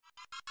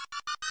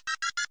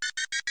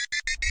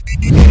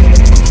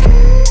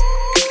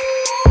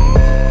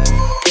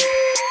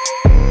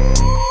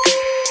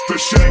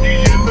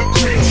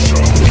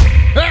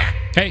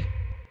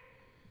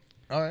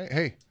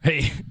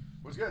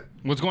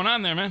What's going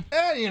on there, man?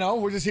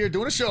 We're just here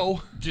doing a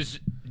show. Just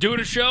doing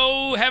a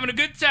show, having a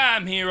good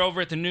time here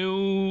over at the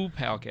new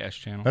Palcast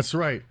channel. That's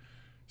right.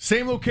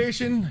 Same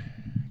location,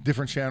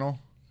 different channel.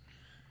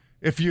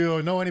 If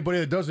you know anybody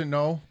that doesn't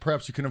know,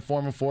 perhaps you can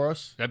inform them for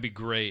us. That'd be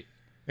great.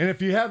 And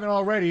if you haven't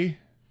already,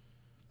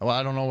 well,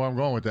 I don't know where I'm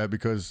going with that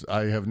because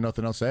I have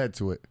nothing else to add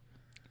to it.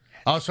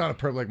 I was trying to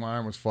prep like my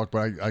arm was fucked,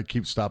 but I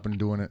keep stopping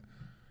doing it.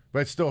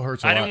 But it still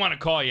hurts a lot. I didn't want to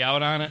call you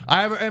out on it.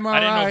 I have an MRI. I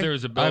didn't know if there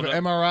was a build-up. I have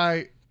an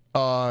MRI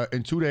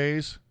in 2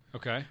 days.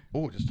 Okay.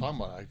 Oh, just talking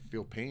about it, I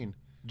feel pain.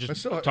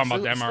 Just talking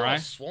about the MRI?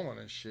 It's still swollen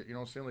and shit. You know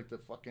what I'm saying? Like the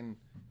fucking,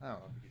 I don't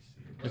know if you can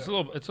see it.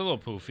 It's a little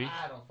poofy.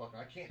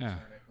 I can't turn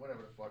it. Whatever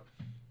the fuck.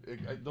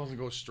 It doesn't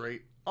go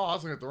straight. Oh, I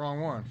was looking at the wrong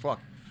one. Fuck.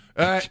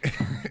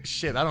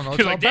 Shit, I don't know.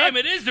 You're like, damn,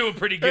 it is doing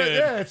pretty good.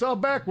 Yeah, it's all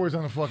backwards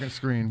on the fucking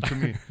screen to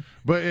me.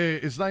 But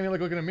it's not even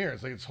like looking in a mirror.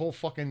 It's like it's whole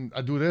fucking,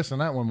 I do this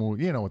and that one move.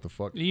 You know what the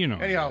fuck. You know.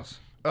 Anyhow,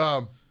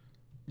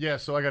 yeah,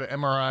 so I got an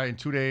MRI in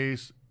 2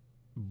 days.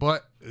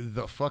 But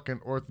the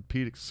fucking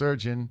orthopedic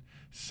surgeon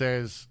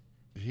says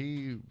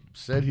he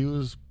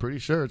was pretty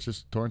sure it's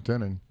just torn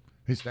tendon.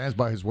 He stands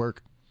by his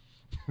work.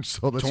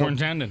 So torn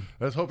tendon.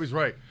 Let's hope he's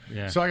right.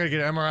 Yeah. So I gotta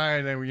get an MRI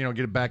and then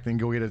get it back, then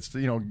go get it.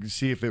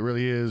 See if it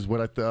really is what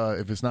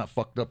if it's not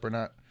fucked up or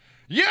not.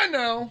 Yeah,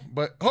 no,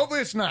 but hopefully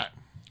it's not.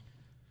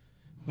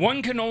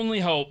 One can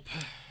only hope.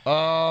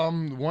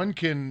 One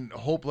can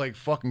hope like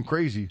fucking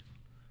crazy,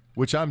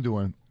 which I'm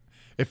doing.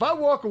 If I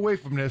walk away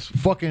from this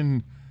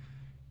fucking,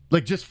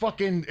 like just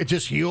fucking, it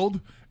just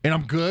healed and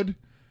I'm good.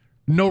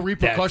 No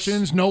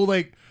repercussions. No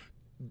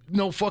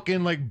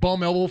fucking like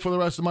bum elbow for the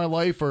rest of my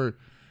life or.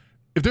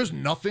 If there's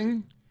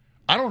nothing,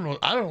 I don't know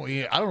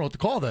what to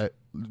call that.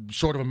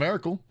 Short of a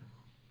miracle.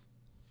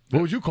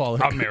 What would you call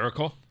it? A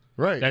miracle.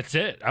 Right. That's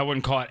it. I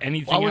wouldn't call it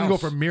anything I wouldn't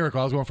else. go for a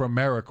miracle. I was going for a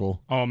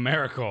miracle. Oh, a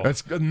miracle.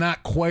 That's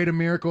not quite a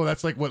miracle.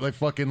 That's like what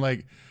fucking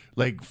like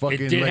fucking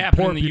it did like happen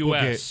poor in the people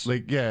US.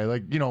 get.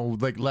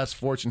 Like less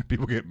fortunate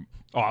people get.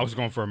 Oh, I was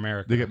going for a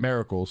miracle. They get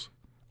miracles.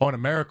 Oh, and a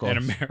miracle. And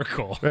a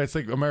miracle. Right, it's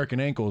like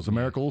American ankles.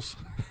 Miracles.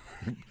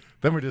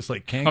 Then we're just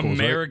like cankles,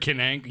 American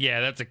right? ankle. Yeah,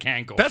 that's a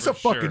cankle. That's a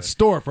fucking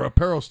store for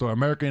apparel store.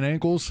 American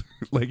ankles.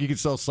 Like you can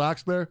sell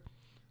socks there.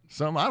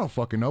 Some I don't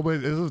fucking know,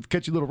 but there's a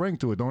catchy little ring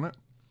to it, don't it?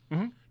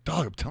 Mm-hmm.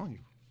 Dog, I'm telling you,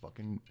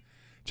 fucking,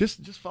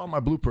 just follow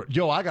my blueprint.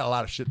 Yo, I got a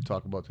lot of shit to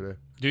talk about today.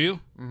 Do you?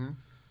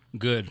 Mm-hmm.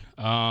 Good.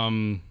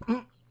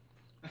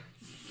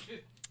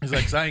 He's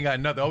like, I ain't got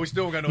nothing. Oh, we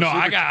still got no. No, super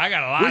I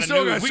got a lot of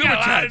news. We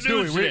got a lot of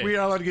news. We're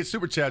not allowed to get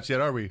super chats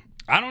yet, are we?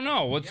 I don't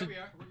know. What's it? We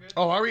are. We're good.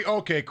 Oh, are we?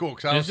 Okay, cool.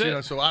 Cause I don't Is see it?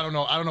 it, so I don't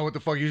know what the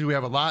fuck. Usually we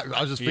have a lot.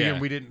 I was just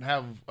figuring we didn't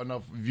have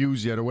enough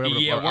views yet or whatever.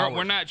 Yeah,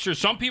 we're not sure.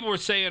 Some people were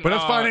saying, but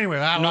that's fine anyway.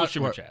 No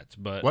super chats,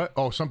 but what?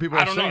 Oh, some people.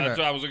 I are don't know. saying That's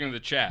that. why I was looking at the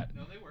chat.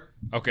 No, they work.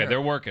 Okay,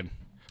 they're working.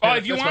 Yeah, Oh,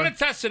 if you that's want to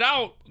fine. test it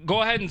out,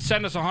 go ahead and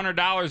send us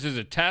 $100 as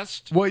a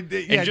test. Well,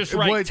 and just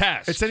write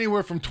test. It's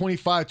anywhere from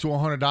 $25 to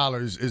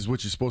 $100 is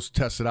what you're supposed to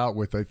test it out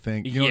with. I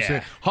think. You know what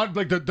I'm saying?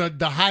 Like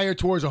the higher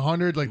towards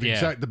 100, like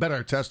the better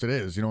a test it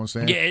is. You know what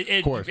I'm saying? Yeah,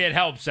 of course. it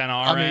helps on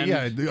our end.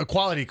 Yeah, the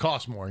quality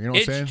costs more. You know what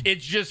I'm saying?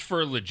 It's just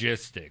for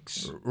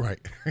logistics. Right.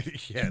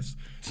 Yes,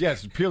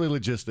 purely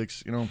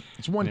logistics. You know,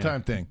 it's a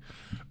one-time thing.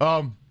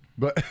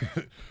 But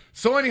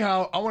so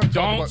anyhow, I want to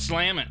talk about. Don't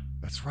slam it.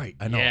 That's right.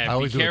 I know. Yeah, I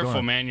always be careful, do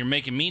it, man. You're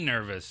making me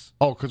nervous.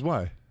 Oh, cause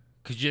why?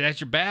 Because that's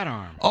your bad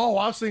arm. Oh,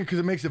 I was thinking because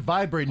it makes it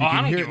vibrate. And you I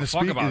can don't hear give it in a the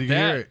fuck speaker. about You can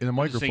that. hear it in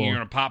the I'm just thinking microphone. you're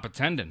gonna pop a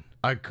tendon.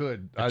 I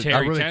could. I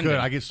teary really tendon.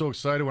 could. I get so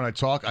excited when I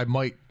talk. I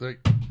might.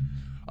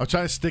 I'm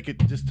trying to stick it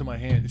just to my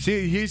hand.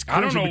 See, he's. I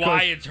don't know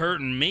why it's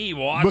hurting me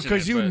watching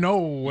because it, you know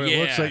what it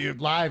looks yeah. like. You're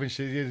live and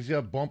shit. You see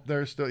a bump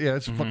there still. Yeah,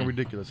 it's fucking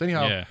ridiculous.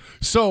 Anyhow, Yeah.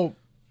 so all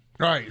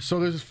right. So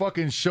there's this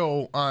fucking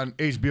show on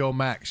HBO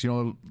Max. You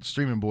know,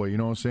 streaming boy. You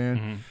know what I'm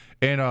saying?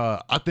 And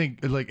I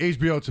think like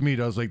HBO to me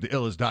does like the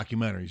illest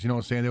documentaries. You know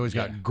what I'm saying? They always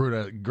got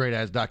great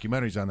ass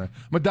documentaries on there.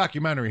 I'm a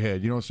documentary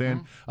head. You know what I'm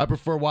saying? I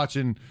prefer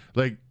watching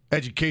like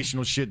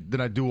educational shit than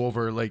I do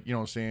over like, you know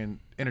what I'm saying,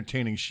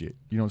 entertaining shit.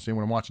 You know what I'm saying?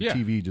 When I'm watching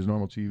TV, just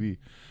normal TV.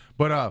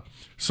 But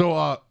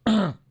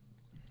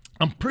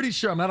I'm pretty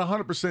sure, I'm not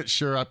 100%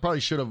 sure. I probably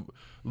should have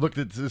looked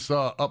at this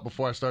up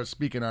before I started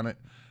speaking on it.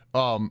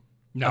 No,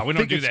 we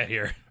don't do that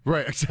here.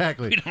 Right,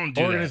 exactly. We don't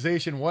do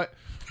Organization, what?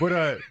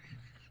 But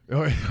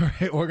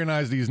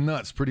organize these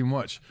nuts pretty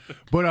much.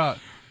 But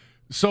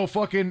so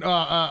fucking see,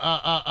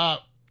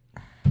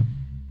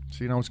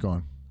 now it's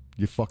gone.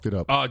 You fucked it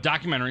up.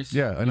 Documentaries.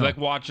 Yeah, I know. You like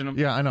watching them?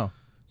 Yeah, I know.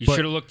 You But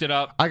should have looked it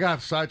up. I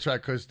got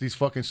sidetracked because these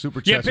fucking super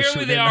chats. Yeah,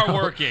 apparently they are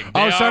working.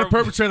 I was They trying are- to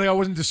perpetrate like I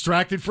wasn't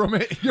distracted from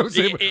it. You know what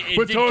I'm saying? It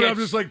But did totally, catch- I'm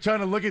just like trying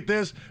to look at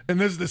this, and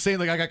this is the same.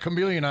 Like I got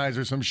chameleon eyes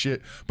or some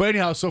shit. But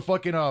anyhow, so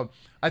fucking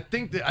I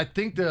think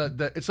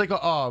the it's like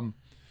a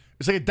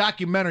it's like a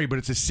documentary, but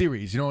it's a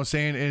series. You know what I'm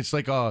saying? And it's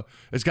like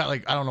it's got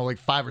like I don't know, like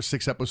 5 or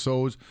 6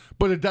 episodes.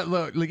 But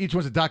like each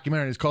one's a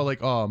documentary. It's called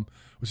like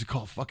what's it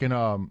called?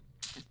 Fucking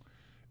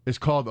it's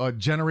called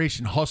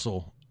Generation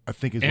Hustle. I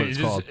think is what it's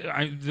called.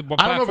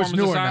 What I don't know if it's platform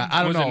new is or this not. on? I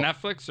don't Was know. it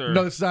Netflix or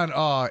No, this is on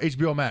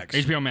HBO Max.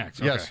 HBO Max?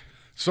 Okay. Yes.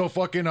 So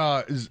fucking,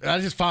 I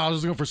just found I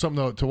was looking for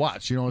something to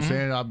watch. You know what I'm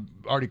saying? I'm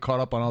already caught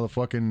up on all the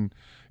fucking,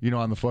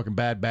 on the fucking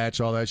Bad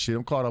Batch, all that shit.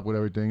 I'm caught up with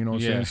everything. You know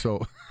what I'm saying?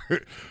 So I'm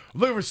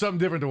looking for something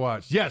different to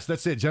watch. Yes,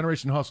 that's it.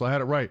 Generation Hustle. I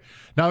had it right.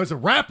 Now there's a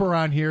rapper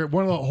on here.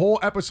 One of the whole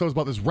episodes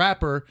about this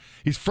rapper.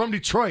 He's from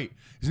Detroit.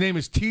 His name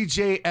is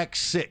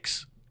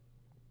TJX6.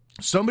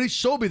 Somebody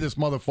showed me this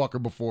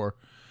motherfucker before.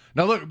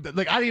 Now look,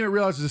 like I didn't even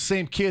realize it's the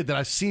same kid that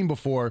I've seen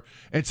before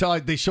until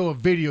they show a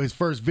video, his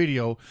first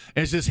video,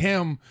 and it's just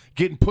him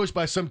getting pushed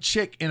by some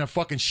chick in a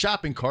fucking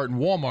shopping cart in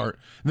Walmart, and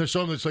they're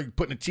showing him it's like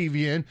putting a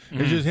TV in.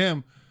 It's just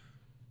him.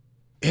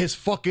 His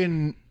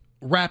fucking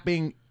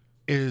rapping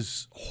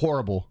is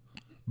horrible,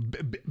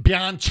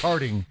 beyond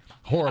charting,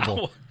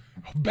 horrible,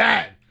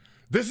 bad.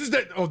 This is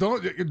that. Oh,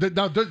 don't.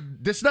 Now,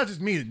 this is not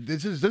just me.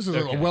 This is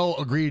Okay. a well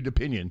agreed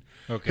opinion.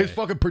 Okay. His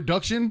fucking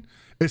production.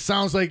 It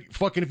sounds like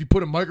fucking if you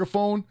put a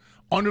microphone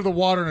under the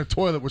water in a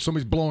toilet where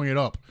somebody's blowing it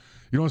up.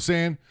 You know what I'm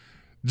saying?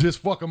 Just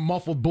fucking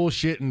muffled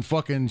bullshit and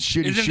fucking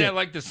shitty Isn't shit. that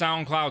like the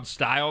SoundCloud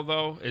style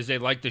though? Is they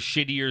like the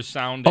shittier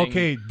sounding?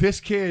 Okay, this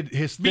kid,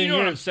 his But thing you know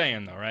what I'm is,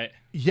 saying though, right?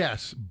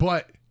 yes,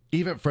 but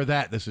even for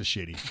that, this is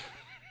shitty.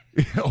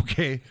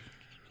 Okay.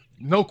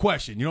 No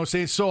question. You know what I'm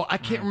saying? So I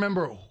can't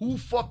remember who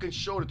fucking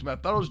showed it to me. I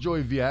thought it was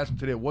Joey V. I asked him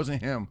today. It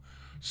wasn't him.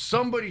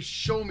 Somebody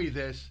showed me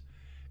this.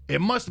 It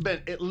must have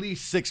been at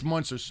least 6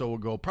 months or so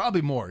ago.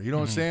 Probably more. You know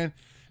what I'm saying?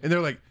 And they're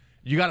like,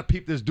 you got to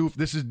peep this dude.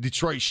 This is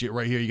Detroit shit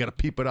right here. You got to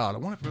peep it out. I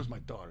wonder if it was my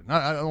daughter.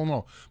 I don't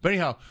know. But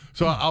anyhow,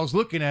 so I was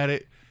looking at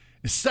it.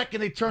 The second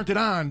they turned it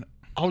on,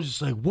 I was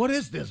just like, what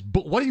is this?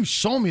 What are you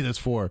showing me this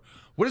for?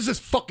 What is this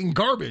fucking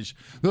garbage?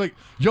 They're like,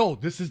 yo,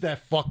 this is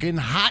that fucking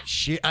hot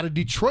shit out of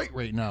Detroit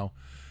right now.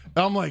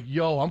 And I'm like,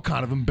 yo, I'm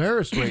kind of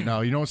embarrassed right now.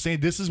 You know what I'm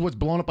saying? This is what's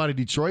blowing up out of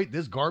Detroit,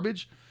 this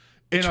garbage.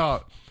 And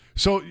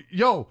so,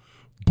 yo,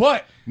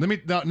 but let me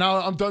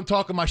now I'm done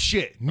talking my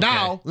shit.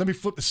 Now, let me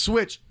flip the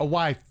switch of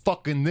why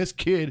fucking this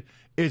kid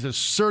is a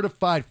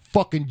certified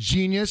fucking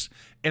genius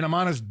and I'm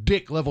on his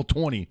dick level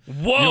 20. Whoa.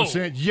 You know what I'm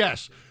saying?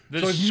 Yes.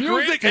 The so his script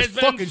music has is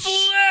been fucking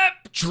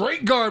flipped.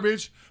 straight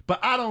garbage, but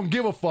I don't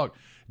give a fuck.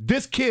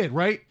 This kid,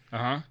 right?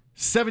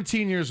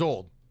 17 years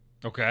old.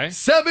 Okay.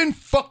 7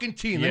 fucking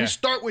teen. Let Yeah. me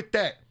start with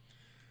that.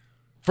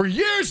 For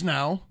years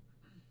now,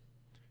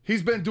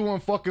 he's been doing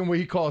fucking what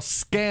he calls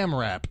scam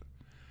rap.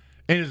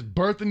 And his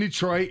birth in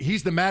Detroit,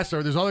 he's the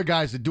master. There's other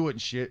guys that do it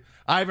and shit.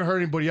 I haven't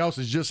heard anybody else.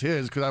 It's just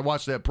his because I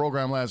watched that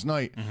program last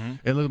night. And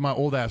look at my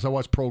old ass. I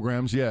watch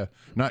programs, yeah.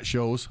 Not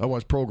shows. I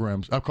watch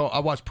programs. I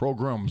watch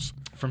programs.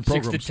 From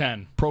programs. 6 to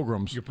 10.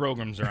 Programs. Your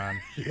programs are on.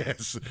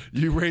 Yes.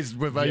 You raised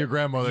by your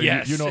grandmother.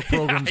 Yes. You know what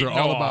programs I are know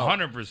all about.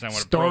 100% what a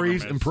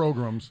stories program and is.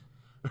 programs.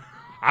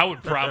 I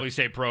would probably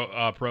say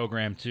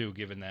program too,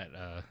 given that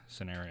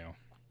scenario.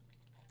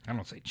 I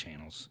don't say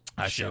channels.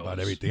 I say shows. about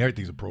everything.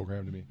 Everything's a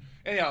program to me.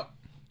 Anyhow,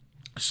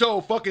 so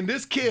fucking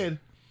this kid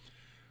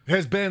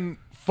has been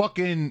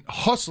fucking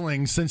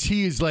hustling since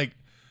he's like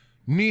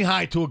knee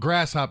high to a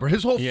grasshopper.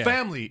 His whole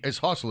family is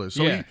hustlers.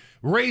 So he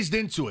raised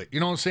into it. You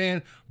know what I'm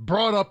saying?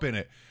 Brought up in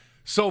it.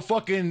 So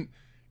fucking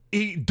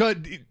he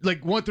did,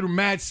 like went through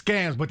mad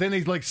scams, but then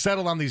they like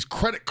settled on these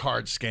credit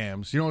card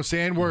scams. You know what I'm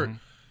saying? Where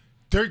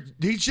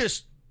he's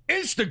just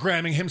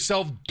Instagramming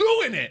himself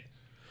doing it.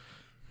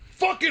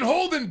 Fucking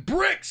holding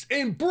bricks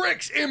and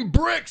bricks and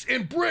bricks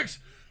and bricks.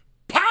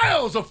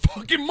 Piles of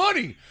fucking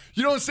money.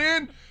 You know what I'm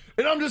saying?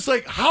 And I'm just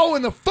like, how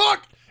in the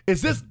fuck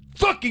is this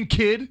fucking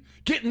kid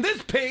getting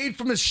this paid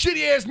from this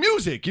shitty ass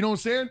music? You know what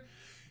I'm saying?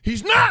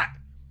 He's not.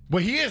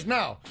 But he is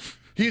now.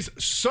 He's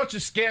such a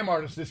scam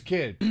artist, this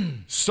kid.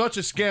 Such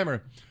a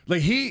scammer.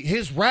 Like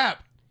his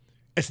rap,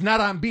 it's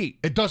not on beat.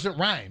 It doesn't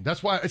rhyme.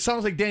 That's why it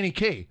sounds like Danny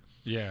Kaye.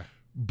 Yeah.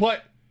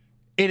 But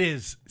it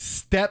is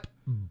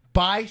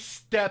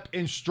step-by-step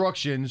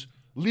instructions,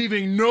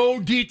 leaving no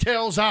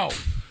details out.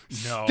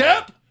 No.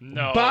 Step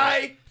No.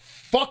 by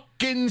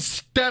fucking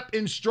step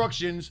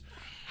instructions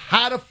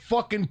how to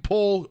fucking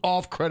pull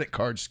off credit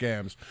card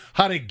scams,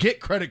 how to get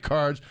credit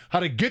cards, how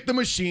to get the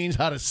machines,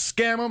 how to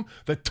scam them,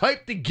 the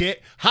type to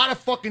get, how to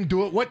fucking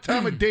do it, what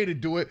time of day to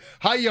do it,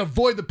 how you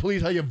avoid the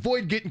police, how you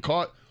avoid getting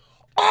caught.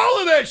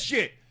 All of that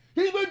shit.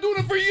 He's been doing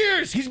it for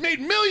years. He's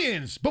made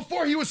millions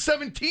before he was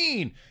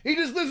 17. He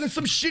just lives in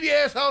some shitty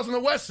ass house on the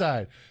west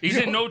side. He's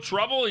You in know? no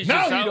trouble. He's No,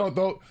 just he out. don't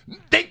though.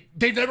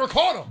 They never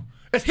caught him.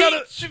 It's He not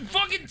a,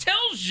 fucking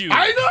tells you.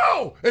 I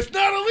know. It's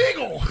not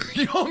illegal.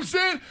 You know what I'm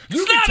saying?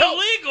 You It's not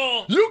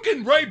illegal. You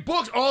can write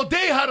books all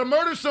day how to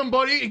murder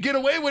somebody and get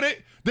away with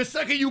it. The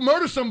second you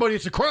murder somebody,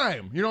 it's a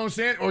crime. You know what I'm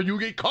saying? Or you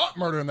get caught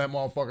murdering that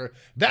motherfucker.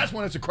 That's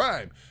when it's a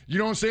crime. You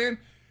know what I'm saying?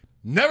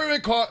 Never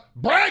been caught.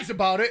 Brags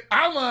about it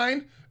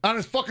online on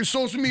his fucking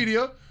social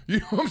media. You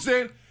know what I'm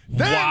saying?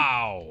 Then,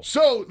 Wow.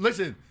 So,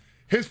 listen,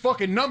 his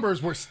fucking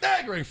numbers were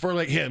staggering for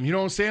like him. You know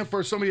what I'm saying?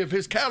 For somebody of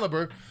his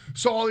caliber.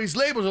 So all these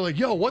labels are like,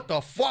 yo, what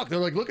the fuck? They're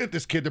like, look at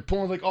this kid. They're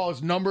pulling like all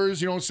his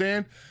numbers. You know what I'm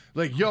saying?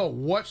 Like, yo,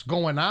 what's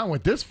going on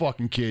with this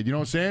fucking kid? You know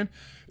what I'm saying?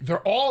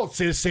 They're all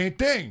say the same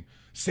thing.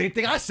 Same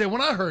thing I said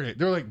when I heard it.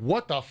 They're like,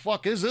 what the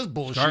fuck is this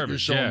bullshit you're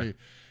garbage, showing yeah. me?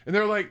 And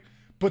they're like,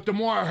 But the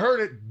more I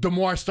heard it, the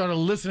more I started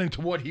listening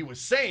to what he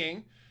was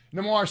saying. And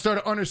the more I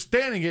started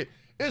understanding it.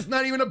 It's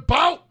not even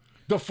about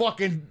the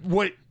fucking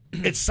what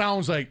it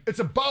sounds like. It's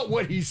about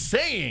what he's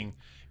saying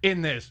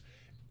in this.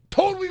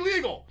 Totally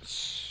legal.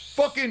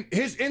 Fucking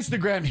his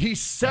Instagram, he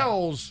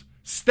sells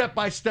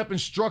step-by-step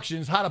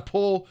instructions how to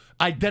pull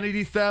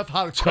identity theft,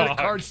 how to credit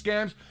card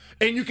scams,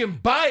 and you can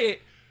buy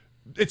it.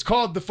 It's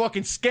called the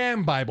fucking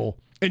Scam Bible,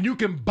 and you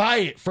can buy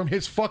it from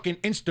his fucking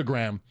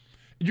Instagram.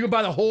 You can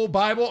buy the whole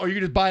Bible, or you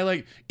can just buy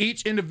like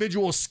each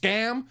individual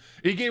scam.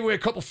 He gave away a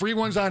couple free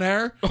ones on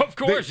air. Of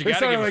course, you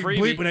gotta give like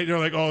freebie. bleeping it. They're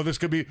like, oh, this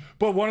could be.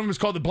 But one of them is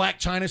called the Black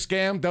China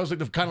scam. That was like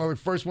the kind of like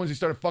first ones he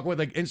started fucking with,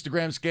 like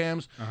Instagram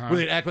scams, where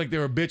they'd act like they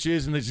were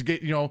bitches and they just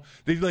get,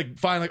 they like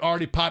find like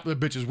already popular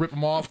bitches, rip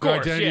them off, Of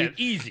course, their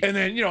identity, yeah, easy. and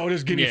then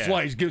just give me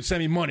flights,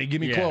 send me money,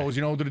 give me clothes,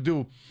 what to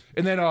do,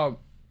 and then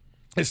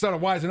they started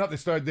wising up.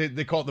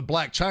 They call it the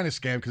Black China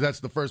scam because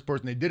that's the first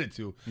person they did it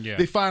to. Yeah.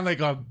 They find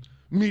like a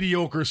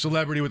mediocre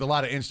celebrity with a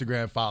lot of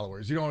Instagram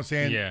followers. You know what I'm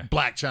saying? Yeah.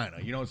 Black China.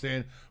 You know what I'm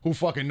saying? Who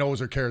fucking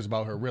knows or cares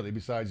about her really?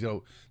 Besides,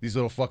 these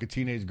little fucking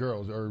teenage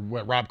girls or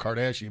Rob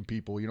Kardashian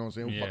people. You know what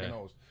I'm saying? Who fucking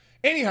knows?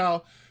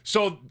 Anyhow,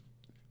 so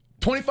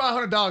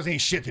 $2,500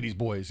 ain't shit to these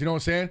boys. You know what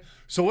I'm saying?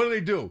 So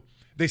what do?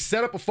 They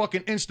set up a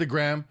fucking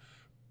Instagram.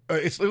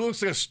 It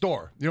looks like a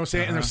store. You know what I'm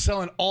saying? And they're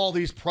selling all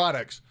these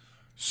products.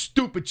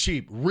 Stupid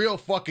cheap, real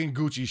fucking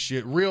Gucci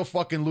shit, real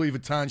fucking Louis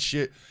Vuitton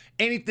shit,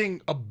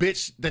 anything a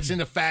bitch that's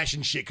into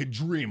fashion shit could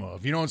dream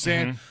of. You know what I'm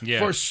saying? Yeah.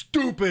 For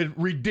stupid,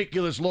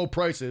 ridiculous low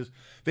prices.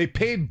 They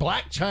paid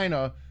Black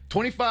China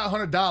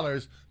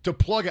 $2,500 to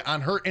plug it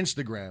on her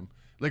Instagram.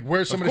 Like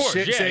wear some of the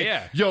shit and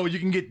say, yo, you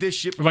can get this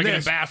shit from like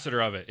this. An ambassador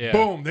of it. Yeah.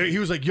 Boom. He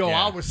was like, yo,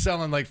 I was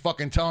selling like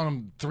fucking telling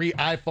them 3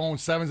 iPhone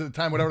 7s at the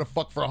time, whatever the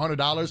fuck for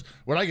 $100.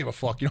 What I give a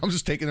fuck? I'm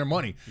just taking their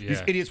money. Yeah.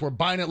 These idiots were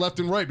buying it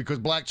left and right because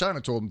Black China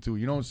told them to.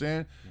 You know what I'm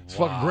saying? It's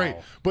fucking great.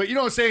 But you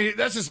know what I'm saying?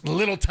 That's just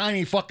little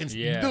tiny fucking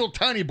little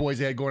tiny boys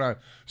they had going on.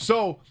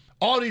 So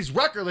all these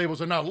record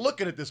labels are now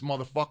looking at this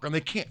motherfucker and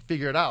they can't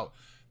figure it out.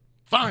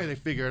 Finally, they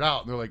figure it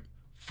out and they're like,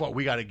 fuck,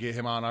 we got to get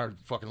him on our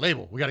fucking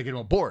label. We got to get him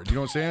on board. You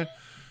know what I'm saying?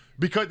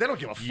 Because they don't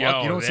give a fuck, you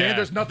know what I'm saying?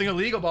 There's nothing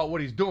illegal about what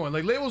he's doing.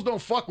 Like, labels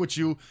don't fuck with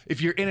you if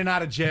you're in and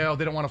out of jail.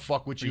 They don't want to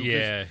fuck with you.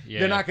 Yeah.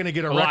 They're not going to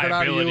get a record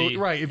out of you.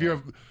 Right, if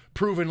you're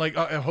proven, like,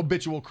 a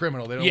habitual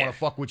criminal. They don't want to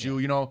fuck with you,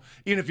 Even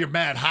if you're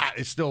mad hot,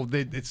 it's still,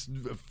 it's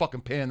a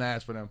fucking pain in the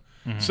ass for them.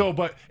 So,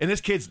 and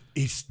this kid's,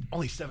 he's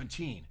only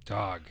 17.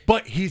 Dog.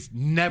 But he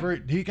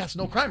got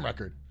no crime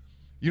record.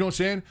 You know what I'm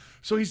saying?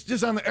 So he's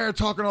just on the air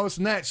talking all this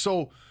and that.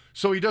 So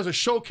he does a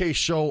showcase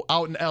show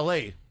out in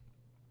L.A.,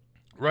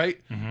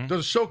 right?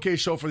 There's a showcase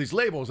show for these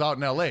labels out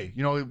in L.A.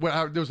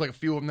 There was like a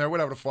few of them there,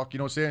 whatever the fuck, you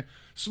know what I'm saying?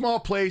 Small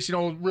place,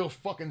 real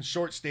fucking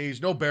short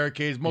stage, no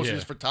barricades, mostly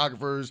just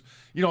photographers.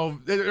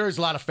 There's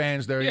a lot of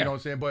fans there, you know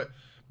what I'm saying? But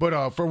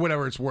for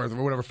whatever it's worth,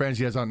 or whatever fans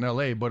he has out in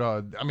L.A., but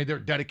I mean, they're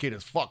dedicated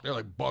as fuck. They're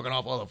like bugging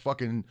off all the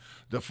fucking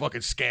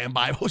Scam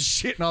Bible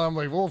shit and all. I'm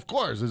like, well, of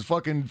course, it's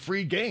fucking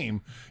free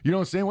game. You know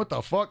what I'm saying? What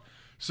the fuck?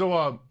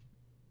 So,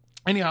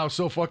 anyhow,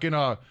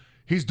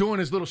 he's doing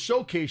his little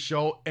showcase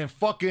show and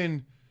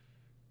fucking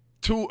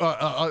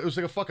it was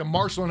like a fucking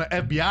marshal and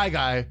an FBI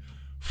guy,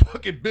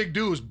 fucking big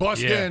dudes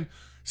bust in,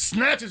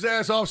 snatch his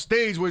ass off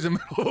stage where he's in the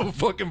middle of a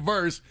fucking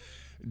verse,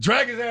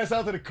 drag his ass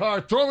out to the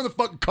car, throw him in the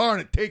fucking car,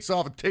 and it takes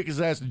off and take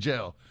his ass to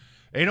jail.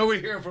 Ain't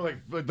nobody here for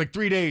like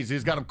 3 days.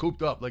 He's got him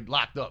cooped up, like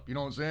locked up. You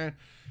know what I'm saying?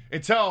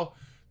 Until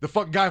the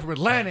fucking guy from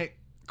Atlantic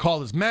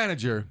called his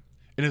manager,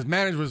 and his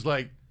manager was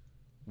like,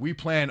 we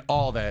planned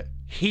all that.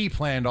 He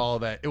planned all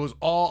that. It was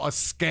all a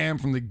scam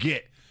from the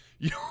get.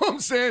 You know what I'm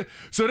saying?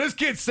 So this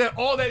kid set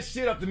all that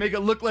shit up to make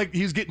it look like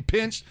he's getting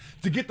pinched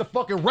to get the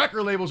fucking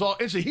record labels all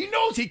interested. He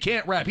knows he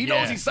can't rap. He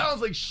knows he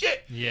sounds like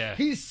shit. Yeah.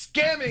 He's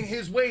scamming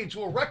his way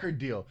into a record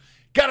deal.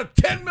 Got a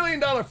 $10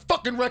 million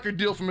fucking record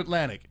deal from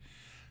Atlantic.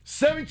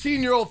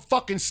 17-year-old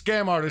fucking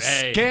scam artist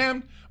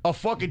scammed a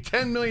fucking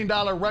 $10 million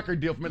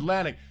record deal from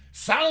Atlantic.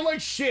 Sounded like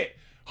shit.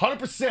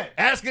 100%.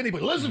 Ask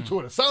anybody. Listen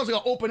to it. It sounds like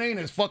an open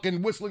anus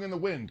fucking whistling in the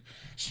wind.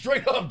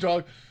 Straight up,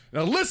 dog.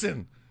 Now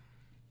listen.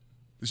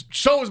 This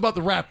show was about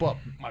to wrap up.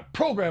 My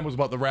program was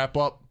about to wrap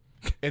up.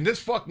 And this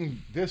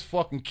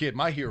fucking kid,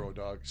 my hero,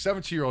 dog,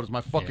 17-year-old is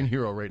my fucking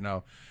hero right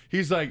now.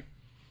 He's like,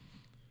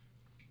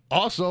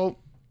 also,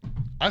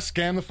 I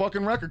scammed the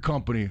fucking record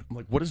company. I'm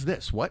like, what is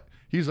this? What?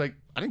 He's like,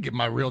 I didn't give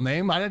my real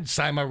name. I didn't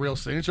sign my real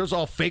signature. It's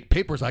all fake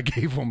papers I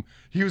gave them.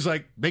 He was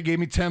like, they gave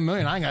me $10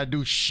 million. I ain't got to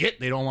do shit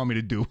they don't want me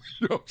to do.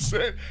 You know what I'm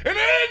saying? And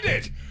it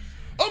ended.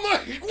 I'm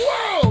like,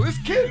 whoa, this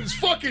kid is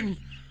fucking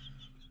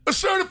a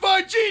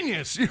certified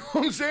genius. You know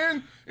what I'm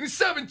saying? And he's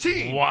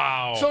 17.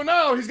 Wow. So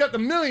now he's got the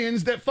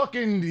millions that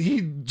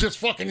he just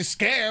fucking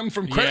scammed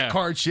from credit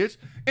card shits,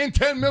 and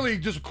 $10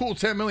 million, just a cool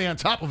 $10 million on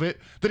top of it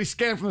that he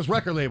scammed from this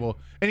record label.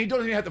 And he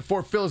doesn't even have to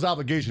fulfill his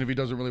obligation if he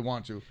doesn't really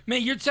want to.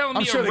 Man, you're telling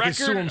me sure a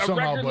record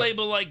but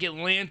label like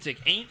Atlantic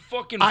ain't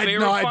fucking verifying?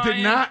 verifying? No, I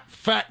did not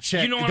fact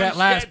check that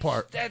last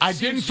part. I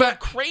didn't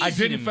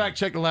fact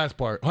check the last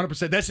part.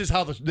 100%. That's just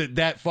how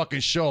that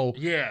fucking show.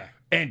 Yeah.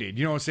 ended.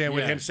 You know what I'm saying?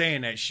 With him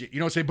saying that shit. You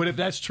know what I'm saying? But if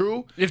that's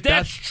true,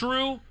 that's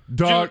true,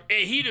 dog, dude,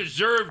 he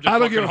deserved to I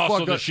don't give fucking a hustle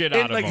fuck. the shit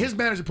out of like him. his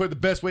manager put it the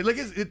best way. Like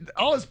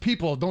all his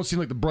people don't seem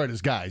like the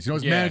brightest guys. You know,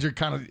 his manager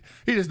kind of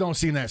he just don't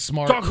seem that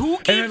smart. Dog, who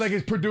and then like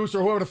his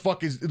producer, whoever the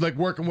fuck is like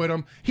working with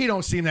him, he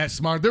don't seem that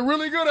smart. They're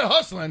really good at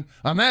hustling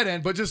on that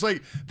end, but just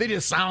like they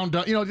just sound,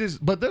 you know,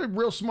 but they're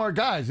real smart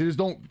guys. They just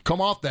don't come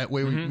off that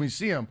way when you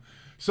see them.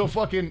 So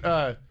fucking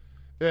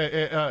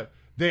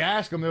they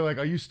ask him, they're like,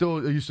 "Are you still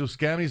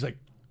scamming?" He's like,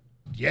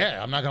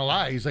 "Yeah, I'm not gonna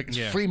lie." He's like,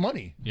 "It's free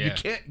money. You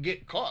can't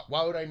get caught.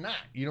 Why would I not?"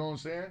 You know what I'm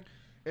saying?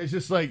 It's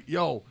just like,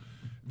 yo,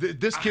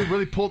 this kid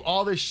really pulled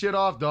all this shit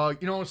off, dog.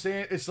 You know what I'm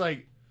saying? It's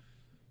like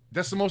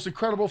that's the most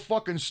incredible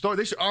fucking story.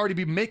 They should already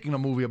be making a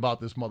movie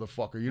about this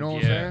motherfucker. You know what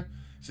I'm saying?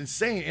 It's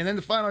insane. And then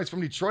to find out it's from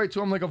Detroit too,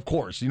 I'm like, of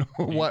course. You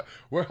know what?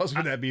 Where else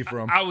would that be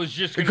from? I was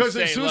just gonna because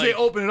say, as soon as they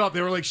open it up,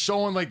 they were like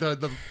showing like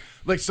the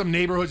like some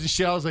neighborhoods and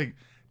shit. I was like,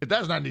 if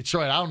that's not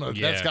Detroit, I don't know.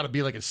 That's got to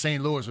be like in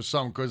St. Louis or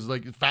something because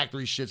like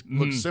factory shit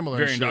looks similar.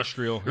 Very and shit.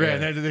 industrial. Yeah,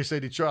 and then they say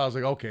Detroit. I was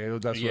like, okay,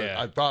 that's what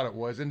I thought it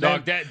was. And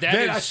Dog, then,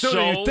 that I is still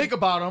didn't even so- think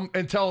about him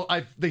until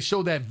they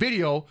showed that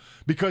video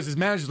because his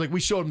manager's like, we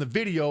showed him the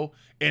video.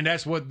 And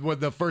that's what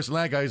the first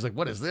line guy, he's like,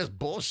 what is this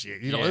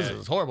bullshit? You know, this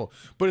is horrible.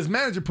 But his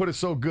manager put it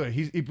so good.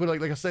 He put like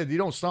I said, you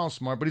don't sound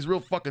smart, but he's real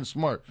fucking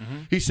smart.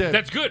 He said,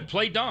 that's good.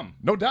 Play dumb.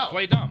 no doubt.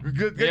 Play dumb.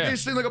 They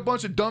seem like a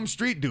bunch of dumb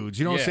street dudes,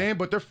 you know what I'm saying?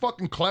 But they're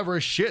fucking clever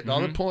as shit.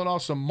 They're pulling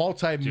off some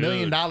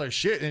multi-million-dollar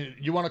shit. And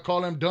you want to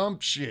call them dumb?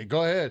 Shit,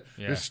 go ahead.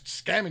 They're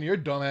scamming your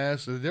dumb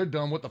ass. They're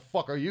dumb. What the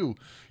fuck are you?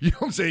 You know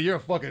what I'm saying? You're a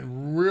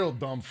fucking real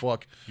dumb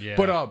fuck. Yeah.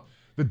 But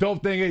the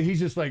dope thing is, he's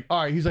just like,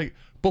 all right, he's like,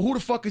 but who the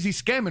fuck is he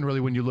scamming really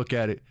when you look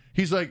at it?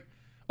 He's like,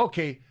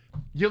 okay,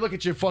 you look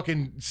at your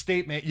fucking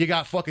statement, you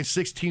got fucking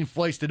 16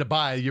 flights to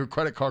Dubai, your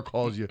credit card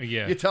calls you.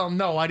 Yeah. You tell them,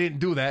 no, I didn't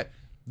do that.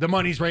 The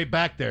money's right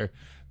back there.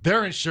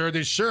 They're insured, the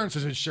insurance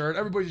is insured,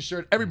 everybody's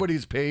insured,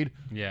 everybody's paid.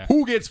 Yeah.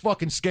 Who gets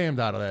fucking scammed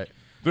out of that?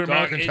 The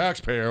American it-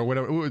 taxpayer or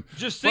whatever.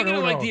 Just thinking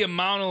of like the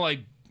amount of like,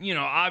 you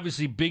know,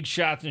 obviously big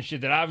shots and shit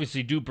that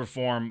obviously do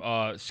perform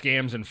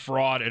scams and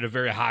fraud at a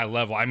very high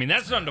level. I mean,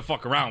 that's nothing to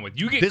fuck around with.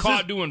 You get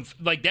caught doing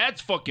like that's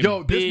fucking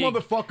Yo, big. this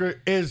motherfucker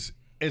is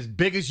as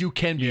big as you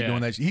can be doing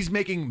that. He's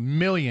making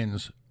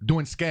millions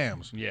doing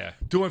scams. Yeah.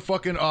 Doing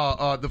fucking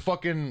the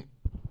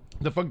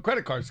fucking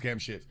credit card scam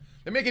shit.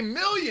 They're making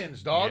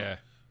millions, dog. Yeah.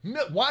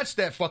 Watch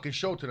that fucking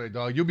show today,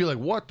 dog. You'll be like,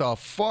 what the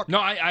fuck? No,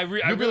 I You'll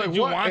be really like,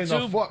 do what want in to.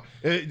 the fuck?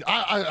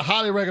 I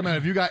highly recommend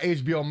if you got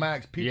HBO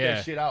Max, peep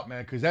that shit out,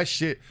 man, because that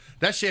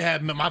shit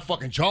had my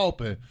fucking jaw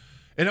open.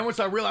 And then once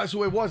I realized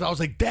who it was, I was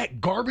like, that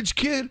garbage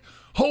kid?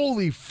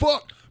 Holy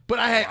fuck. But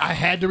I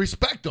had to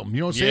respect him. You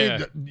know what I'm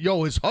saying?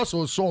 Yo, his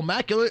hustle is so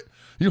immaculate.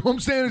 You know what I'm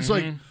saying? It's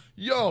like,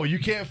 yo, you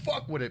can't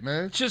fuck with it,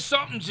 man. Just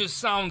something just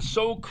sounds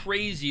so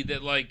crazy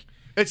that like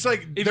It's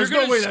like, if there's you're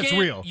no gonna way that's scam-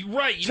 real.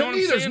 Right. You To know what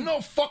me, I'm there's saying?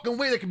 no fucking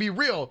way that can be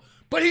real.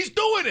 But he's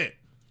doing it.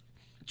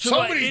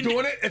 Somebody's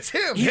doing it. It's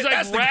him. He's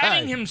That's like the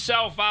ratting guy.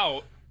 himself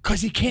out. Because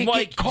he can't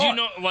Like, get caught. you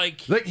know, like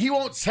He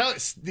won't tell.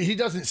 He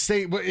doesn't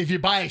say. But if you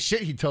buy his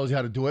shit, he tells you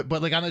how to do it.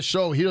 But like on the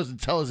show, he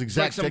doesn't tell his like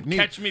exact some technique.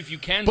 catch me if you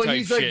can But type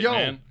he's like, shit, yo,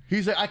 man.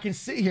 he's like, I can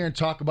sit here and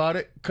talk about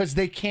it because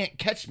they can't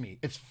catch me.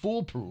 It's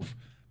foolproof,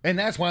 and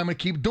that's why I'm gonna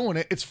keep doing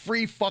it. It's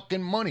free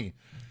fucking money.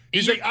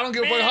 He's like, I don't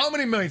give a fuck Man. how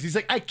many millions. He's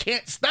like, I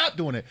can't stop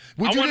doing it.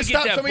 Would I you wanna just get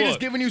stop that somebody that's book.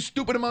 giving you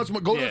stupid amounts of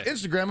money? Go Yeah. to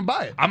Instagram and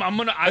buy it. I'm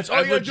gonna. That's all I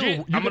you gotta legit, do. You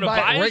I'm can gonna buy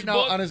it his right now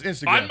book. on his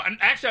Instagram.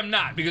 I'm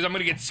not because I'm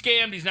gonna get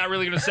scammed. He's not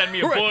really gonna send me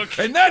a Right. book.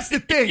 And that's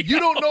the thing. You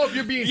don't know if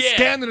you're being Yeah.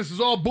 scammed and this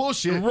is all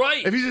bullshit.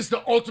 Right. If he's just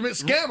the ultimate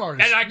scam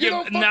artist. And I You give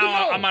don't fucking now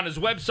know. I'm on his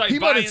website. He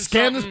might buying have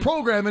scammed this something.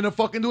 program into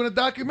fucking doing a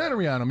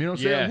documentary on him. You know what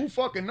I'm saying? Yeah. Who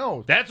fucking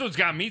knows? That's what's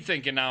got me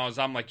thinking now. Is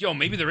I'm like, yo,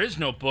 maybe there is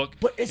no book,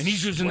 But it's and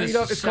he's using straight this.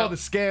 up, to it's sell- called the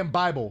Scam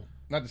Bible,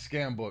 not the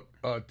Scam book.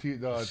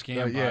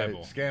 Scam yeah, Bible.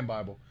 Scam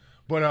Bible.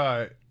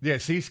 But yeah,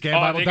 see, Scam Oh,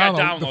 Bible they got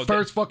download. The download.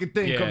 first fucking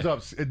thing Yeah. comes up.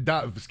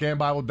 Scam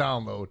Bible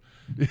download.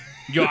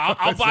 Yo,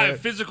 I'll buy a That's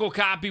it. physical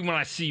copy when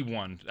I see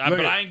one, Look but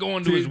at- I ain't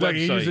going to see, his look,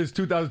 He website. uses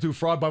 2002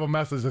 Fraud Bible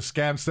Methods to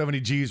scam 70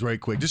 G's right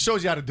quick. Just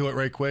shows you how to do it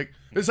right quick.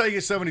 This is how you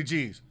get 70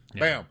 G's.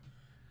 Bam.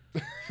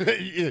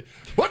 Yeah.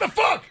 What the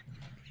fuck?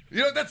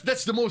 You know,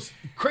 that's the most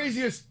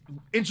craziest,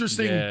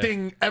 interesting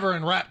thing ever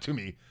in rap to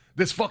me.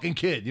 This fucking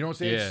kid. You know what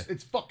I'm saying? Yeah.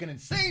 It's fucking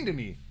insane to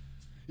me.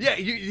 Yeah,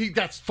 you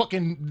got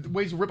fucking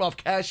ways to rip off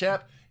Cash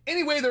App.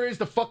 Any way there is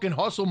to fucking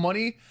hustle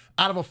money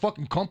out of a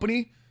fucking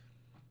company,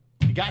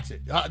 he got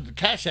it. The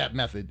Cash App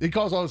method. He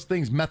calls all those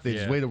things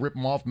methods, Yeah. way to rip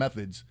them off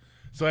methods.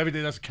 So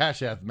everything, that's a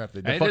Cash App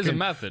method. The It is a fucking-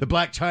 method. The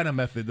Black China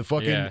method. The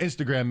fucking Yeah.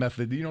 Instagram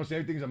method. You know what I'm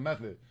saying? Everything's a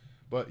method.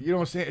 But you know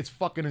what I'm saying? It's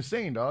fucking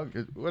insane, dog.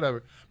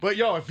 Whatever. But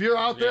yo, if you're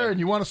out there and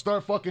you want to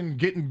start fucking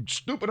getting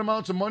stupid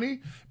amounts of money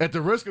at the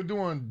risk of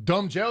doing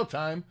dumb jail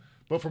time,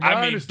 but from what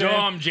I understand,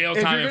 dumb jail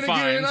if time you're and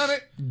gonna get in fines. on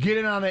it, get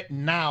in on it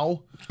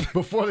now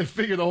before they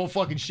figure the whole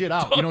fucking shit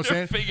out. You know what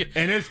I'm saying?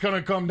 And it's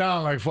gonna come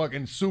down like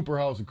fucking Super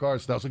House and Car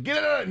stuff. So get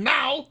in on it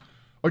now,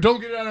 Or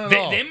don't get it on at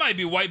all. They might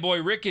be white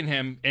boy Ricking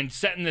him and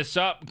setting this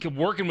up,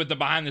 working with the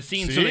behind the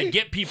scenes so they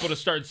get people to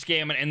start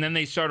scamming, and then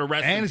they start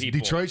arresting and it's people.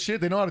 Detroit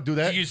shit. They know how to do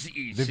that.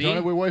 They've done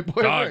it with white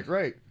boy Rick.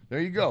 Right. There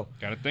you go.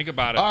 Got to think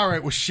about it. All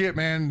right. Well, shit,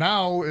 man.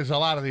 Now is a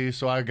lot of these,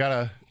 so I got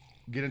to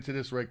get into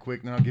this right quick,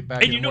 and then I'll get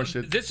back into more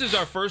shit. This is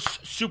our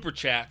first super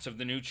chats of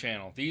the new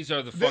channel. These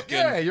are the fucking...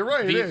 Yeah, you're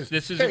right. It is.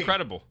 This is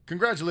incredible.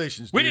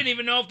 Congratulations, dude. We didn't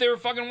even know if they were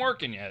fucking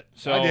working yet.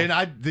 So I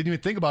didn't even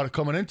think about it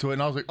coming into it,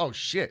 and I was like, oh,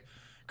 shit.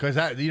 Because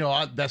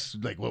that's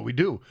like what we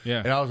do.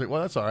 Yeah. And I was like,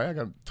 well, that's all right. I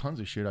got tons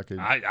of shit I could.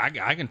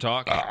 I can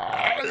talk.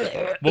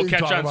 We'll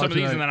catch on some of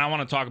these, and then I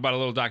want to talk about a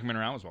little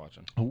documentary I was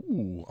watching.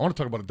 Ooh, I want to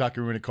talk about a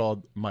documentary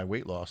called My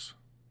Weight Loss.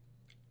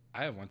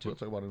 I have one too. We'll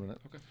talk about it in a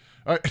minute. Okay.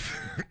 All right.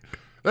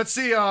 Let's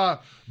see.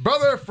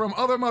 Brother from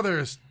Other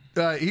Mothers.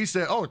 He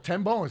said,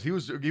 10 bones. He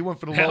went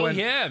for the low end.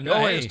 Yeah. No,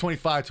 low end is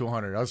 25 to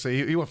 100. I'll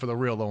say he went for the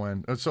real low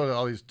end. And so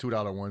all these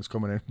 $2 ones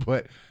coming in.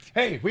 But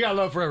hey, we got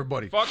love for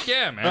everybody. Fuck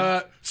yeah,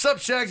 man. Sup,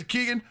 Shags and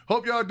Keegan.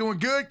 Hope y'all doing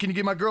good. Can you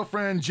give my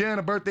girlfriend Jan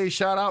a birthday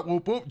shout out?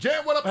 Whoop whoop.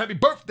 Jan, what up? Happy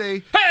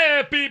birthday.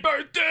 Happy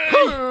birthday.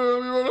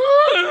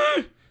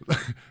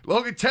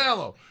 Logan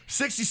Tallow,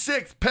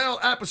 66th Pal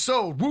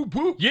episode. Whoop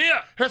whoop.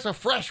 Yeah. That's a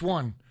fresh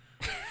one.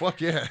 Fuck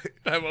yeah.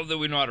 I love that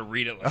we know how to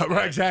read it like that.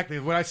 Right, exactly.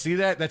 When I see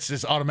that, that's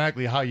just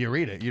automatically how you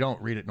read it. You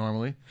don't read it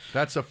normally.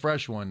 That's a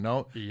fresh one.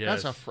 No.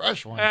 Yes. That's a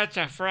fresh one. That's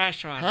a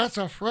fresh one. That's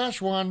a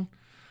fresh one.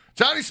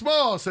 Johnny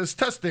Small says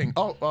testing.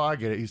 Oh, I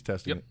get it. He's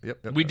testing it.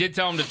 Yep. We did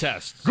tell him to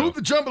test. Group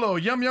the Jumbo.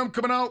 Yum Yum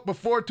coming out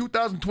before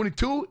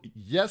 2022.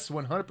 Yes,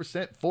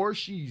 100% for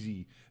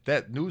Sheezy.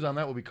 That news on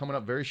that will be coming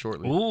up very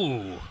shortly.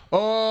 Ooh.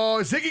 Oh,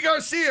 Ziggy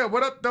Garcia.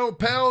 What up, though,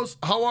 pals?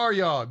 How are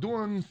y'all?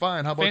 Doing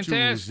fine. How about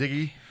Fantastic.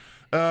 you, Ziggy?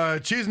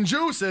 Cheese and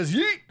Juice says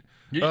yeet.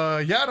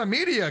 Yada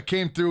Media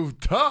came through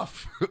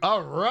tough.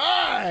 All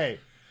right.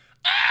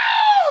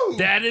 Ow!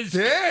 That is,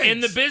 Thanks.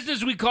 in the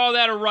business, we call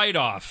that a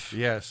write-off.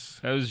 Yes.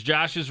 That was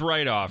Josh's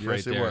write-off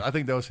right there. It was. I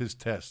think that was his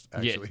test,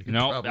 actually. Yeah,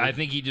 no, Probably. I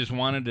think he just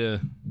wanted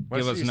to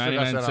give us He still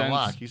 99 got that on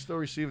lock. cents. He's still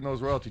receiving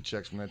those royalty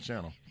checks from that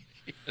channel.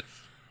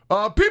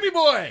 Peepee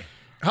Boy,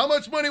 how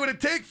much money would it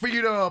take for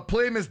you to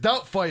play Miss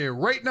Doubtfire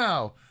right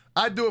now?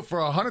 I'd do it for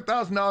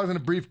 $100,000 in a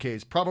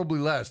briefcase, probably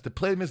less. To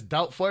play Miss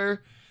Doubtfire,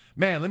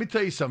 man, let me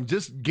tell you something.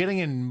 Just getting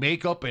in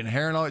makeup and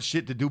hair and all that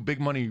shit to do big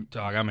money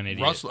Dog, I'm an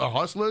idiot.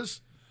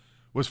 hustlers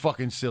was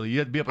fucking silly. You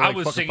had to be up at I like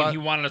was fucking thinking he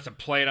wanted us to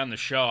play it on the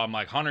show. I'm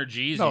like, 100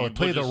 G's. No, and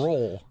play we'll the just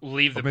role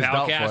Leave the of Miss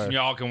podcast Doubtfire. and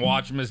y'all can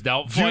watch Miss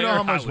Doubtfire. Do you know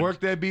how much work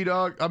that'd be,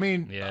 dog? I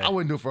mean, Yeah. I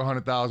wouldn't do it for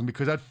 $100,000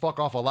 because I'd fuck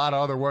off a lot of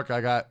other work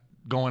I got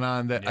going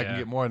on that I can Yeah.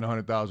 get more than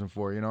 $100,000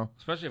 for, you know?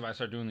 Especially if I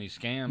start doing these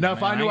scams. Now,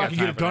 if I knew I got could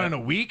get time it for done that.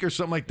 in a week or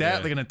something like that,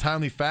 Yeah. like in a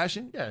timely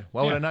fashion,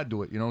 why would Yeah. I not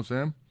do it? You know what I'm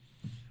saying?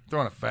 Throw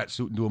on a fat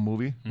suit and do a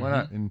movie. Why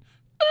not? And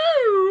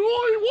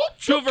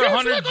Two for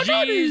 100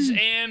 G's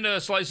and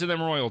a slice of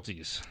them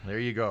royalties. there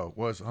you go.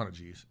 Was 100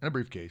 G's in a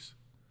briefcase.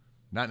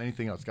 Not in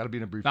anything else. Got to be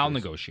in a briefcase. I'll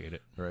negotiate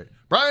it. Right.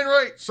 Brian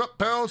Wright. Sup,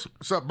 pals?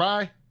 Sup,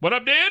 Bri? What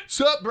up, dude?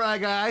 Sup, Bri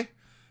guy?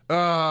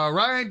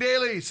 Ryan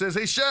Daly says,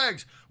 hey,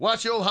 Shags,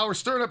 watch the old Howard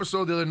Stern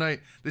episode the other night.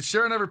 Did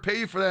Sharon ever pay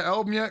you for that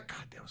album yet?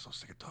 God damn, I'm so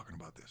sick of talking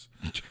about this.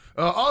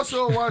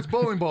 Also, watch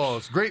Bowling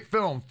Balls. Great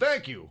film.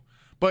 Thank you.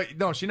 But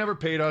no, she never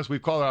paid us.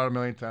 We've called her out a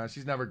million times.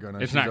 She's never gonna.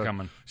 It's She's not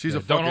coming. She's Yeah,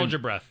 a don't fucking, hold your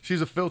breath.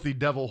 She's a filthy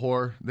devil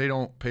whore. They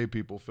don't pay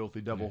people. Filthy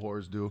devil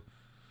whores do.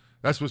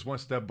 That's just one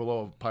step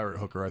below a pirate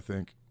hooker, I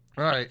think.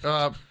 All right.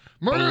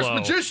 Murderous Below.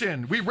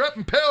 Magician. We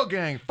repping Pale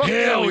Gang. Fuck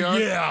yeah, we are.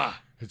 yeah.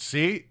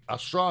 See? A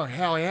strong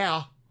hell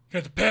yeah.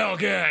 Got the Pale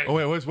Gang. Oh,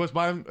 wait, what's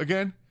mine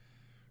again?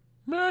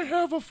 May I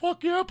have a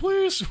fuck yeah,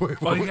 please? Wait,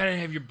 Oh, you gotta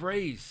have your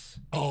brace.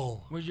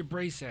 oh. Where's your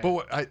brace at? But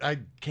what, I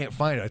can't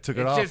find it. I took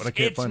it off, and I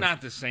can't it's find not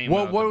it. the same.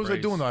 What without the was I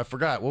brace. doing, though? I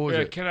forgot. What was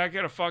Yeah, it? can I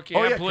get a fuck yeah,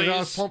 Oh, yeah, please? because I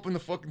was pumping the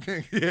fucking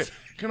thing. Yeah.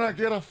 Can I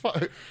get a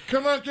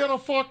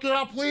fuck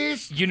yeah,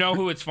 please? You know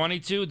who it's funny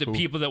to? The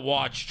people that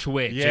watch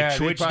Twitch Yeah, at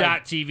they probably-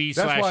 twitch.tv/Shaggy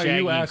That's why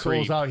you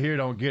assholes Creep. out here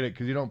don't get it,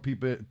 because you don't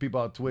people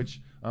on Twitch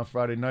on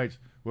Friday nights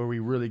where we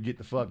really get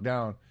the fuck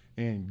down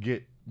and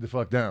get the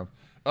fuck down.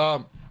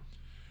 All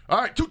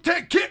right,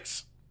 210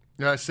 Kicks.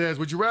 Says,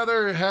 would you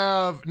rather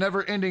have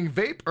never-ending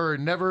vape or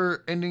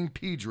never-ending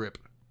pee drip?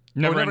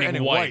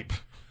 Never-ending wipe.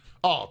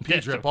 Oh, pee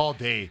That's drip the- all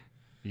day.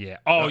 Yeah.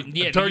 Oh,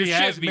 yeah. Dirty your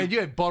ass, shit be- man.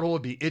 Your butthole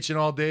would be itching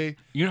all day.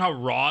 You know how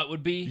raw it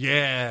would be?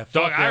 Yeah, fuck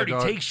Dog, that, I already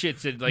dog. take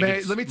shits at like Man,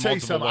 it's let me tell you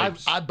multiple something.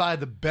 wipes. I buy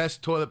the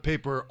best toilet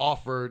paper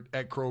offered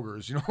at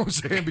Kroger's. You know what I'm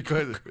saying?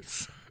 Because,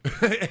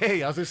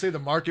 hey, I was going to say the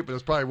market, but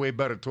it's probably way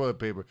better toilet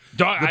paper.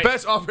 Dog, the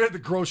best offered at the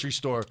grocery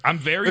store. I'm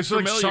very it's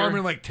familiar. like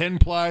Charmin, like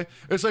 10-ply.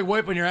 It's like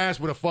wiping your ass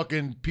with a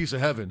fucking piece of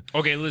heaven.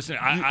 Okay, listen,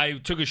 I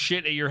took a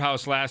shit at your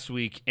house last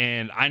week,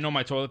 and I know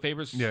my toilet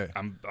papers. Yeah.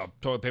 I'm a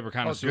toilet paper Oh,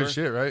 connoisseur. good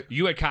shit, right?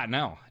 You had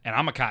Cottonelle, and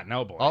I'm a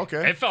Cottonelle boy.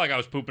 Okay. It felt like I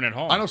was pooping at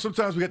home. I know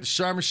sometimes we got the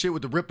Charmin shit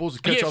with the ripples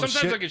to catch Yeah, all the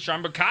sometimes shit. I get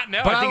Charmin, but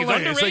Cottonelle, But I think don't it's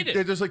like it. underrated.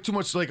 Like, there's like too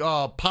much like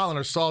pollen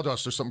or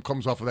sawdust or something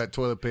comes off of that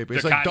toilet paper.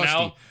 It's The like Cottonelle?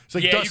 dusty. It's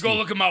like yeah, dusty. you go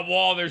look at my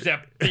wall. There's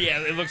that. Yeah,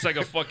 it looks like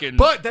a fucking.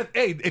 But that,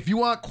 hey, if you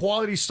want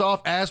quality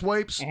soft ass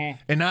wipes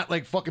and not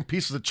like fucking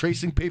pieces of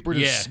tracing paper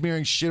just Yeah.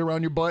 smearing shit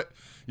around your butt,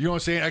 You know what I'm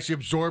saying? Actually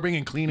absorbing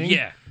and cleaning.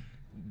 Yeah.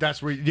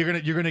 That's where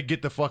you're gonna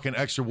get the fucking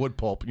extra wood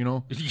pulp, you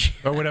know,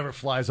 or whatever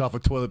flies off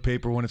of toilet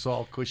paper when it's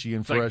all cushy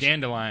and It's fresh. like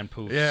dandelion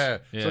poofs. Yeah.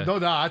 So no,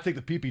 I take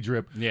the pee-pee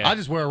drip. Yeah. I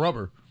just wear a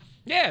rubber.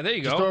 Yeah, there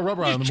you Just go. throw a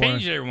rubber on in the morning.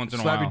 Change it every once in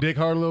a Slap while. your dick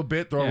hard a little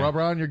bit. Throw a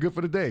rubber on. You're good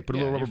for the day. Put a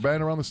little rubber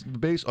band around the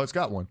base. Oh, it's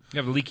got one. You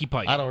have a leaky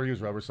pipe. I don't use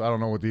rubber, so I don't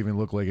know what they even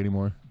look like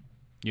anymore.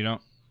 You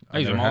don't? I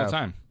use them all the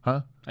time.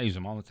 Huh? I use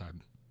them all the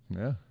time.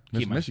 Yeah.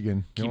 Keep my- Michigan.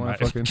 You Keep don't my, want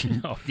to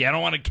fucking. no, yeah, I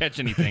don't want to catch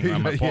anything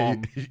on my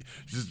palm. you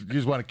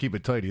just want to keep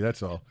it tidy.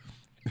 That's all.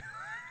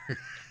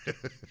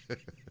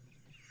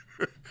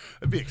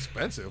 That'd be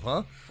expensive,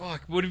 huh?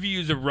 Fuck. What if you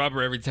use a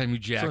rubber every time you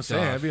jack That's what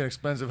I'm saying. That'd be an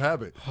expensive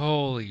habit.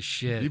 Holy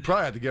shit. You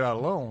probably have to get out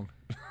alone.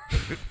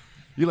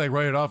 You like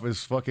write it off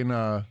as fucking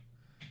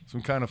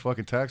some kind of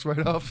fucking tax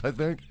write off, I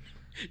think.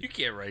 You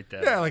can't write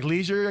that. Yeah, like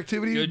leisure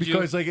activity Good,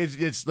 because like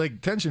it's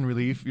like tension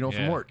relief, you know,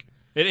 from work.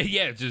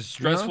 It's a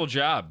stressful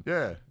job.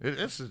 Yeah,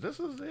 this is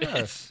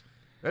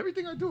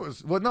everything I do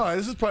is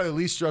this is probably the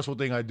least stressful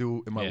thing I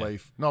do in my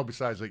life. No,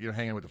 besides like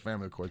hanging with the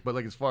family, of course. But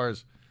like as far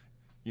as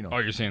Oh,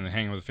 you're saying that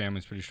hanging with the family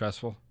is pretty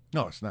stressful?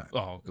 No, it's not.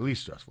 Oh, the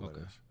least stressful it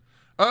is.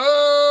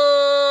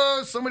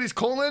 Somebody's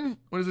colon.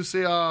 What does it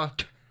say?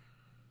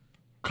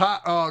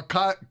 Kyla.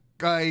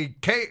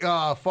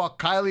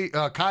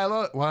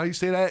 Why do you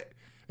say that?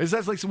 Is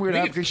that like some weird I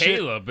think African it's shit?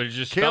 Kayla, but it's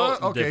just Kayla?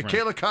 spelled Okay,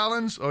 different. Kayla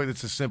Collins. Oh,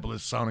 it's the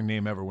simplest sounding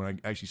name ever when I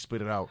actually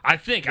spit it out. I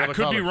think. I Kayla could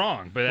be Collins.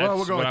 wrong, but that's Well,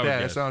 we'll go what with I would that.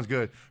 That guess. sounds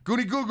good.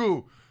 Goony Goo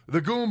Goo.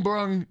 The goon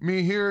brung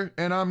me here,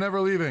 and I'm never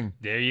leaving.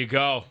 There you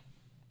go.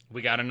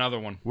 We got another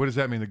one. What does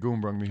that mean, the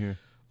goon brung me here?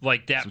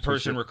 Like that Some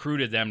person shit.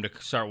 recruited them to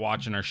start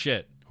watching our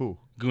shit. Who?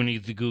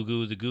 Goonie the Goo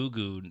Goo the Goo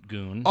Goo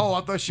Goon. Oh, I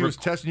thought she was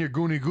testing your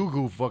Goony Goo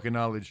Goo fucking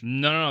knowledge.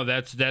 No,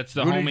 that's the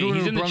Goony homie. Goo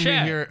He's Goo in the brung me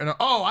chat. here, and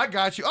I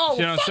got you. Oh,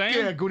 See well, what I'm fuck saying?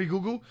 yeah, Goony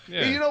Goo Goo.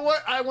 Yeah. And you know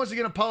what? I once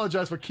again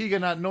apologize for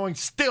Keegan not knowing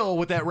still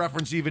what that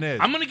reference even is.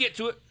 I'm gonna get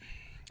to it.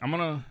 I'm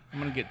gonna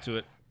get to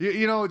it.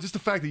 You know, just the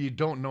fact that you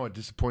don't know it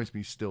disappoints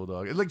me still,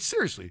 dog. Like,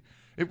 seriously.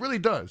 It really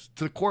does.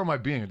 To the core of my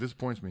being, it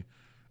disappoints me.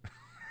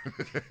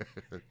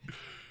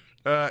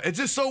 It's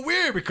just so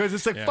weird because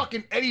it's like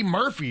fucking Eddie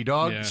Murphy,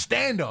 dog. Yeah.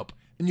 Stand-up.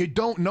 And you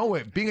don't know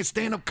it. Being a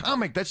stand-up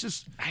comic, that's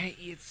just...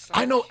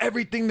 I know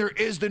everything there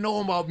is to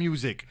know about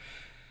music.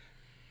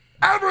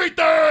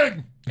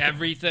 Everything!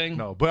 Everything?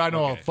 No, but I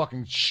know a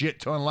fucking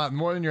shit ton, a lot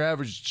more than your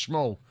average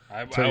schmo.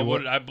 I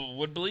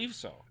would believe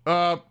so.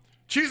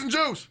 Cheese and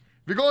juice.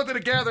 If you're going to the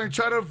gathering,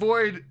 try to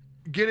avoid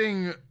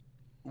getting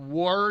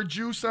war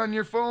juice on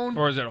your phone.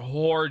 Or is it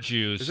whore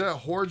juice? Is that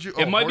whore juice?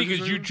 It might be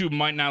because YouTube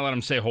might not let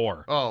him say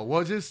whore. Oh,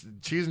 well, just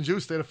cheese and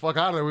juice. Stay the fuck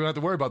out of there. We don't have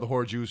to worry about the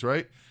whore juice,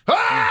 right?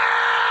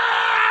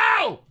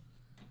 Oh!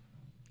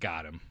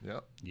 Got him.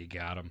 Yep. You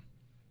got him.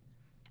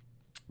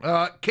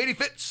 Katie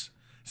Fitz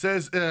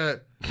says, if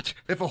a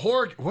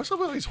whore... What's up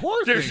with these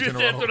whore There's things just, in a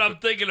row? that's what I'm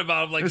thinking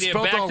about. I'm like, It's damn,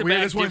 spelled all weird.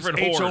 back-to-back This one's different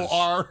whores.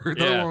 H-O-R. The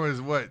Yeah. other one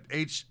was what?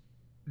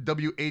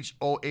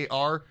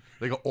 H-W-H-O-A-R.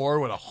 Like an or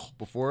with a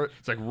before it.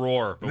 It's like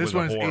roar, but This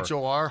with one a is whore.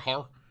 H-O-R.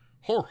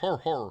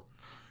 Whore.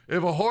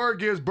 If a whore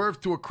gives birth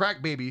to a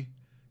crack baby,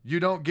 you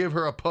don't give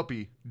her a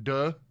puppy.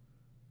 Duh.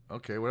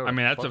 Okay, whatever. I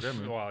mean, that's Fuck that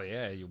means. well,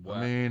 yeah. You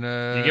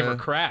You give her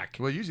crack.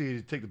 Well, usually you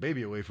take the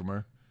baby away from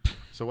her.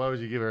 So why would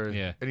you give her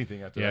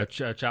anything after that?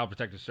 Child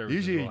Protective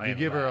Services. Usually will you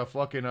give handle her a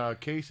fucking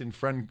case in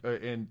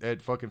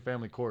at fucking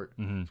family court.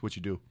 That's what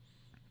you do.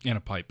 that. And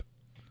a pipe.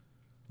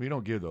 We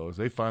don't give those.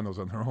 They find those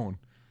on their own.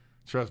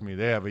 Trust me,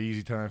 they have an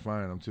easy time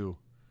finding them too.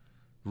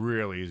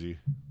 Real easy.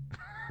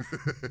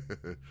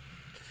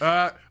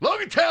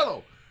 Logan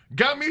Tallow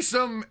got me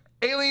some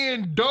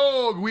alien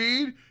dog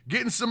weed.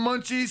 Getting some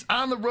munchies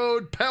on the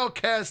road.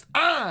 Palcast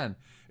on.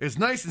 It's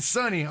nice and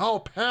sunny. Oh,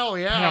 pal,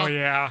 yeah. Hell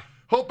yeah.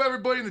 Hope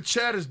everybody in the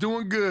chat is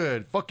doing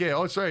good. Fuck yeah.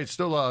 Oh, sorry. It's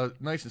still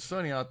nice and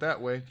sunny out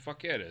that way.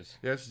 Fuck yeah, it is.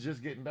 Yeah, it's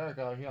just getting dark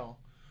out here.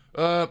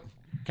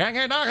 Can't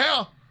get dark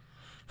here.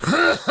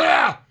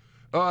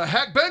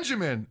 Hack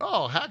Benjamin.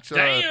 Oh, Hack's on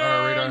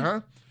our radar,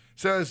 huh?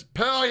 Says,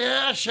 pal,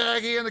 yeah,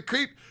 Shaggy and the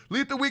Creep.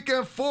 Lethal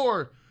Weekend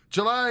 4,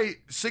 July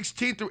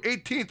 16th through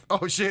 18th.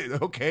 Oh,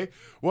 shit. Okay.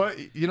 Well,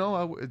 you know,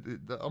 I'm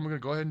going to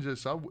go ahead and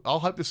just, I'll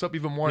hype this up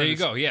even more. There you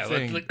go.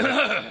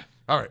 Yeah.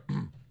 All right.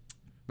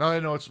 Now I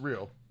know it's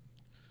real.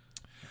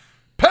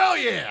 Pal,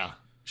 yeah.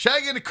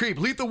 Shaggy and the Creep.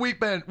 Lethal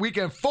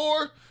Weekend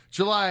 4,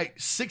 July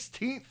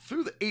 16th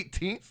through the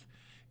 18th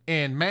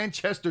in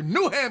Manchester,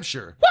 New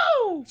Hampshire.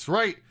 Woo! That's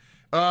right.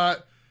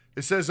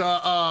 It says, the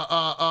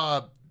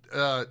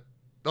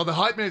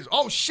hype man is,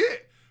 oh,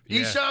 shit.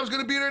 Yeah. Esham's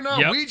going to be there now.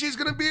 Yep. Ouija's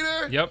going to be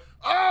there. Yep.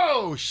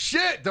 Oh,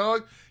 shit,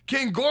 dog.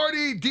 King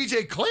Gordy,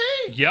 DJ Clay.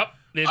 Yep.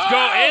 It's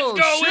Oh,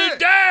 going shit.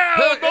 down,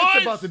 Hell, boys.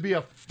 It's about to be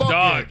a fucking...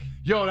 Dog.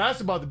 Yo,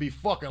 that's about to be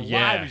fucking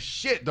Yeah. live as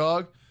shit,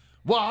 dog.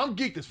 Wow, I'm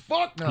geeked as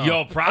fuck now.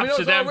 Yo, props I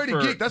to them already for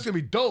geeked. That's going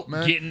to be dope,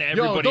 man. getting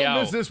everybody Yo, don't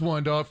miss out. this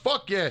one, dog.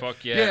 Fuck yeah.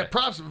 Fuck yeah. Yeah,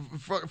 props.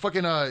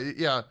 Fucking,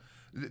 yeah.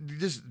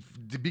 just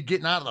to be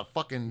getting out of the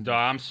fucking. Dog,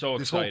 I'm so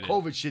this excited.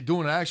 whole COVID shit,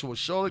 doing an actual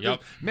show like Yep.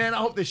 this. Man, I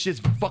hope this shit's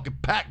fucking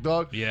packed,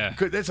 dog. Yeah.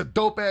 Because it's a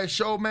dope ass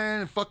show,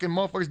 man. Fucking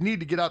motherfuckers need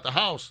to get out the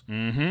house.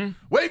 Mm-hmm.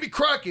 Wavy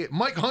Crockett,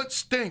 Mike Hunt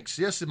stinks.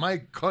 Yes,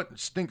 Mike Hunt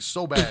stinks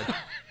so bad.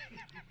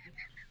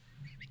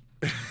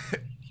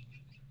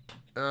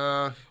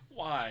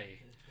 Why?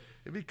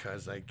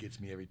 Because that gets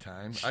me every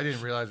time. I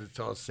didn't realize it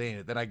until I was saying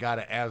it. Then I got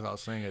it as I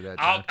was saying it that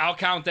time. I'll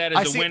count that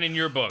as a win in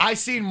your book. I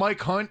seen Mike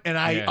Hunt, and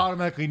I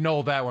automatically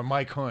know that one.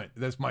 Mike Hunt.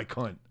 That's Mike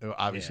Hunt,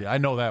 obviously. Yeah. I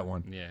know that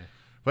one. Yeah.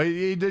 But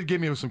he did give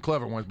me some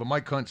clever ones. But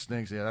Mike Hunt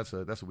stinks. Yeah,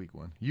 that's a weak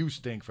one. You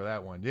stink for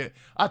that one. Yeah,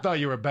 I thought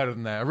you were better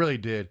than that. I really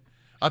did.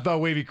 I thought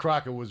Wavy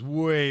Crockett was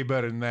way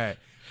better than that.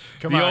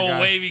 Come on, the old guy.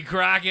 Wavy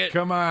Crockett.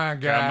 Come on,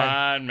 guy. Come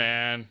on,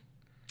 man.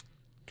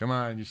 Come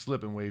on, you're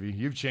slipping, Wavy.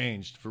 You've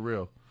changed for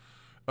real.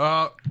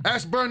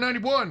 Ashburn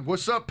 91.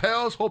 What's up,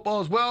 pals? Hope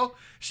all is well.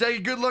 Shaggy,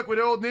 good luck with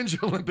the old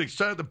Ninja Olympics.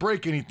 Try not to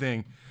break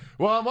anything.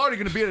 Well, I'm already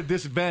going to be at a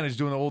disadvantage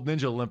doing the old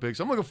Ninja Olympics.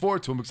 I'm looking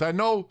forward to them because I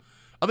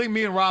think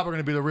me and Rob are going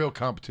to be the real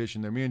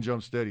competition there. Me and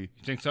Jump Steady.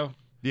 You think so?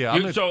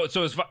 Yeah. So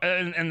as far,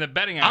 and the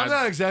betting odds. I'm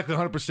not exactly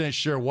 100%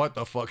 sure what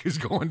the fuck is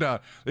going down.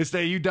 They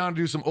say, you down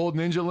to do some old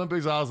Ninja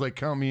Olympics? I was like,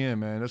 count me in,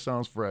 man. That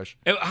sounds fresh.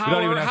 How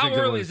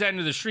early is that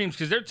into the streams?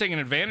 Because they're taking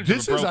advantage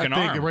this of a broken is,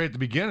 I think, arm. right at the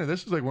beginning.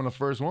 This is like one of the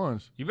first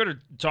ones. You better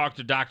talk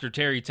to Dr.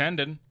 Terry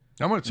Tendon.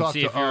 I'm going to talk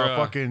to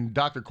fucking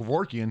Dr.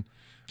 Kevorkian.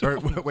 Or,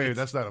 wait,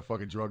 that's not a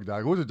fucking drug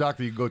doctor. What's a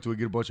doctor you can go to and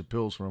get a bunch of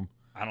pills from?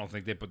 I don't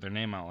think they put their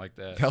name out like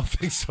that. I don't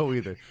think so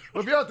either.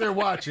 Well, if you're out there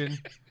watching,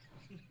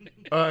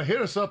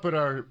 hit us up at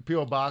our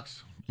P.O.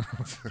 box.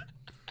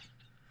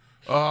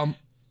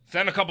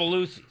 Send a couple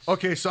loosies.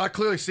 Okay, so I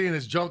clearly seen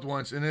this jumped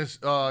once, and this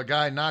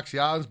guy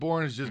Noxie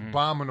Osborne is just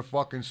bombing the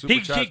fucking super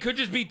He chat could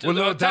just be with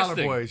little dollar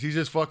testing. boys. He's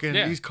just fucking.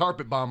 He's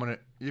carpet bombing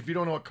it. If you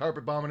don't know what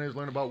carpet bombing is,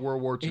 learn about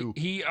World War II.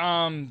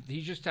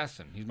 He's just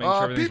testing. He's making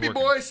sure everything's PB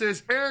working. Boy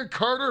says Aaron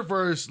Carter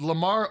versus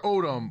Lamar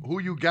Odom. Who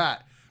you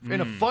got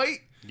in a fight?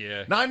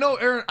 Yeah. Now I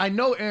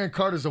know Aaron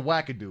Carter's a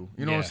wackadoo.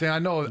 You know what I'm saying? I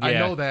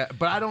know that,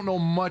 but I don't know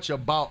much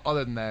about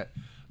other than that.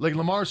 Like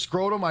Lamar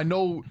Scrotum, I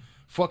know.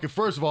 Fucking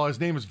first of all, his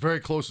name is very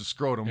close to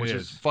Scrotum, which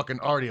is fucking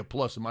already a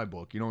plus in my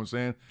book. You know what I'm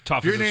saying?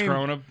 Tough as a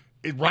scrotum.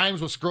 It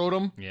rhymes with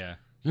Scrotum. Yeah.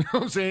 You know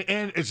what I'm saying?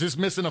 And it's just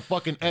missing a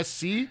fucking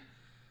SC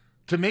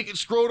to make it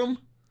Scrotum.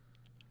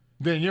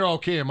 Then you're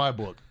okay in my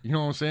book. You know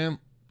what I'm saying?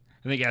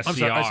 I think SCR. I'm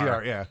sorry,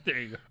 SCR, yeah. There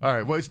you go. All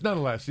right. Well, it's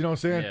nonetheless. You know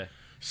what I'm saying? Yeah.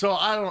 So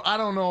I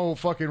don't know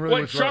fucking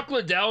really. What, Chuck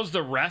Liddell's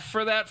the ref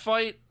for that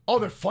fight? Oh,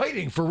 they're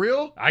fighting for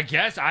real? I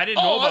guess I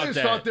didn't know about I just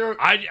that. thought they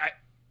were.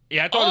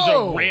 I thought it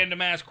was a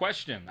random ass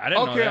question. I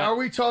didn't know that. Are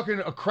we talking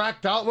a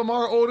cracked out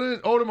Lamar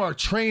Odom or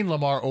trained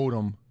Lamar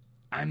Odom?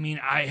 I mean,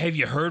 have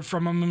you heard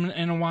from him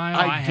in a while?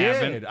 I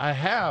haven't. I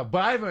have,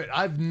 but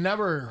I've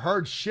never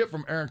heard shit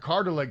from Aaron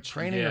Carter like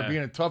training or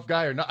being a tough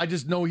guy or not. I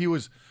just know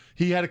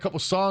he had a couple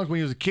songs when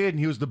he was a kid, and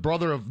he was the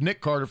brother of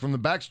Nick Carter from the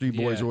Backstreet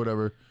Boys or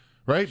whatever.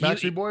 Right?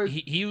 Backstreet Boys?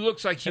 He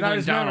looks like he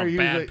went down a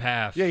bad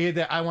path. Yeah, he had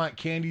that I Want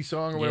Candy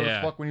song or whatever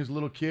the fuck when he was a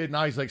little kid.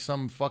 Now he's like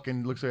some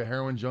fucking, looks like a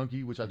heroin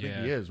junkie, which I think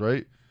he is,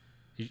 right?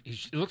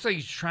 It looks like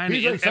he's trying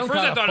to. Like at first,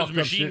 I thought it was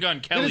Machine Gun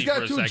Kelly. He's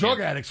got two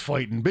drug addicts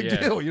fighting. Big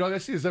deal. You know, I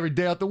see this every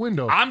day out the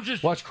window. I'm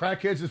just watch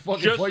crackheads just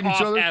fucking fighting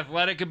each other.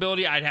 Athletic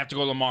ability, I'd have to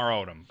go Lamar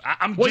Odom.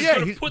 I'm just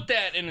going to put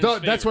that in his favor.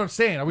 That's what I'm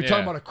saying. Are we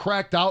talking about a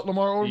cracked out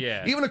Lamar Odom?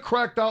 Yeah. Even a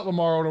cracked out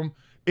Lamar Odom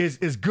is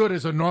as good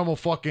as a normal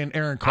fucking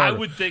Aaron Carter. I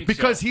would think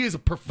because so. he is a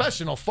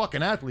professional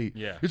fucking athlete.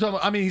 Yeah. You're talking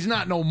about, I mean, he's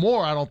not no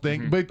more, I don't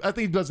think, but I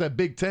think he does that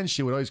Big Ten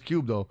shit with Ice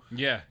Cube though.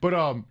 Yeah.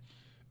 But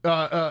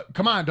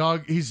come on,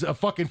 dog. He's a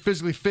fucking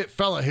physically fit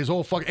fella. His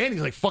whole fucking, and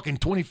he's like fucking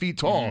 20 feet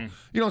tall. You know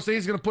what I'm saying?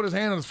 He's gonna put his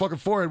hand on his fucking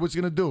forehead. What's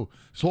he gonna do?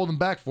 Just hold him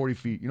back 40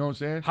 feet. You know what I'm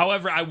saying?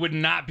 However, I would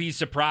not be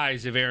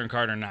surprised if Aaron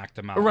Carter knocked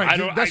him out. Right.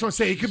 That's what I'm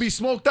saying. He could be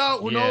smoked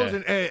out. Who knows?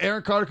 And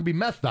Aaron Carter could be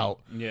methed out.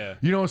 Yeah.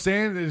 You know what I'm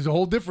saying? There's a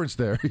whole difference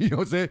there. You know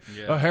what I'm saying?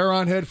 Yeah. A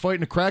heron head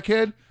fighting a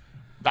crackhead.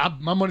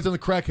 My money's on the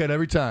crackhead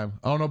every time.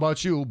 I don't know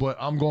about you, but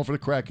I'm going for the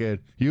crackhead.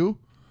 You?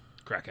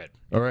 Crackhead.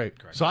 All right.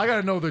 So I got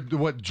to know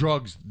what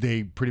drugs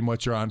they pretty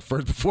much are on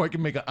first before I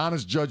can make an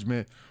honest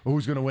judgment of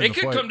who's going to win the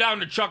fight. It could come down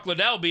to Chuck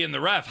Liddell being the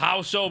ref.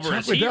 How sober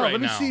is he Liddell, right let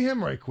me now? see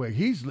him right quick.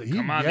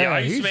 Come on, the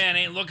Iceman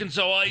ain't looking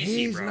so icy,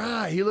 He's bro.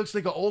 not. He looks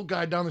like an old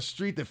guy down the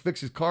street that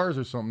fixes cars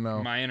or something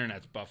now. My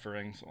internet's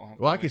buffering. So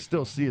Well, I can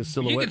still see his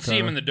silhouette. You can see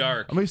him in the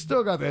dark. I mean, he's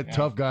still got that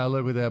tough guy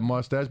look with that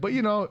mustache. But,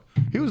 you know,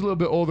 he was a little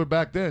bit older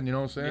back then, you know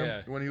what I'm saying?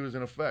 Yeah. When he was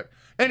in effect.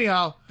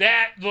 Anyhow.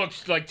 That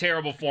looks like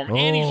terrible form.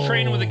 And he's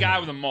training with a guy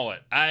with a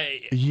mullet.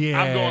 I'm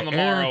going Lamar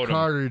Aaron Odom.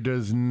 Carter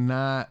does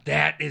not.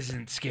 That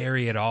isn't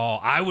scary at all.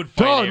 I would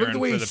fight Aaron look at the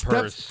way for he the steps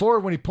purse. forward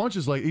when he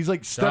punches. He's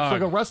like steps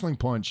like a wrestling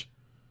punch.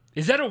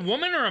 Is that a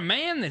woman or a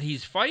man that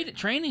he's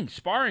training,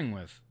 sparring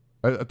with?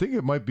 I think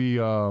it might be.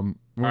 All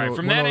right,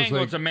 from that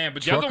angle, it's a man.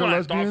 But the other one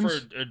I thought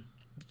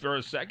for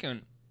a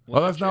second.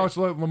 Oh, that's now it's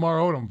like Lamar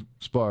Odom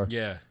spar.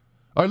 Yeah.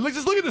 All right,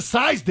 just look at the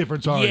size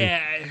difference already.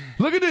 Yeah.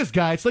 Look at this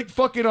guy. It's like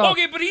fucking.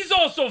 Okay, but he's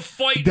also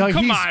fighting.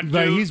 Come on,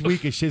 dude. He's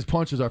weak as shit. His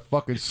punches are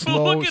fucking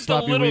slow. Look at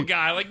the little weak.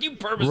 guy. Like, you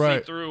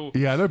purposely threw.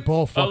 Yeah, they're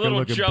both fucking little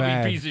looking chubby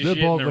bad. piece of They're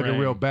shit both in the looking ring.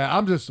 real bad.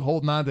 I'm just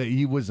holding on that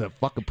he was a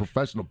fucking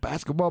professional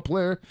basketball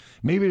player.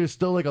 Maybe there's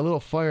still like a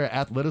little fire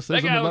athleticism.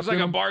 That guy looks like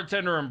in a him.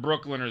 bartender in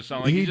Brooklyn or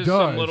something. Like, He he's just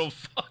does. some little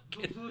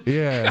fucking.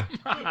 Yeah.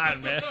 Come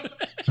on,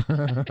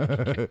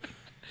 man.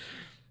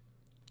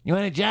 You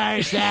want a jar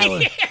of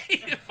salad?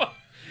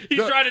 He's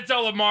trying to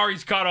tell Lamar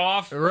he's cut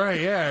off. Right,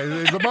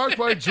 yeah. Lamar's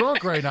probably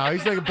drunk right now.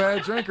 He's like a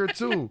bad drinker,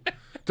 too.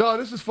 Dog,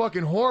 this is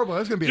fucking horrible.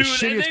 That's going to be Dude, the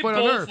shittiest they fight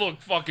on both earth.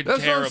 look fucking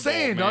That's terrible, what I'm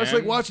saying, man. dog. It's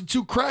like watching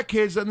two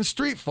crackheads in the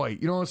street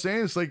fight. You know what I'm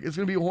saying? It's like, it's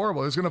going to be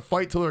horrible. It's going to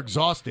fight till they're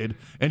exhausted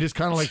and just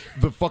kind of like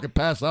the fucking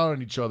pass out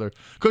on each other.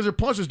 Because their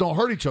punches don't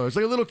hurt each other. It's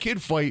like a little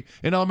kid fight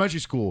in elementary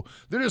school.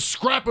 They're just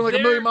scrapping like a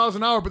million miles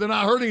an hour, but they're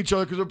not hurting each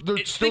other because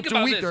they're still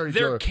too weak to hurt each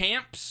Their other.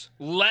 camps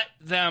let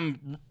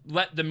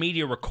the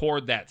media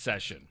record that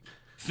session,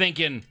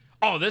 thinking,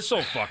 "Oh, this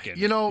will fucking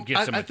get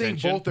some I think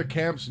attention." both their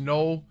camps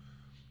know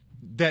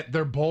that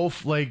they're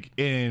both like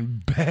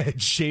in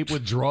bad shape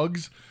with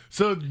drugs,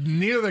 so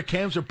neither of their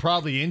camps are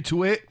probably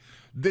into it.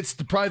 It's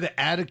probably the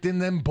addict in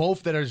them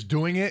both that is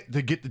doing it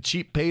to get the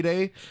cheap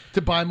payday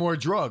to buy more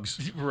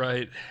drugs.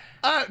 Right.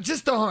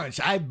 Just a hunch.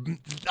 I'm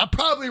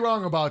probably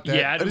wrong about that.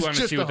 Yeah, I do It's want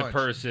to just see a what the hunch.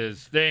 purse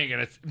is. They ain't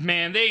gonna.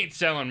 Man, they ain't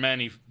selling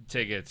many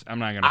tickets. I'm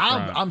not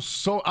gonna.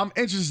 I'm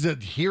interested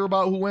to hear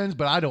about who wins,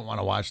 but I don't want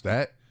to watch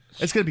that.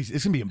 It's gonna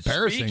be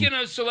embarrassing. Speaking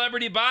of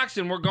celebrity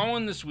boxing, we're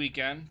going this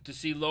weekend to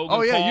see Logan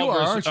Oh, yeah, Paul you are,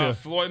 versus aren't you?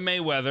 Floyd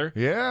Mayweather.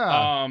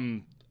 Yeah.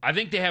 I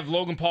think they have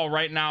Logan Paul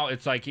right now.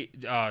 It's like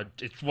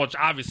it's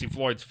obviously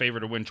Floyd's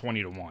favorite to win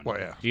 20-1. Well,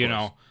 yeah, of you course.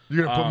 know.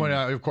 You're gonna put money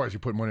on. Of course, you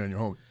put money on your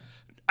home.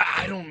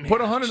 I don't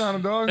Put 100 on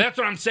him, dog. That's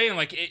what I'm saying.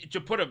 Like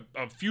to put a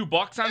few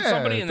bucks on Yeah,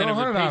 somebody, and then if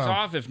throw it 100 pays on 'em.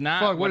 off, if not,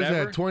 Fuck, what whatever.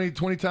 is that? 20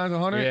 times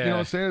 100? Yeah. You know what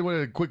I'm saying? What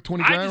a quick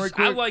 20 grand right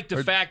quick? I like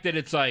the fact that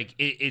it's like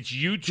it's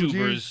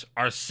YouTubers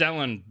are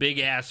selling big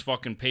ass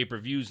fucking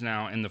pay-per-views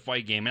now in the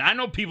fight game, and I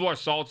know people are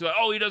salty. Like,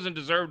 oh, he doesn't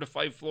deserve to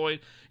fight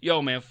Floyd.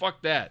 Yo, man,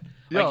 fuck that.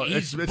 Yo, Like,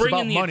 he's it's bringing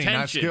about the money, attention.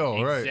 not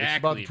skill, right? Exactly, It's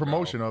about the bro.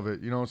 promotion of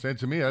it. You know what I'm saying?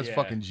 To me, that's Yeah.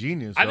 fucking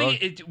genius. I dog.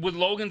 think with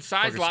Logan's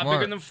size, Fucking a lot smart.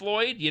 bigger than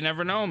Floyd. You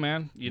never know,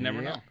 man. You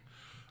never know.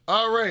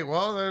 All right,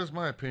 well, there's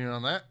my opinion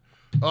on that.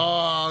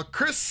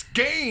 Chris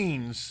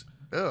Gaines.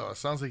 Oh,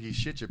 sounds like he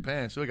shit your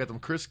pants. So we got them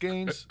Chris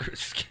Gaines.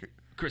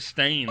 Chris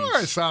Staines. All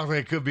right, sounds like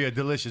it could be a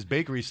delicious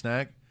bakery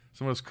snack.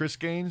 Some of those Chris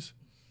Gaines.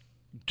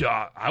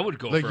 Duh, I would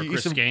go for a you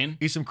Chris Gaines.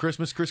 Eat some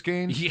Christmas Chris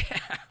Gaines. Yeah,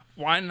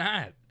 why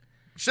not?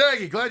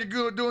 Shaggy, glad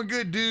you're doing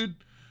good, dude.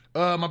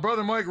 My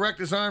brother Mike wrecked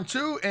his arm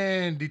too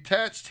and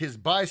detached his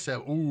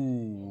bicep.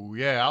 Ooh,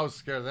 yeah, I was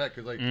scared of that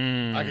because like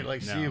I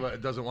could see but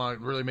it doesn't want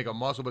to really make a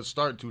muscle, but it's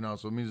starting to now,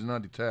 so it means it's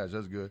not detached.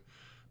 That's good.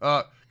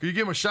 Can you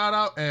give him a shout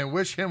out and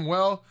wish him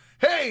well?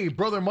 Hey,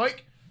 brother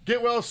Mike,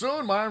 get well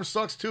soon. My arm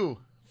sucks too.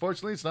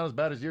 Fortunately, it's not as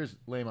bad as yours,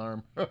 lame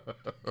arm. I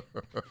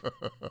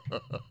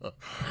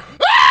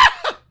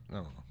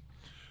don't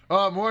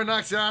know. More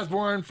Noxie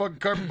Osborne, fucking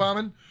carpet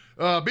bombing.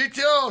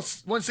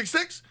 BTL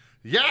 166.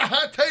 Yeah,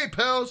 hey,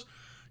 pals.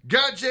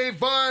 Got J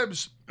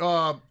vibes.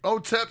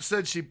 OTEP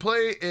said she'd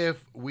play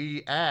if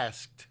we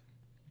asked.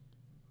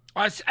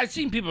 I've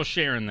seen people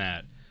sharing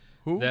that.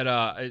 Who? That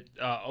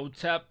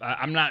OTEP.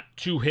 I'm not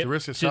too hip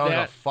Teresa to sound like a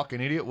that.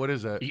 fucking idiot. What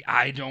is that?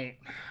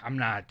 I'm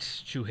not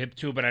too hip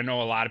to it, but I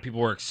know a lot of people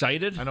were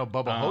excited. I know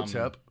Bubba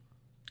Hotep.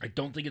 I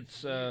don't think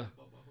it's Heavy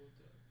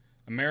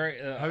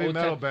OTEP.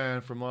 metal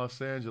band from Los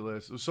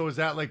Angeles. So is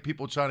that like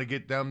people trying to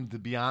get them to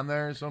be on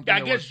there or something? I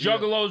They guess wanna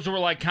see it? Juggalos were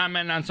like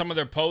commenting on some of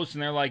their posts,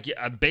 and they're like,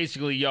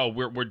 basically, yo,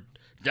 we're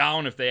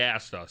down if they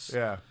asked us.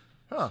 Yeah.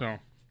 Huh. So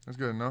That's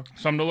good enough.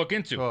 something to look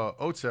into.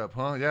 OTEP,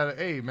 huh? Yeah.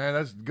 Hey, man,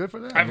 that's good for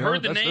them. I've you know?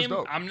 heard the That's name.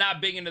 dope. I'm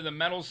not big into the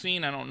metal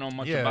scene. I don't know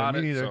much Yeah, about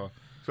me it. neither. So.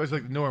 Especially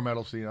like the newer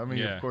metal scene. I mean,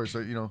 Yeah. of course,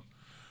 you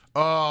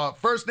know.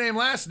 First name,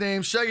 last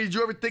name. Shaggy, did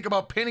you ever think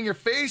about painting your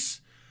face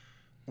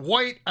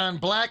white on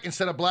black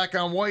instead of black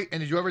on white?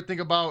 And did you ever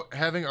think about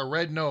having a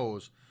red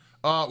nose?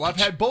 Well, I've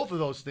had both of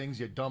those things,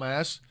 you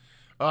dumbass.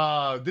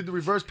 Did the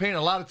reverse paint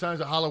a lot of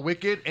times at Hollow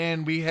Wicked,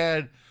 and we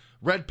had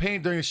red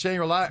paint during the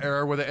Shangri-La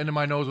era where the end of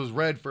my nose was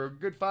red for a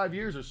good 5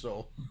 years or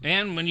so.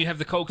 And when you have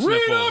the coke Read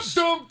up, sniffles.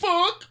 dumb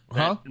fuck!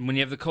 Huh? When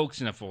you have the coke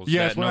sniffles.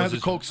 Yes, that when I nose had the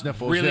is coke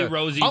sniffles. Really yeah.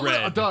 rosy I'm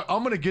red.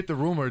 I'm gonna get the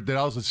rumor that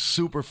I was a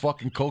super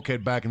fucking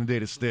cokehead back in the day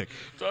to stick.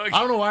 Dog. I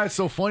don't know why it's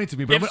so funny to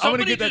me, but If I'm gonna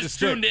somebody get that to just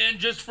stick. tuned in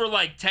just for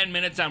like 10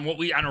 minutes on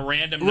on a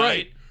random Right.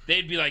 night,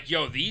 they'd be like,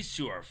 yo, these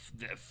two are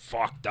they're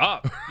fucked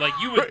up. Like,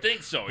 you would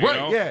think so, you Right?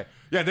 know? Yeah,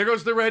 yeah. There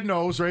goes the red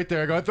nose right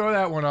there. Go throw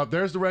that one up.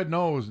 There's the red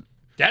nose.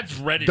 That's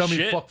red as Dummy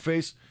shit. fuck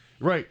face.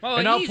 Right. Well,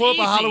 and I'll pull up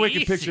a Hollow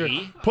Wicked easy. picture.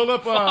 Pull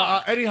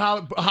up any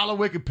Hollow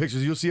Wicked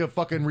pictures. You'll see a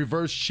fucking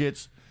reverse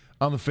shits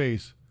on the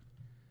face.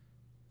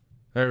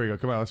 There we go.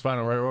 Come on, let's find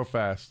it real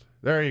fast.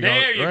 There you go.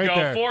 There you right go.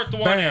 There. Fourth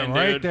one Bam, in,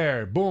 right dude.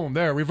 there. Boom.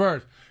 There.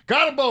 Reverse.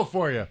 Got them both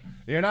for you.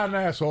 You're not an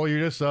asshole. You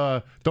just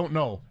don't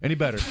know any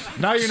better.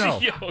 Now you know.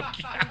 Yo,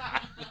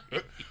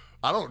 God.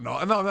 I don't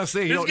know. No, I'm not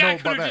saying you This don't know guy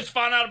about could have that. just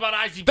found out about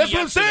ICP. That's what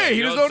I'm yesterday, saying. He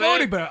you just know don't what know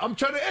I'm any better. I'm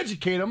trying to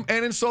educate him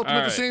and insult him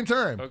at the same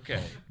time. Okay.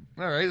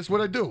 All right, that's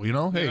what I do. You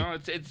know, hey. You know,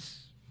 it's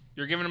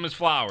you're giving him his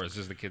flowers,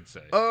 as the kids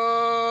say.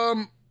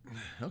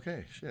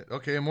 Okay, shit.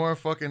 Okay, more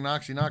fucking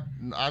Noxy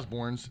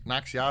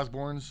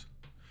Osbournes.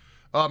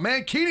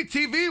 Mankini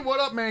TV, what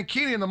up,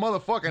 Mankini in the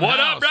motherfucking What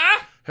house? up,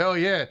 bruh? Hell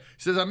yeah. He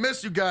says, I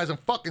miss you guys. I'm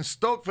fucking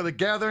stoked for the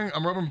gathering.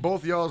 I'm rubbing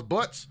both y'all's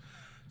butts.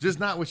 Just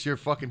not with your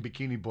fucking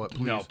bikini butt,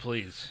 please. No,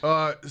 please.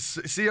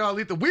 See y'all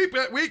at the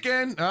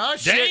weekend. Ah,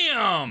 shit.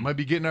 Damn. Might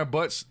be getting our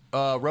butts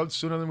rubbed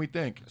sooner than we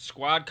think.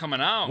 Squad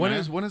coming out, When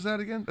man. is that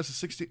again? That's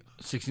the 16th.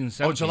 16,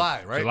 17. Oh,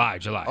 July,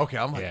 right? July. Okay,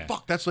 I'm like,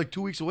 fuck, that's like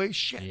 2 weeks away?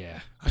 Shit. Yeah.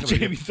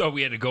 Jamie thought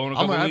we had to go in a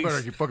couple I weeks.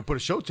 better fucking put a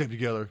show tape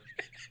together.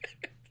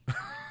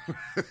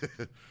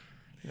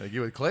 Yeah,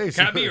 give it Clay.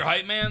 Can I be your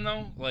hype man,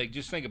 though? Like,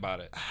 just think about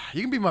it.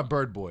 You can be my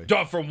bird boy.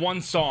 Dog, for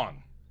one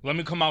song. Let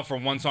me come out for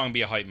one song and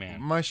be a hype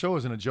man. My show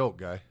isn't a joke,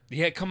 guy.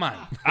 Yeah, come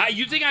on.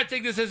 You think I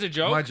take this as a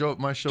joke?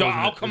 My show. Dog,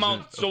 I'll come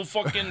out so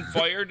fucking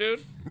fire,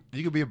 dude.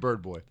 You could be a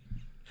bird boy.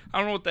 I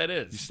don't know what that You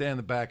is. stand in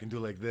the back and do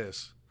like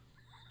this.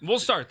 We'll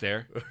start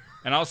there,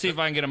 and I'll see if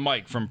I can get a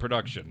mic from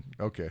production.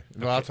 Okay.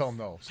 No, I'll tell him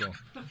no. So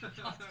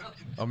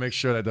I'll make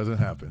sure that doesn't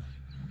happen.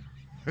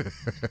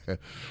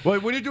 Well,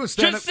 when you're doing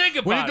stand-up, Just think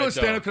about when you're doing it,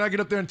 though. stand-up, can I get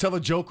up there and tell a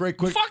joke right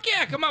quick? Fuck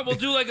yeah, come on. We'll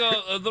do like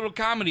a little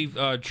comedy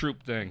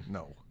troupe thing.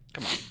 No.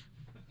 Come on.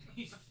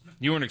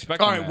 You weren't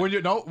expecting All right, that.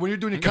 when you're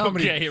doing your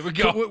comedy. Okay, here we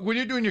go. When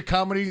you're doing your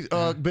comedy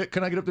bit,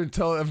 can I get up there and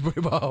tell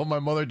everybody about how my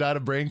mother died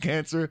of brain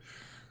cancer?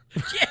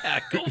 Yeah,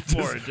 go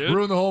for it, dude.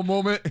 Ruin the whole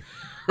moment.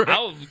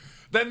 I'll,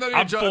 Then none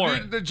I'm of your for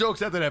it. the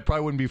jokes after that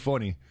probably wouldn't be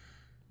funny.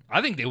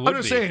 I think they would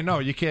I'm just saying, no,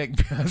 you can't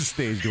be on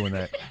stage doing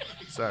that.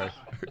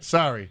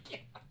 Sorry.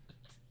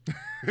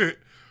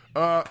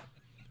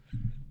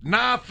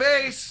 Nah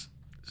Face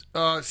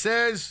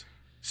says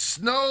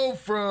Snow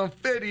from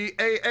 50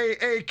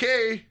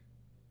 AAAK.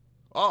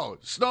 Oh,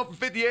 Snow from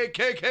 58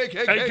 KKK.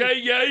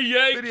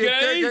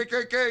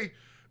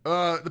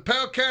 The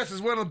Palcast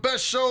is one of the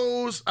best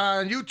shows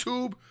on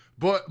YouTube,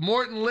 but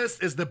Morton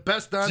List is the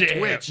best on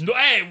Twitch. No,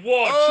 hey,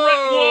 whoa,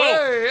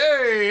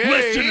 Hey,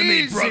 Listen to me,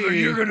 easy. brother.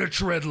 You're going to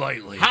tread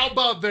lightly. How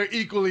about they're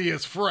equally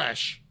as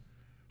fresh?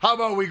 How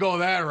about we go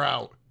that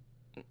route?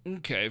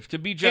 Okay, to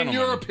be gentlemen.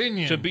 In your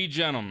opinion. To be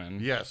gentlemen.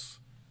 Yes.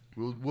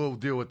 We'll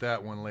deal with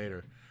that one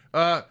later.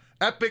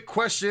 Epic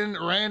question,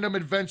 random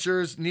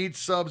adventures, need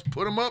subs,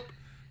 put them up.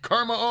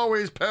 Karma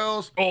always,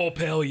 pals. Oh,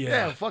 pal,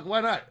 Yeah, fuck,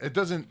 why not? It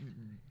doesn't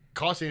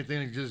cost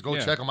anything to just go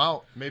check them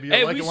out. Maybe you'll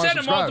Hey, like we it, want said to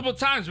it subscribe. multiple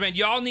times, man.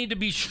 Y'all need to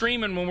be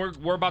streaming when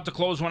we're about to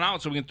close one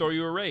out so we can throw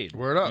you a raid.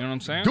 Word up. You know what I'm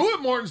saying? Do it,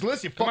 Morton's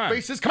List, you fuck on.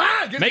 faces. Come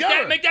on, get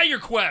together. Make that your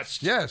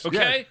quest. Yes,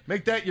 okay? yeah.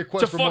 Make that your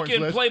quest To for Morton's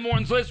fucking List. play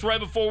Morton's List right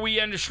before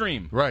we end the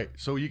stream. Right,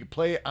 so you can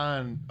play it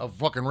on a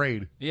fucking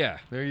raid. Yeah.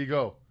 There you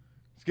go.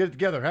 Let's get it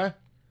together, huh?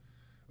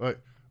 Wait.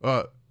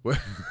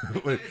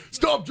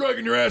 Stop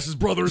dragging your asses,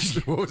 brothers.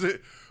 What was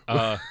it?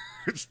 Dog.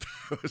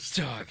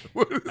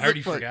 What is I already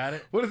it, fuck? forgot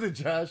it. What is it,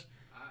 Josh?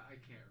 I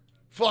can't remember.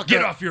 Fuck Get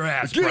it. off your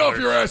ass, Get brothers.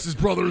 off your asses,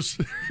 brothers.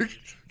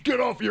 Get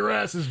off your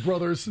asses,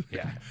 brothers.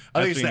 Yeah.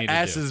 I think That's it's what you the need to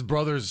asses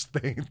brothers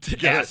thing.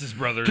 Asses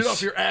brothers. Get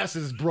off your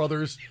asses,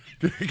 brothers.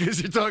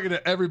 Because you're talking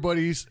to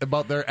everybody's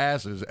about their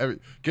asses.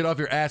 Get off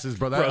your asses,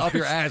 brother. Off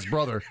your ass,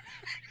 brother.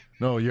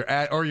 No, your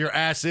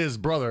ass is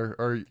brother.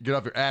 Or get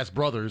off your ass,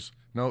 brothers.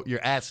 No,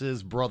 your ass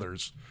is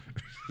brothers.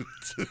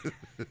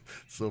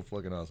 So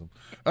fucking awesome.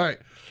 All right.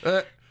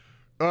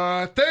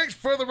 Thanks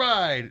for the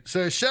ride.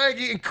 Says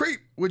Shaggy and Creep.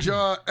 Would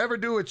y'all ever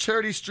do a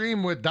charity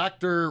stream with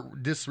Dr.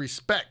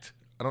 Disrespect?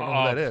 I don't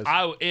know who that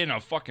is. In a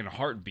fucking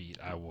heartbeat,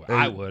 I would.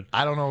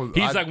 I don't know.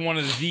 He's like one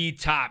of the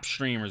top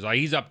streamers. Like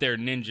he's up there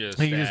ninja.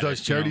 He just status,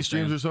 does charity you know what I'm streams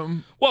saying? or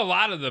something? Well, a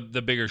lot of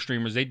the bigger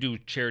streamers, they do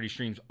charity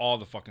streams all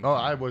the fucking Oh,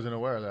 time. I wasn't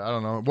aware of that. I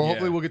don't know. Well,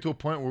 hopefully we'll get to a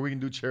point where we can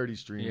do charity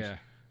streams. Yeah.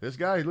 This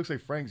guy, he looks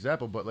like Frank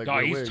Zappa, but like Dog,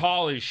 with a he's wig.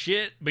 tall as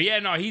shit. But yeah,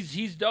 no,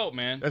 he's dope,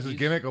 man. That's his He's-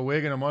 gimmick, a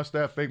wig and a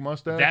mustache, fake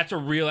mustache? That's a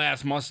real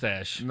ass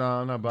mustache. No,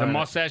 I'm not The buying it.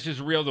 mustache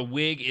is real. The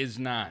wig is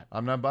not.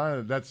 I'm not buying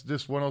it. That's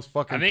just one of those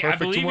fucking I perfect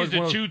believe he's one the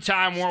of those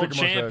two-time world sticker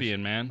mustache.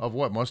 champion, man. Of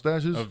what,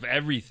 mustaches? Of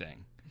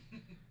everything.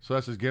 So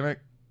that's his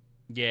gimmick?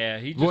 Yeah,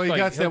 he just Well, he like,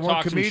 got he'll that one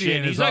talk some comedian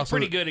shit. is He's like also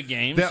pretty good at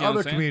games. That you know other what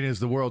I'm saying? comedian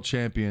is the world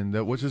champion.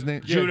 What's his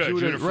name? Judah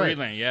right.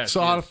 Freeland, yes, So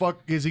how yes. the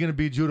fuck is he going to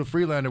be Judah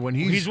Freelander when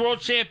He's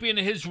world champion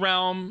in his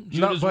realm. No,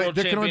 Judah's but world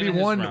there can only champion be in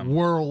his one realm.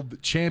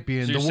 world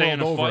champion So the you're saying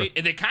world a over.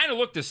 fight? They kind of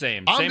look the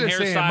same. I'm Same just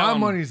saying, hairstyle. my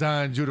money's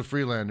on Judah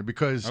Freelander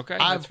because Okay,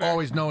 I've that's fair.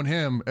 always known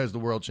him as the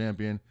world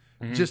champion,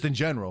 just in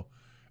general.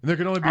 And there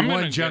can only be I'm one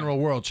gonna general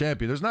world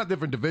champion. There's not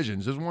different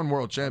divisions. There's one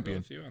world champion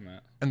With you on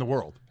that. in the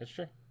world. That's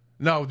true.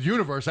 Now, the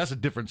universe, that's a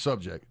different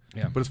subject.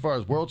 Yeah. But as far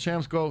as world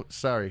champs go,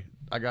 sorry,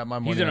 I got my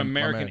money He's an on my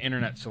American man.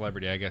 internet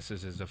celebrity, I guess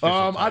is his official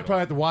I'd title. probably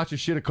have to watch his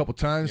shit a couple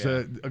times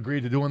Yeah. to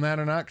agree to doing that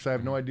or not, because I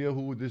have no idea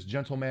who this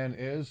gentleman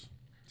is.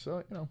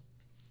 So,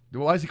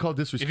 why is he called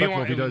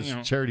disrespectful if he does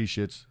charity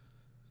shits?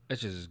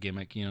 That's just his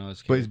gimmick,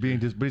 his But he's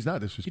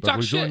not disrespectful.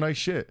 talks He's doing shit. nice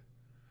shit.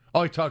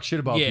 Oh, he talks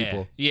shit about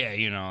people. Yeah,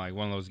 like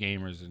one of those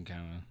gamers and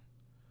kind of.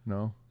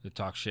 No. To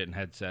talk shit in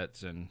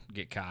headsets and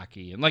get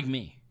cocky. And like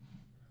me.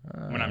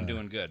 When I'm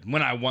doing good.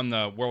 When I won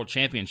the world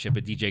championship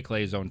at DJ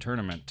Clay's own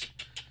tournament.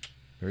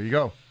 There you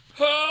go.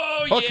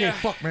 Oh, yeah. Okay,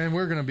 fuck, man.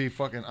 We're going to be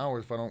fucking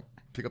hours if I don't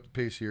pick up the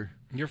pace here.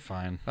 You're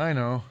fine. I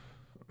know.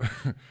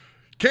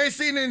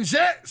 Casey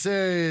Ninjet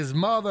says,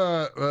 much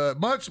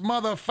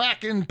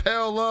motherfucking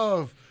pale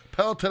love.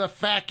 Pale to the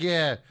fact,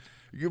 yeah.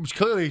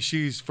 Clearly,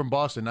 she's from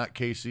Boston, not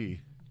KC,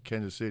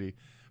 Kansas City.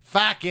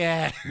 Fuck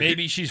yeah.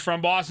 Maybe she's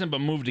from Boston, but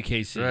moved to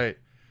KC. Right.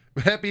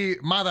 Happy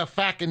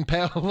motherfucking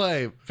pale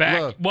love.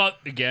 Fact. Well,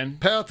 again.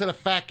 Pale to the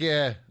fact,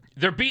 yeah.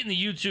 They're beating the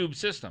YouTube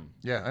system.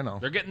 Yeah, I know.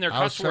 They're getting their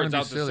cuss words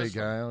out the silly,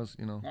 system. guy. I was,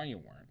 you know. No, you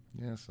weren't.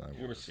 Yes, I was.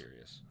 You were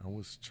serious. I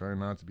was trying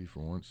not to be for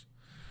once.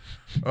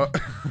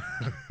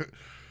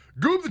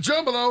 Goob the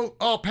Jumbalo.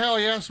 Oh, pal,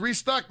 yes.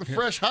 Restock the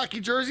fresh hockey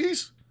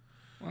jerseys.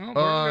 Well, we're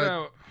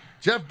gonna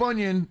Jeff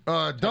Bunyan,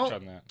 on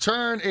don't that.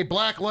 turn a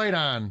black light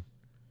on.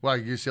 Why,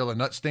 you see all the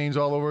nut stains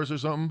all over us or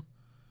something?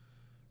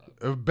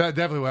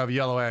 Definitely will have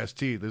yellow-ass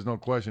teeth. There's no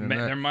question in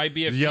that. There might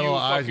be a The few yellow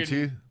eyes and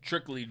fucking teeth.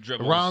 trickly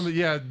dribbles.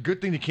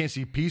 Good thing you can't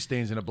see pee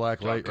stains in a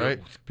black light, good. right?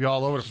 Be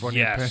all over the front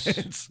Yes. of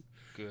your pants.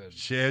 Good.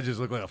 Shit, just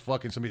look like a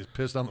fucking somebody's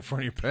pissed on the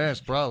front of your pants,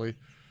 probably.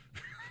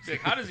 It's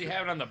like, how does he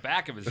have it on the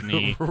back of his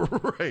knee?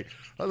 Right.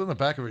 I was on the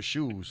back of his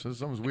shoes.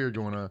 Something's weird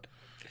going on.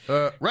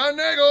 Ron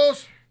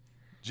Nagels.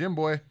 Jim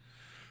boy.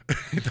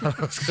 He thought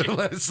I was going to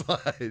let it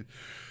slide.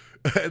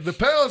 The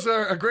Pels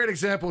are a great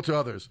example to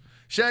others.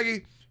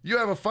 Shaggy, you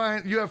have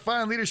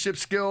fine leadership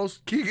skills.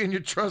 Keegan,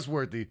 you're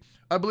trustworthy.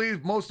 I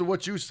believe most of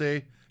what you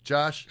say,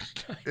 Josh,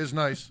 is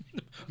nice.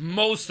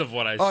 Most of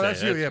what I say. Oh,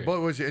 that's you. Yeah, good.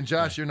 both was you. And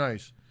Josh, you're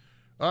nice.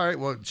 All right.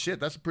 Well, shit,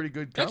 that's a pretty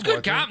good combo. That's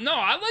good. I think. No,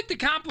 I like the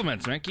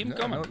compliments, man. Keep them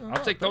coming. No, I'll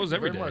take thank those you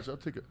every very day. much. I'll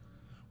take it.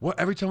 What?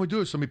 Every time we do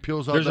it, somebody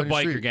peels out There's a down your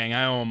biker street. gang.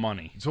 I owe them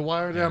money. So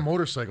why are they on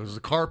motorcycles? There's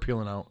a car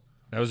peeling out.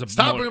 That was a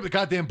Stop bringing up the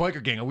goddamn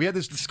biker gang. We had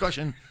this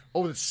discussion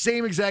over the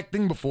same exact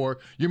thing before.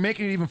 You're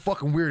making it even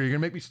fucking weirder. You're gonna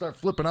make me start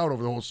flipping out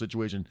over the whole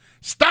situation.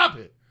 Stop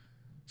it.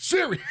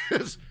 Serious.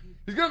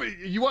 He's gonna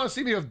be. You want to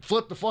see me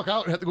flip the fuck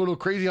out and have to go to a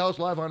crazy house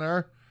live on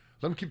air?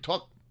 Let me keep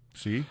talking.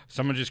 See,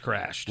 Someone just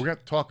crashed. we're gonna have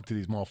to talk to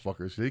these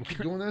motherfuckers. They keep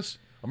doing this.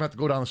 I'm gonna have to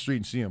go down the street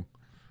and see them.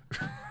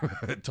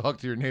 Talk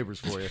to your neighbors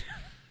for you.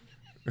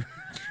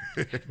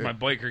 My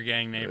biker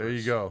gang neighbors. There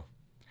you go.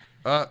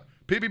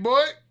 PB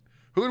boy,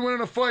 who would win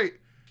in a fight?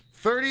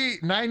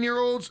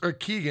 39-year-olds or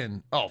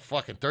Keegan? Oh,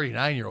 fucking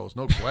 39-year-olds,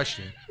 no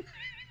question.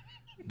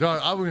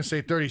 Dog, I was going to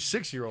say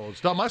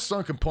 36-year-olds. Dog, my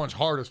son can punch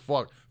hard as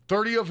fuck.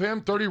 30 of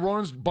him, 30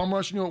 runs, bum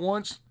rushing you at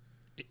once.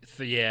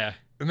 Yeah.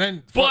 And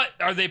then, But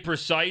are they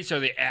precise? Are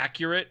they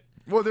accurate?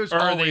 well, there's Or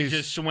are always they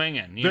just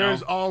swinging?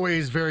 there's know?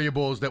 always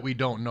variables that we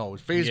don't know.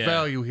 Face Yeah.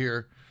 value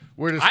here.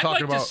 We're just I'd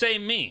talking like about. to say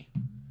me.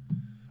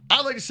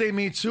 I'd like to say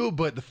me too,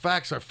 but the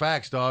facts are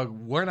facts, dog.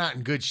 We're not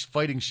in good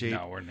fighting shape.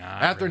 No, we're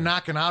not. After really.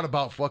 knocking out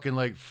about fucking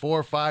like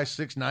 4, 5,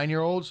 6,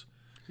 9-year-olds,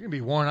 you're gonna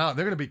be worn out.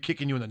 They're gonna be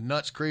kicking you in the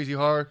nuts crazy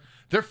hard.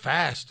 They're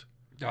fast.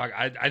 Dog,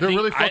 I They're think,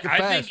 really fucking I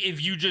fast. think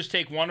if you just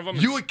take one of them,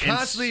 You would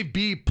constantly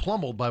be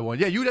pummeled by one.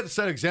 Yeah, you'd have to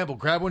set an example.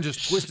 Grab one,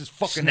 just twist his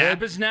fucking snap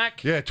head. his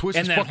neck, Yeah, twist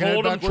and his then fucking head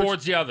hold him backwards.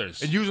 towards the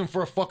others, and use him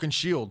for a fucking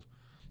shield.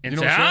 and You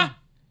know say, what I'm "Huh? saying?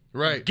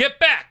 Right. Get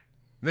back!"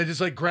 And then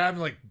just like grab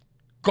and like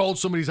gouge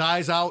somebody's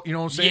eyes out. You know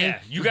what I'm saying? Yeah,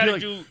 you Just be gotta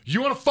like, do-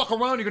 You want to fuck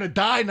around? You're gonna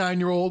die,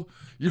 9-year-old.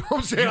 You know what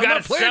I'm saying? You I'm gotta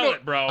not playing sell no-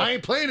 it, bro. I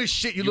ain't playing this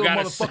shit, you You little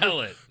gotta motherfucker.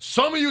 sell it.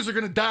 Some of yous are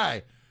gonna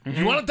die.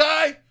 You want to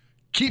die?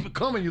 Keep it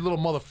coming, you little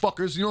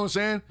motherfuckers. You know what I'm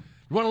saying?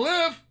 You want to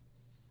live?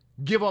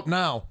 Give up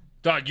now.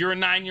 Dog, you're a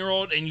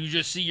 9-year-old and you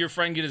just see your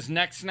friend get his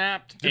neck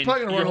snapped, You're and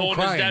probably gonna you're run home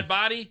holding his crying. dead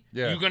body.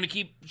 Yeah. You gonna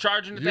keep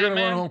charging at You're that gonna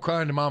man? run home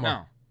crying to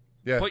mama.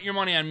 No. Yeah. Put your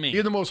money on me.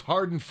 You're the most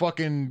hardened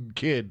fucking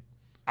kid.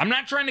 I'm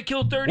not trying to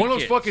kill 30 One of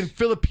those kids. fucking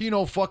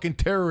Filipino fucking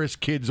terrorist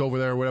kids over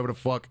there, or whatever the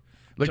fuck.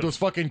 Like those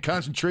fucking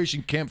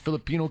concentration camp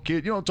Filipino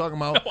kids. You know what I'm talking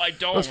about? No, I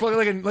don't. Those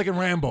fucking like in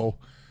Rambo.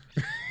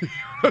 You know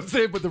what I'm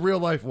saying? But the real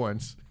life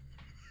ones.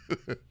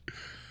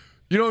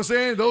 You know what I'm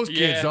saying? Those kids,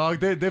 Yeah. dog.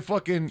 They're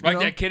fucking. Like you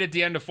know? that kid at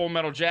the end of Full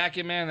Metal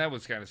Jacket, man. That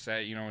was kind of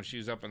sad. You know, when she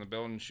was up in the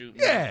building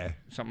shooting. Yeah.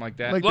 Something like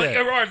that. Like that.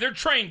 Or if they're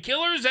trained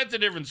killers, that's a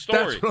different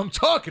story. That's what I'm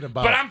talking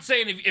about. But I'm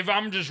saying if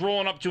I'm just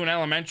rolling up to an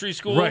elementary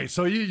school. Right.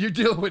 So you're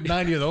dealing with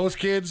 90 of those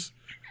kids.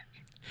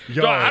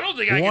 Yo, Dog, I don't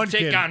think I one can take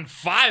kid- on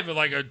 5 of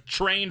like a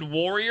trained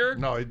warrior.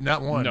 No,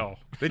 not one. No.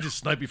 They just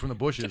snipe you from the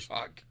bushes.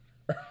 Fuck.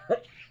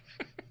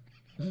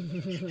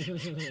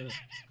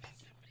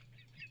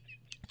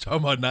 Talking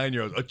about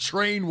 9-year-olds. A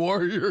trained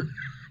warrior.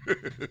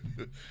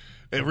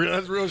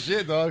 That's real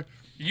shit, dog.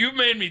 You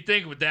made me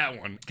think with that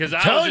one. Because I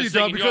was Telling just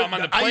you, thinking, dog, yo, I'm on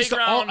the I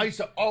playground. used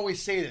to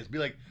always say this. Be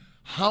like,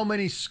 how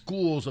many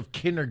schools of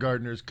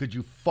kindergartners could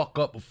you fuck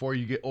up before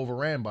you get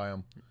overran by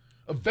them?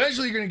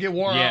 Eventually, you're going to get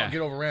worn out Yeah. and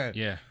get overran.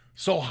 Yeah.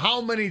 So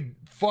how many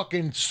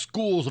fucking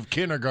schools of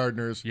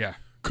kindergartners Yeah.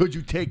 could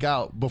you take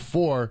out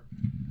before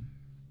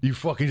you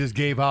fucking just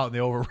gave out and they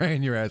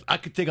overran your ass? I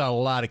could take out a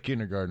lot of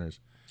kindergartners.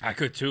 I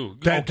could too.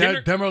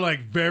 Them are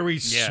like very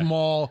Yeah.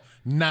 small,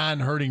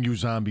 non-hurting you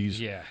zombies.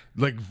 Yeah.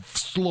 Like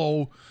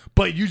slow,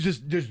 but you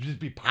just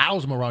be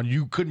piles of them around.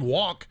 You couldn't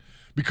walk.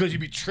 because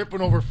you'd be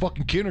tripping over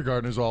fucking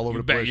kindergartners all over You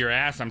the bet place. your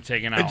ass I'm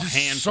taking out I just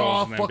handfuls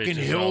saw of them fucking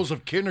bitches hills off.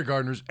 of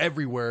kindergartners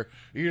everywhere.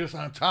 You're just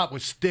on top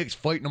with sticks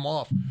fighting them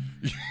off.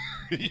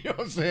 You know what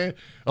I'm saying?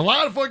 A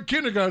lot of fucking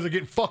kindergartners are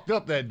getting fucked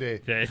up that day.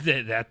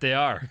 That they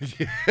are.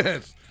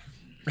 Yes.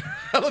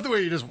 I love the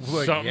way you just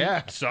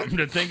like, Something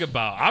to think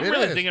about. I'm It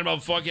really is. thinking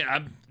about fucking.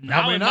 I'm How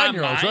now many in my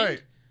 9-year-olds, mind,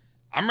 right?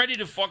 I'm ready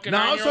to fucking.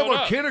 Now, I was talking 9-year-old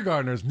about up.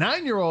 kindergartners.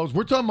 9-year-olds,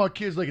 we're talking about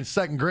kids like in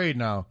second grade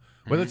now.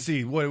 Well, let's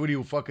see. What are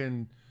you,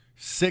 fucking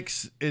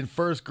 6 in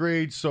first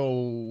grade? So,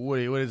 what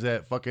is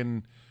that?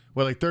 Fucking,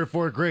 like third,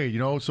 fourth grade, you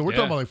know? So, we're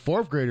talking about like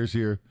fourth graders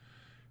here.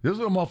 Those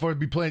little motherfuckers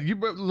be playing.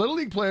 Little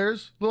league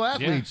players, little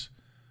athletes.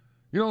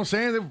 You know what I'm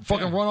saying? They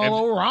fucking run all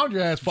over around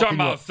your ass. Talking Fucking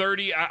about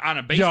 30 on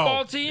a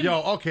baseball team?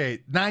 Okay.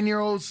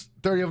 9-year-olds,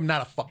 30 of them,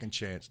 not a fucking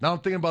chance. Now I'm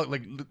thinking about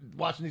like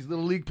watching these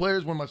little league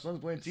players when my son's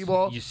playing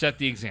t-ball. You set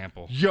the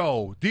example.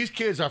 Yo, these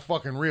kids are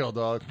fucking real,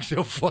 dog.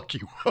 They'll fuck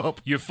you up.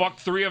 You fucked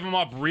 3 of them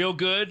up real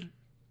good.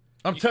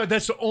 I'm telling you,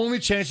 that's the only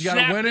chance you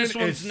got to win it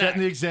is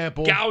setting the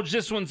example. Gouge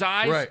this one's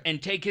eyes Right.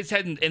 and take his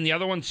head and the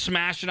other one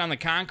smash it on the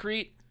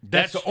concrete.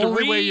 That's the only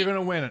 3. way you're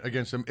gonna win it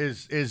against them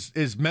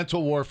is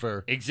mental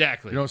warfare.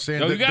 Exactly. You know what I'm saying?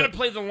 No, you got to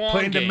play the long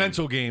playing game. the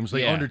mental games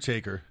like Yeah.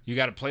 Undertaker, You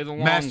got to play the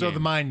long master game. of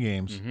the mind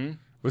games.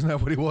 Wasn't that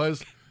what he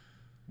was?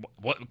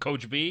 What,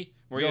 Coach B?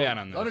 Where you at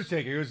on this?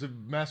 Undertaker, he was the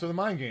master of the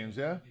mind games.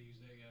 Yeah.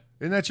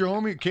 Isn't that your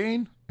homie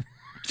Kane?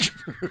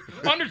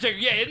 Undertaker,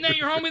 yeah, isn't that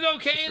your homie though,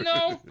 Kane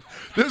though?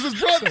 This is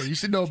his brother. You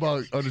should know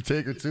about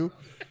Undertaker too.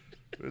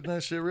 Isn't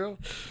that shit real?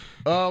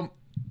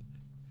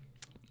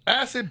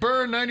 Acid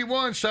Burn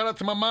 91. Shout out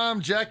to my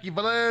mom, Jackie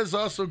Velez.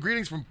 Also,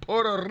 greetings from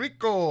Puerto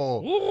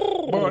Rico.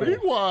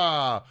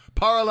 Boricua.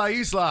 Para la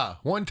Isla.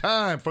 One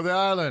time for the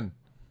island.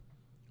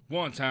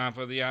 1 time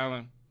for the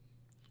island.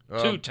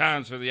 2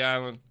 times for the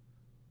island.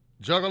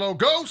 Juggalo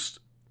Ghost.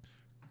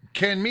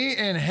 Can me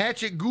and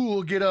Hatchet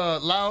Ghoul get a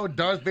loud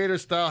Darth Vader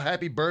style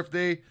happy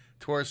birthday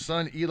to our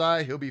son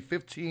Eli? He'll be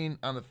 15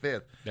 on the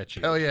 5th. That's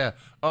you. Hell yeah.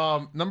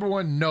 Number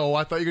one, no.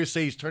 I thought you were going to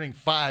say he's turning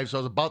 5, so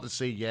I was about to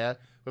say yeah.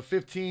 But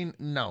 15,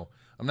 no.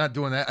 I'm not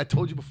doing that. I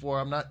told you before,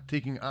 I'm not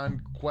taking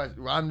on-site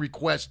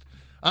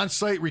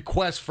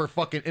requests for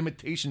fucking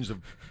imitations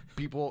of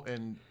people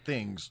and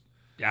things.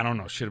 Yeah, I don't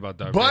know shit about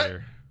Darth But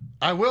Vader.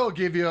 I will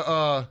give you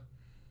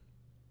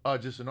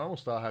just a normal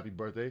style happy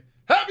birthday.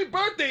 Happy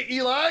birthday,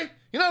 Eli!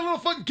 You're not a little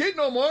fucking kid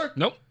no more.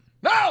 Nope.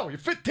 No, you're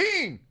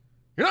 15.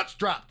 Your nuts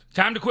dropped.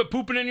 Time to quit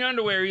pooping in your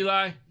underwear,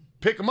 Eli.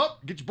 Pick them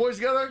up, get your boys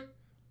together.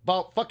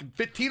 About fucking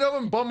 15 of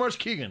them, bum rush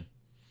Keegan.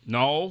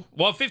 No.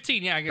 Well,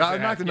 15, yeah, I guess. I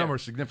knocked the number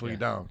significantly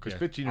down because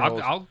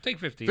 15-year-olds. I'll take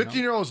 15.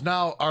 15-year-olds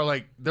now are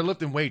like, they're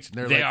lifting weights and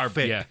They like are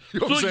fit. yeah. You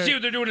know So what you I'm see saying?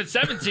 what they're doing at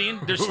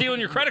 17. They're stealing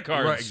your credit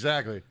cards. Right,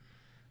 exactly.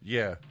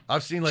 Yeah.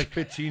 I've seen like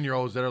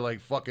 15-year-olds that are like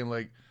fucking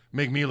like,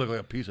 make me look like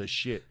a piece of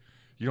shit.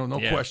 You know, no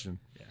Yeah. question.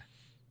 Yeah.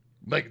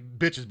 Like,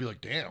 bitches be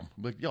like, damn.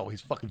 Like, yo,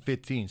 he's fucking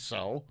 15,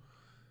 so.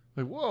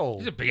 Like, whoa.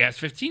 He's a big ass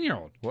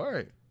 15-year-old. All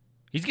right.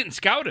 He's getting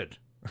scouted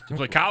to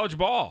play college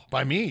ball.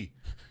 By me.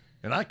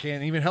 And I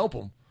can't even help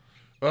him.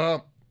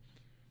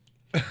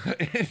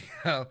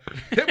 Anyhow,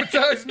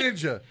 Hypnotized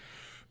Ninja.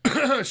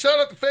 Shout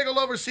out to Fago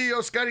Lover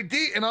CEO Scotty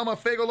D and all my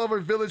Fago Lover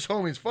Village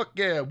homies. Fuck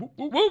yeah. Whoop,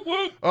 whoop. Whoop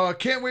whoop.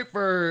 Can't wait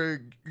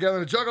for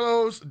Gathering the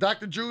Juggalos.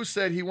 Dr. Drew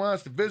said he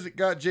wants to visit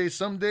Got Jay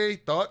someday.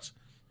 Thoughts?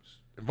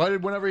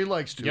 Invited whenever he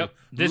likes to. Yep.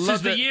 This Love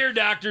is the that- year,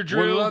 Dr. Would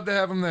Drew. love to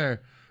have him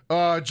there.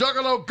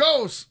 Juggalo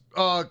Ghost.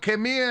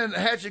 Can me and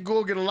Hatchet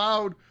Ghoul get a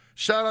loud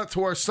shout out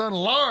to our son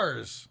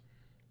Lars?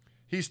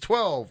 He's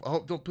 12. I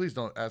hope please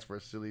don't ask for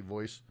a silly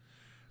voice.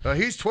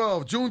 He's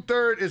 12. June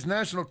 3rd is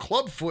National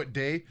Clubfoot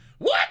Day.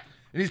 What?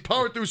 And he's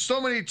powered through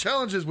so many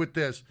challenges with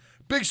this.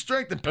 Big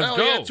strength and pal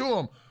Let's yeah go. to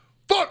him.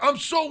 Fuck, I'm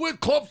so with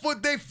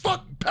Clubfoot Day.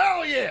 Fuck,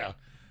 pal yeah.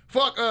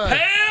 Fuck,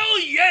 Hell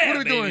yeah, what are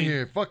we baby. doing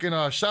here? Fucking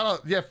shout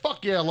out. Yeah,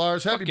 fuck yeah,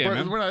 Lars. Happy yeah,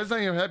 birthday. man. It's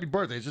not even a happy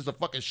birthday. It's just a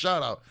fucking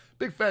shout out.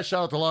 Big fat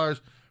shout out to Lars.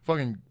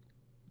 Fucking,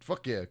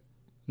 fuck yeah.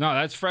 No,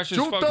 that's fresh as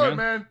June fuck, 3rd,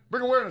 man.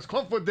 Bring awareness.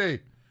 Clubfoot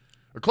Day.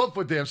 Or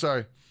Clubfoot Day, I'm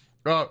sorry.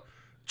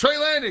 Trey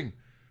Landing.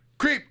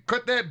 Creep,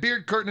 cut that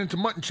beard curtain into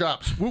mutton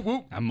chops. Whoop,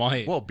 whoop. I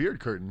might. Well,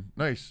 beard curtain.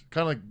 Nice.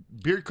 Kind of like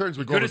beard curtains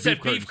would go Could over have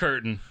said beef beef curtains.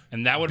 curtain,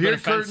 and that would have been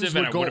Beard curtains offensive,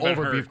 and would it go would have been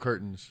over hurt. beef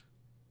curtains.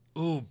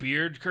 Ooh,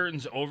 beard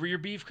curtains over your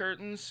beef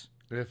curtains?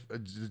 If the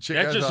chick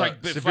That's has just a like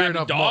severe flappy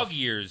enough dog muff.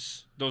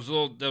 ears. Those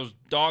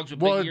dogs with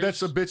Well, big ears.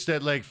 that's a bitch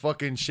that like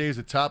fucking shaves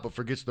the top but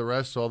forgets the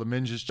rest, so all the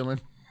minge is chilling.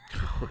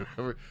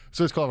 Whatever.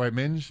 So it's called right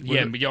minge.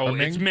 Yeah, What but is it? yo, A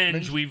it's minge?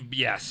 minge. We've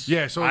yes.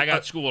 Yeah, so I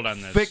got schooled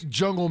on this. Thick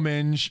jungle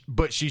minge,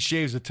 but she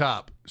shaves the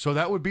top. So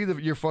that would be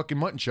your fucking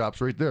mutton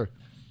chops right there.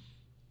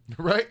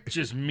 Right?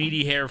 Just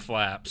meaty hair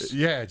flaps.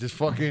 Yeah, just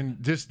fucking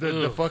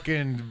the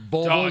fucking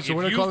vulvas. Dog, So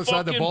what if do they call you the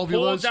side? The fucking pull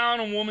volvulas. down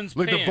a woman's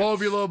Like pants, the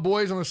volvula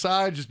boys on the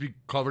side just be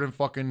covered in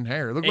fucking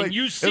hair. It looked and like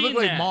you it seen looked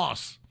like that.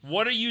 moss.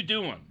 What are you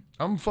doing?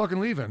 I'm fucking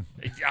leaving.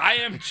 I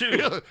am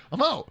too.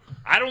 I'm out.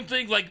 I don't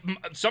think like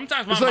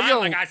sometimes my It's like, mind yo-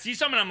 like I see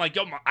something I'm like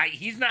yo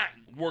he's not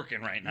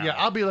working right now. Yeah,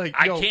 I'll be like,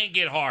 I yo, can't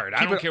get hard.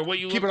 I don't care what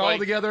you keep look it all like.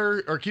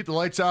 together or keep the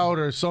lights out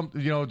or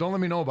something. You know, don't let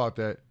me know about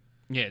that.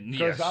 Yeah,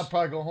 Because yes. I'll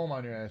probably go home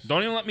on your ass.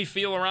 Don't even let me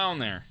feel around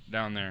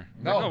down there.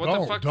 No, Like, what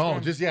the fuck's don't.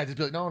 going- Just be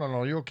like,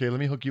 no, you're okay. Let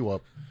me hook you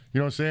up. You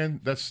know what I'm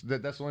saying? That's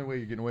the only way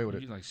you're getting away with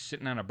it. You like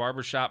sitting on a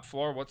barbershop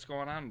floor. What's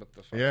going on with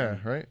the fucking... Yeah,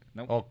 right?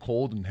 Nope. All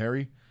cold and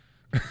hairy.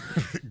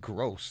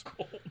 Gross.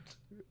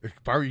 You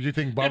think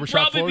It'd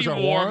barbershop probably floors be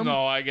are warm?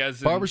 though, I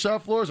guess.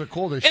 Barbershop floors are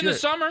cold as in shit. the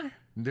summer.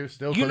 They're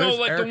still You know, there's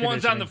like air the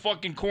ones on the conditioning.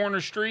 fucking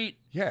corner street.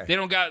 Yeah. They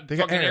don't got They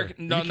fucking got air. air.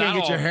 You No, can't not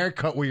get your all. hair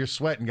cut where you're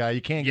sweating, guy.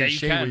 You can't Yeah, get you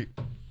shade can. where you,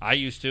 I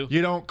used to.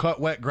 you don't cut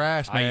wet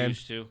grass, man. I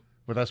used to.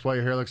 But that's why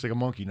your hair looks like a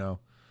monkey now.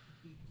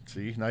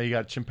 See, now you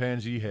got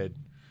chimpanzee head.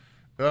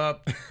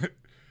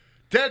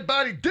 Dead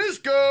body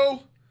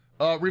disco.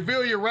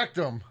 Reveal your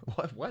rectum.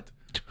 What?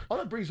 Oh,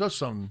 that brings us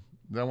something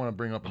that I want to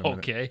bring up in a minute.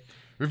 Okay.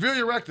 Reveal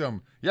your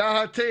rectum.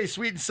 Yahate,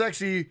 sweet and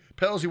sexy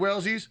Pelsy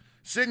Welsies.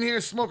 Sitting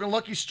here smoking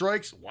Lucky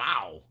Strikes.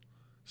 Wow.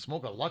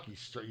 Smoke a Lucky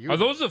Strike. Are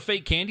those the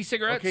fake candy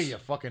cigarettes? Okay, you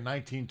fucking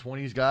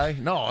 1920s guy.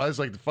 No, that's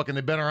like the fucking,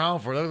 they've been around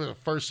for, those are the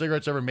first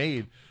cigarettes ever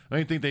made. I don't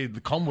even think they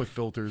come with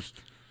filters.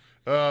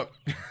 And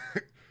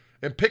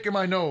picking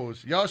my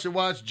nose. Y'all should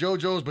watch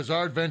JoJo's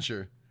Bizarre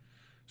Adventure.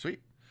 Sweet.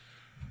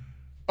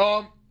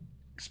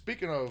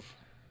 Speaking of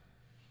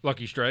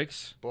Lucky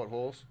Strikes.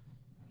 buttholes.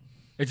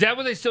 Is that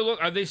what they still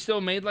look? Are they still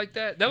made like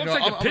that? That looks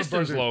like I'm the a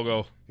Pistons virgin.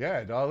 logo.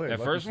 Yeah, dog. That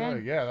first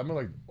one? Yeah, I'm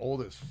like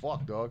old as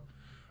fuck, dog.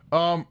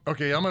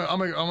 Okay, I'm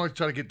gonna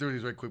try to get through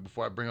these right quick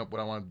before I bring up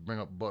what I want to bring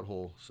up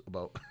buttholes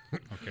about.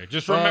 Okay,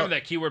 just remember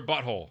that keyword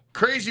butthole.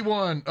 Crazy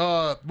one.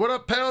 What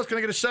up, pals? Can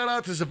I get a shout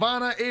out to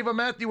Savannah, Ava,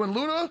 Matthew, and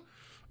Luna?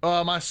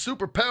 My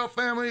super pal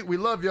family. We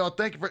love y'all.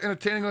 Thank you for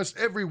entertaining us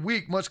every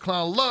week. Much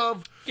clown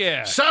love.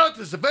 Yeah. Shout out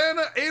to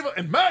Savannah, Ava,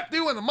 and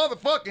Matthew and the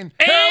motherfucking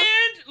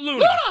And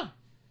Luna.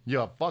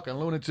 You fucking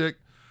lunatic.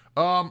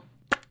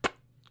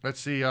 Let's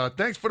see.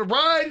 Thanks for the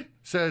ride.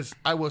 Says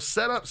I will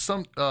set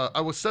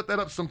that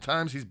up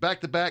sometimes. He's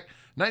back to back.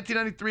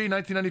 1993,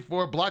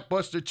 1994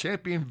 blockbuster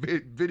champion,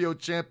 video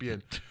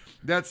champion.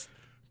 That's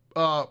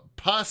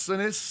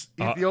Pasanis,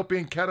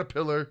 Ethiopian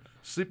caterpillar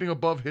sleeping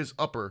above his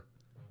upper.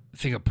 I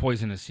think of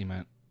poisonous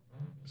cement.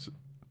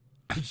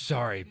 I'm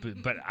sorry,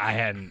 but I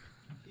hadn't.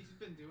 He's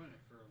been doing it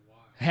for a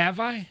while. Have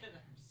I?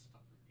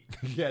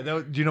 Yeah,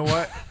 do you know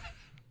what?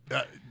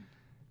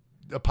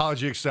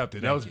 Apology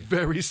accepted. That was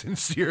very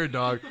sincere,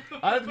 dog.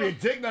 I have to be a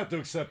dick not to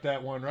accept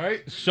that one,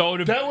 right? So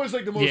That was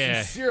like the most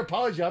sincere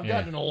apology I've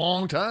gotten in a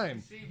long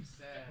time. Seems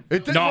sad.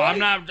 It did, No, right? I'm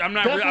not. That's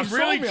what I'm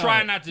really sold me on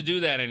trying it. not to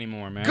do that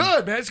anymore, man.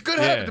 Good, man. It's a good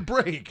Yeah. habit to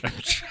break.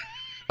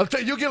 I'll tell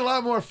you, you'll get a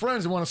lot more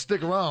friends that want to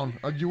stick around.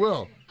 You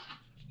will.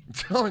 I'm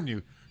telling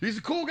you. He's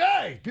a cool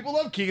guy. People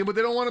love Keegan, but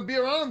they don't want to be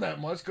around him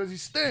that much because he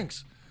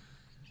stinks.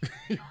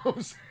 You know what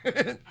I'm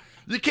saying?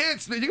 You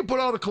can't. You can put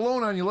all the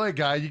cologne on your leg,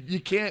 guy. You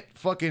can't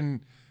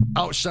fucking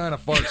outshine a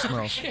fart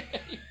smell.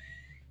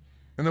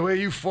 And the way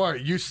you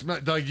fart, you smell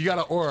like you got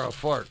an aura of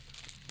fart.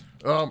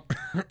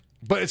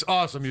 But it's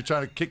awesome. You're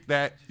trying to kick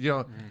that,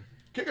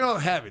 kicking all the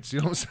habits. You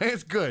know what I'm saying?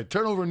 It's good.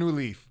 Turn over a new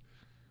leaf.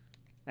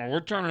 Oh, we're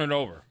turning it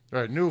over.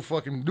 All right, new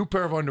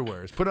pair of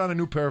underwear. Put on a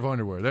new pair of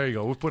underwear. There you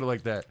go. We'll put it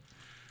like that.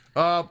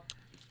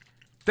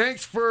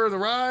 Thanks for the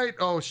ride.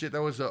 Oh shit,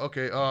 that was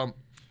okay.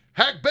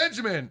 Hack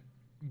Benjamin,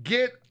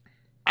 get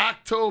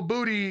Octo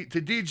Booty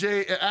to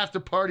DJ at after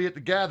party at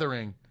the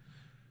gathering.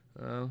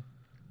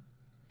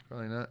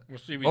 Probably not. We'll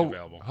see if he's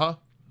available. Huh?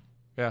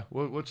 Yeah,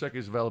 we'll check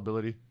his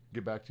availability.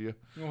 Get back to you.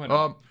 Go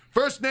ahead.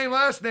 First name,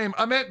 last name.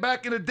 I meant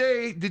back in the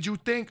day, did you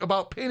think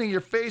about painting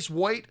your face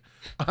white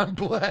on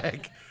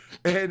black?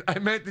 And I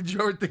meant, did you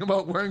ever think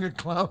about wearing a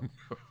clown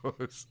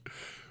nose?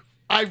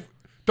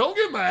 Don't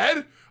get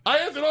mad. I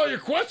answered all your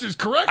questions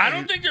correctly. I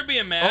don't think they're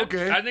being mad.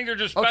 Okay. I think they're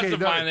just Okay,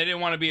 specifying they didn't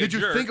want to be a Did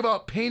jerk. you think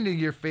about painting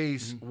your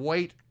face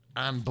white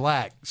on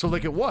black? So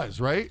like it was,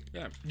 right?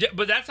 Yeah,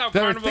 but that's how Did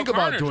I Carnival think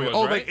about Carnage doing it? was,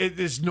 Oh, right? like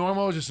it's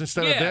normal just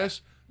instead of Yeah.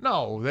 this?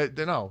 No,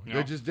 they No.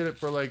 just did it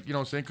for like, you know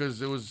what I'm saying?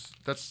 Because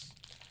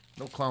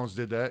no clowns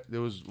did that.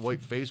 There was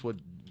white face with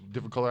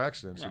different color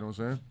accents, you know what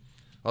I'm saying?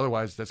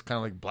 Otherwise, that's kind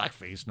of like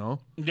blackface, no?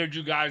 Did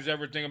you guys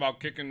ever think about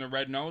kicking the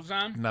red nose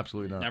on?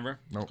 Absolutely not. Never?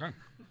 Nope. Okay.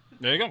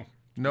 There you go.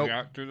 Nope. We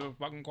got through the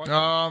fucking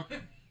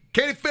question.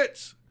 Katie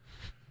Fitz.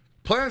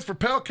 Plans for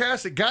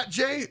Pelcast at Got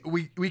Jay?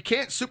 We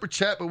can't super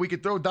chat, but we can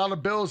throw dollar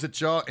bills at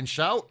y'all and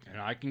shout.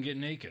 And I can get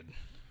naked.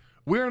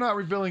 We are not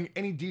revealing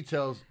any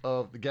details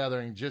of the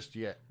gathering just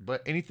yet,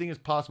 but anything is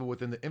possible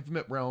within the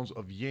infinite realms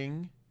of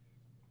yin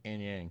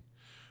and yang.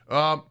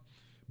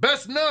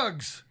 Best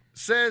Nugs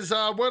says,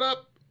 what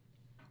up?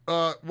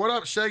 What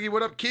up, Shaggy?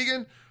 What up,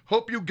 Keegan?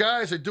 Hope you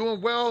guys are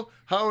doing well.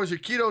 How is your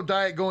keto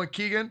diet going,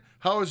 Keegan?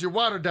 How is your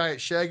water diet,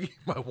 Shaggy?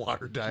 My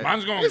water diet.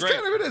 Mine's going It's great.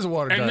 It is a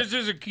water And diet. this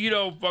is a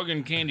keto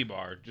fucking candy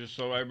bar, just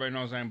so everybody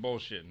knows I'm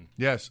bullshitting.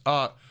 Yes.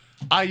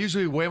 I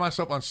usually weigh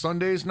myself on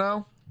Sundays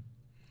now.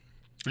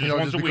 Just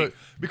once a week.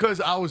 Because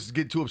I was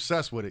getting too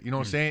obsessed with it. You know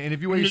what I'm saying? And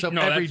if you weigh yourself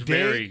No, every that's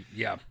day, very,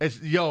 yeah.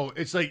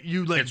 it's like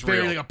you like It's vary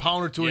real. like a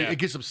pound or two. Yeah. It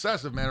gets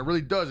obsessive, man. It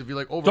really does. If you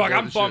like over. So like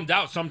I'm bummed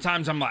out.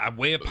 Sometimes I'm like I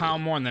weigh a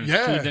pound more and then it's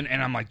Yeah. two,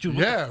 and I'm like, dude,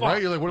 what Yeah, the fuck?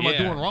 right. You're like, what am I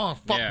Yeah. doing wrong?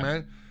 Fuck, Yeah.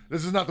 man.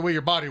 This is not the way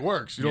your body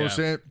works. You know what I'm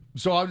Yeah. saying?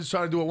 So I'm just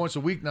trying to do it once a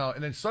week now.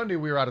 And then Sunday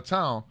we were out of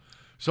town,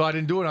 so I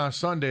didn't do it on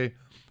Sunday.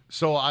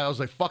 So I was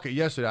like, fuck it.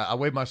 Yesterday, I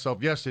weighed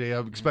myself yesterday.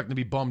 I'm expecting to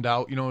be bummed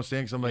out. You know what I'm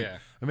saying? Because I'm like,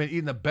 I've been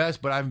eating the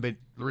best, but I haven't been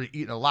really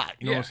eating a lot.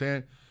 You know what I'm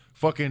saying?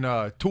 Fucking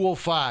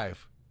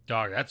 205.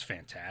 Dog, that's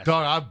fantastic.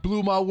 Dog, I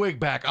blew my wig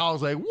back. I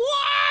was like,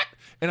 what?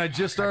 And I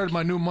just started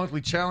my new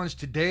monthly challenge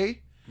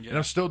today. Yeah. And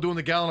I'm still doing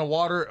the gallon of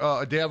water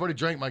a day. I've already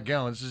drank my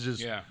gallon. This is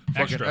just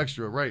fucking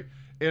extra, right?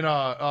 And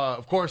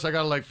of course, I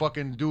gotta like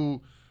fucking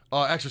do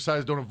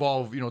exercise don't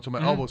involve till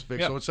my elbows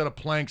fixed. So instead of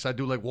planks, I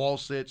do like wall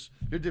sits.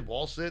 You did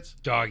wall sits?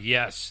 Dog,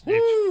 yes. Woo!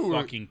 It's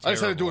fucking terrible. I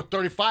decided to do a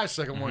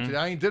 35-second one today.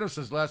 I ain't did them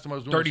since last time I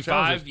was doing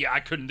 35. Yeah, I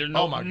couldn't. There's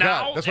no. Oh my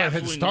now, god, that's what I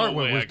had to start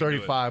with was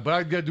 35. But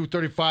I gotta do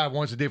 35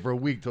 once a day for a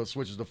week till it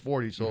switches to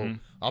 40. So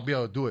I'll be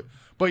able to do it.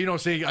 But you know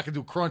what I'm saying? I can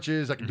do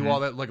crunches. I can do all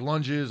that like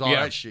lunges, all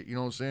that shit. You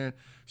know what I'm saying?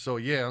 So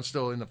yeah, I'm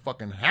still in the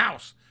fucking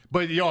house.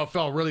 But it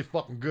felt really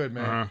fucking good,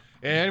 man.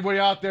 And anybody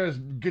out there is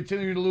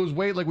continuing to lose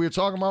weight like we were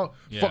talking about,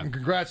 fucking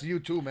congrats to you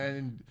too, man.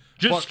 And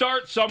just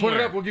start somewhere. Put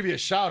it up, we'll give you a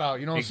shout out.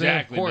 You know what I'm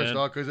saying? Of course,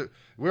 dog, because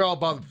we're all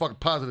about the fucking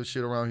positive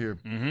shit around here.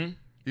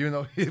 Even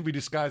though we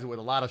disguise it with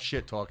a lot of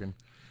shit talking.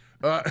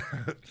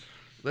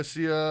 Let's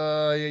see.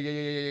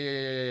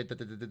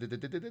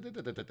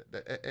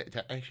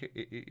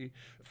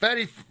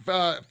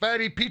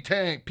 Fatty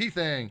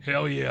P-Thang.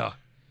 Hell yeah.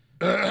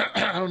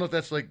 I don't know if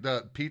that's like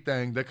the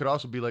P-Thang. That could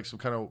also be like some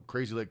kind of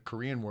crazy like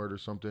Korean word or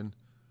something.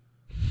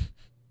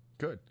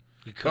 Good.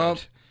 You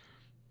could.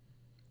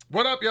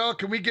 What up, y'all?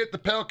 Can we get the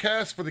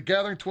Palcast for the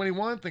Gathering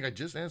 21? I think I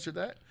just answered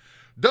that.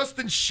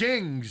 Dustin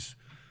Shings.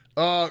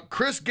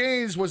 Chris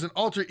Gaines was an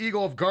alter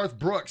ego of Garth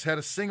Brooks. Had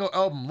a single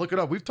album. Look it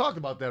up. We've talked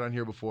about that on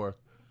here before.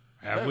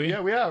 Have we?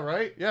 Yeah, we have,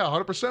 right? Yeah,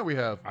 100% we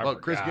have.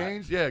 About Chris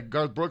Gaines. Yeah,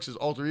 Garth Brooks'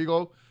 alter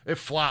ego. It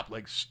flopped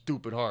like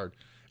stupid hard.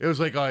 It was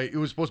like it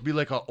was supposed to be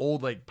like an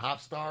old like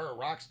pop star or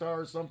rock star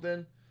or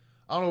something.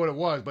 I don't know what it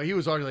was, but he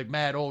was already like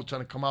mad old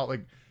trying to come out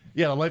like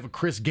the life of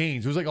Chris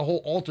Gaines. It was like a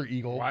whole alter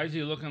ego. Why is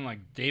he looking like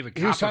David?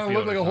 He was trying to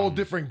look like a whole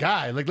different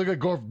guy. Like look at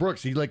Garth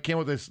Brooks. He like came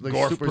with this like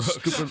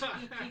stupid.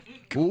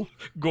 Who?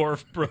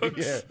 Garth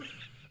Brooks.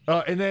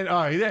 Yeah. And then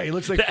he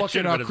looks like That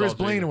fucking Chris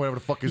Blaine or whatever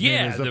the fuck his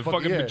name is. The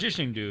fucking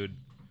magician dude.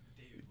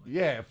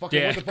 Yeah,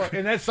 fucking what the fuck?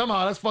 And that's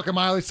fucking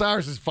Miley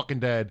Cyrus's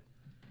fucking dad.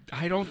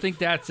 I don't think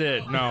that's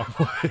it. No.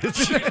 No,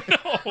 that's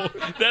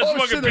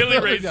fucking Billy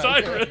Ray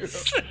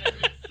Cyrus.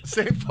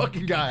 Same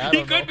fucking guy.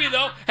 He could be,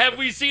 though. Have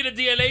we seen a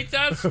DNA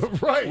test?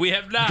 Right. We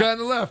have not. Guy on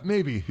the left,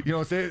 maybe. You know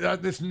what I'm saying?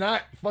 It's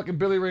not fucking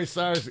Billy Ray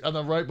Cyrus on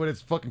the right, but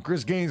it's fucking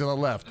Chris Gaines on the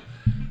left.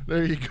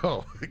 There you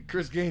go.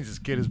 Chris Gaines'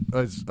 kid is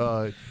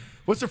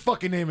what's her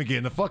fucking name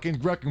again? The fucking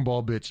wrecking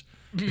ball bitch.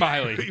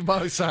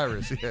 Miley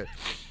Cyrus, yeah.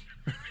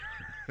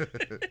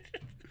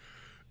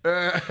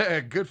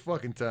 Good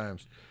fucking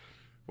times.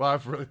 Wow, I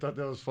really thought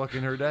that was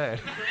fucking her dad.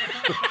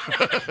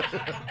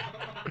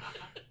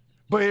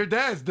 But her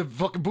dad's the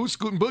fucking boot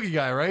scooting boogie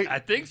guy, right? I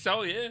think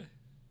so, yeah.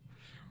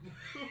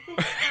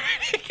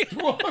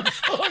 Well,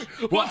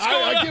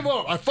 I give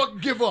up. I fucking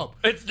give up.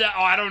 It's that.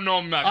 Oh, I don't know.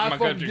 I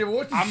fucking give up.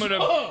 What's the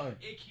song?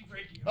 Achy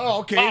breaky. Oh,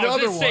 okay, the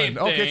other one. Same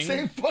thing. Okay,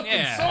 same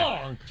fucking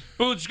song.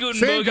 Boot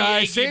scooting same boogie, guy,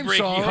 achy, same breaky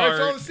song. heart.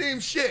 It's all the same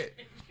shit.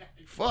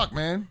 Fuck,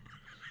 man.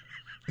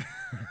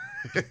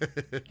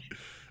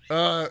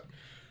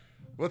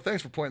 Well,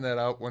 thanks for pointing that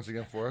out once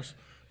again for us.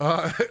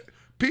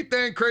 P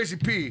Thang Crazy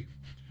P.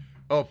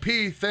 Oh,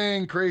 P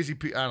Thang Crazy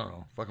P. I don't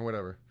know. Fucking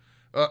whatever.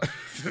 The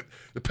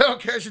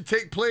Palcast should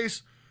take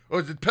place,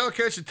 or the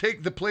Palcast should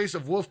take the place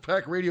of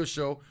Wolfpack Radio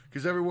Show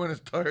because everyone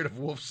is tired of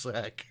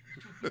Wolfsack.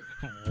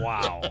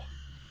 Wow.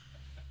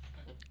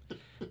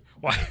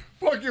 Why?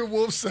 Fuck your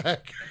Wolfsack.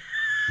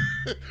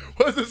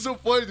 Why is it so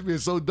funny to me?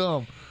 It's so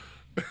dumb.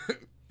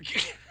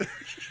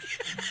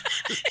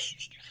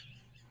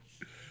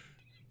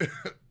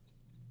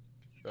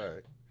 All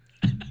right.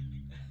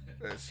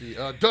 Let's see.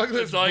 Douglas.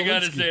 That's all you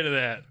got to say to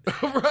that.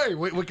 Right.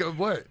 Wait,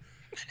 what?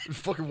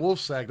 Fucking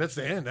Wolfsack. That's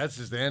the end. That's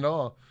just the end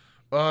all.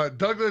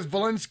 Douglas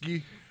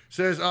Volensky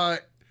says,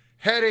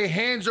 had a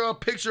hand-drawn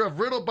picture of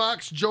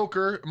Riddlebox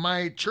Joker.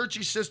 My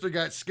churchy sister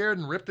got scared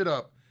and ripped it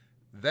up.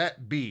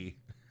 That be.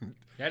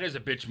 That is a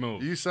bitch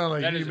move. You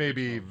sound like you may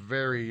be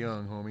very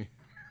young, homie.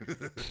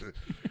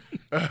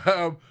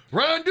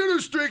 Ron Doodoo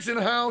Streaks in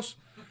the house.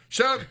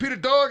 Shout out to Peter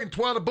Dog and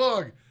Twat the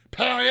Bug.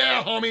 Pal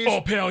yeah, homies.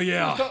 Oh, pal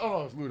yeah.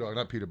 Oh, it's Lou Dog,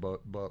 not Peter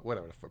Bug.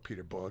 Whatever the fuck,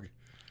 Peter Bug.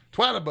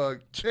 Twat the Bug.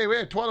 Hey,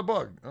 wait, Twat the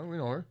Bug. Oh, we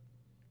know her.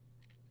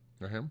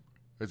 Or him.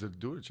 Is it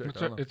dude or chick?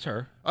 It's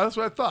her. Oh, that's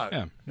what I thought.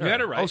 Yeah. You had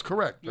it right. I was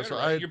correct. That's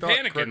what You're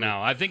panicking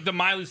now. I think the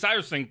Miley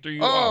Cyrus thing threw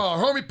you Oh, off.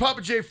 homie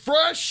Papa J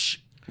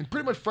fresh. And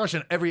pretty much fresh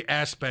in every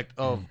aspect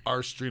of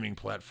our streaming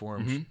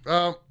platforms.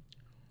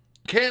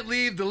 Can't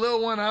leave the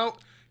little one out.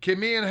 Can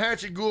me and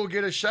Hatchet Ghoul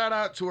get a shout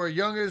out to our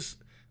youngest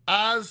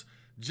Oz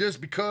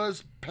just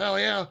because? Pal,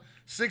 yeah.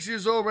 6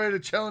 years old, ready to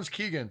challenge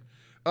Keegan.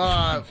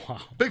 Wow.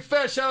 Big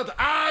fat shout out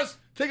to Oz.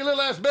 Take a little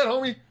ass bet,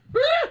 homie.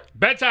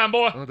 Bedtime,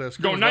 boy.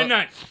 Go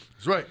night-night.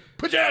 That's right.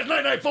 Put your ass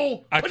night-night,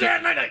 fool. Put your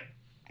ass night-night.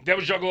 That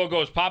was Juggalo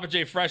Goes. Papa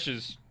J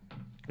Fresh's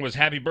was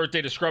happy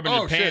birthday to Scrub in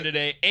Oh, Japan shit.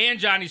 today, and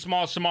Johnny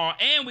Smalls tomorrow,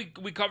 and we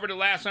covered it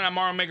last night on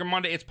Mario Maker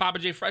Monday. It's Papa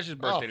J Fresh's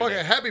birthday fucking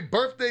today. happy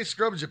birthday,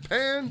 Scrub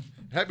Japan.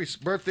 Happy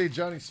birthday,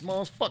 Johnny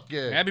Smalls. Fuck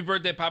yeah. Happy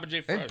birthday, Papa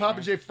J Fresh. And Papa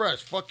man. J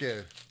Fresh. Fuck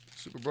yeah.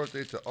 Super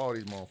birthday to all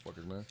these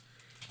motherfuckers, man.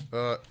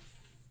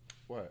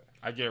 What?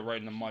 I get it right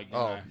in the mic.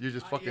 Oh, I? you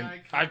just fucking.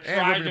 I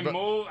tried to ripping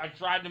move. I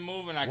tried to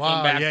move, and I Wow,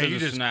 came back yeah, to you the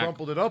just snack.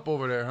 crumpled it up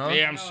over there, huh?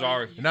 Yeah, I'm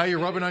sorry. And now you're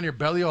rubbing on your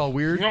belly all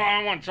weird. No, I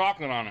don't want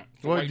chocolate on it.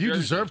 It's a Well, white you jersey.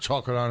 deserve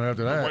chocolate on it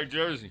after It's a that. white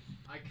jersey.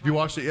 Have you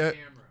watched it yet?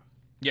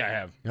 Yeah, I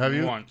have. Have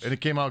you? Once. And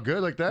it came out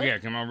good like that? Yeah,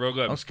 it came out real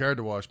good. I'm scared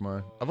to wash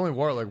mine. I've only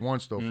wore it like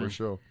once though for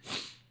sure.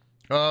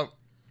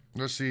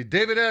 Let's see.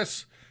 David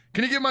S.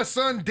 Can you give my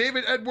son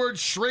David Edward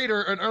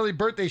Schrader an early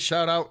birthday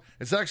shout out?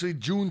 It's actually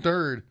June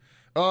 3rd.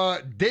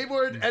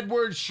 David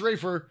Edward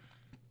Schrafer,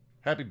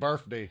 happy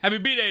birthday. Happy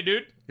B-Day,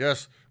 dude.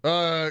 Yes.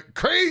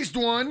 Crazed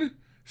One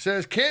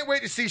says, can't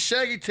wait to see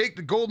Shaggy take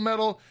the gold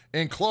medal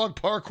in clog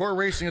parkour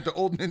racing at the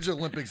Old Ninja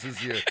Olympics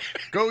this year.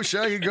 Go,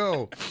 Shaggy,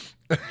 go.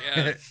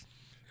 Yes.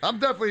 I'm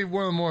definitely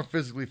one of the more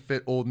physically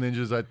fit old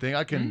ninjas, I think.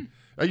 I can.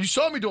 You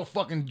saw me do a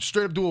fucking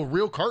straight up do a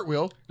real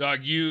cartwheel.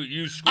 Dog,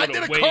 you screwed I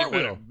did a way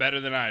cartwheel. better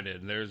than I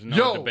did. There's no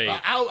Yo, debate.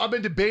 I've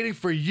been debating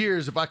for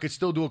years if I could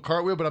still do a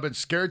cartwheel, but I've been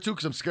scared to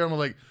because I'm scared I'm gonna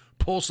like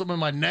pull something in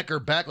my neck or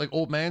back like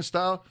old man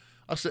style.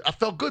 I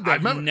felt good there.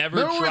 I've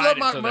never tried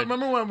it, so that-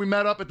 remember when we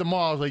met up at the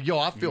mall? I was like, yo,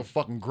 I feel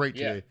fucking great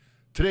Yeah. today.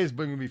 Today's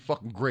going to be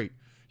fucking great.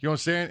 You know what I'm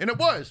saying? And it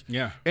was.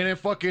 Yeah. And then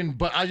fucking,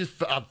 but I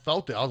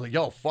felt it. I was like,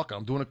 yo, fuck it.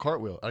 I'm doing a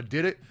cartwheel. I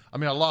did it. I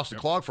mean, I lost the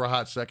clog for a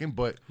hot second,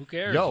 but. Who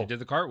cares? Yo, You did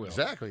the cartwheel.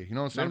 Exactly. You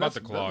know what I'm saying? Not about the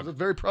clog. That was a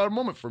very proud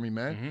moment for me,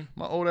 man.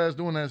 My old ass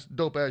doing that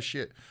dope ass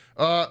shit.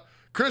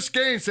 Chris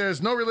Gaines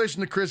says, no relation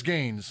to Chris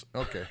Gaines.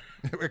 Okay.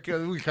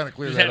 we kind of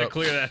cleared Just that had to up.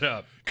 clear that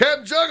up.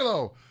 Captain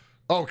Juggalo.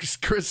 Oh,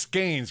 Chris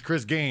Gaines.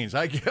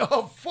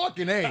 Oh,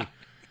 fucking A.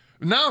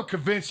 Now I'm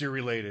convinced you're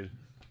related.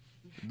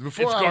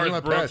 Before It's I was Garth in my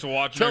Brooks past,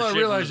 watching till our I shit from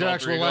realized his your alter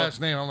actual ego.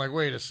 last name, I'm like,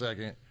 wait a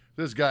second.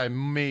 This guy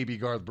may be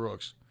Garth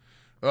Brooks.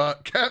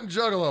 Captain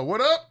Juggalo,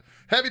 what up?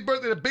 Happy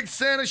birthday to Big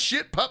Santa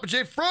shit, Papa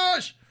J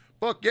Frosh.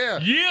 Fuck yeah.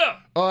 Yeah.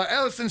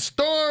 Allison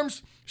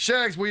Storms.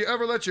 Shags, will you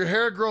ever let your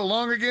hair grow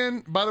long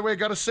again? By the way,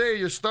 gotta say,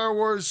 your Star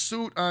Wars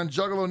suit on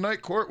Juggalo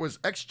Night Court was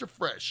extra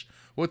fresh.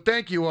 Well,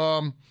 thank you.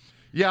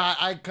 Yeah,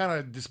 I kind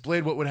of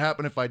displayed what would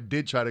happen if I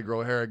did try to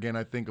grow hair again,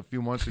 I think, a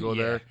few months ago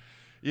there.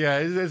 Yeah,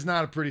 it's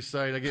not a pretty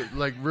sight. I get,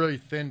 like, really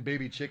thin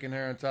baby chicken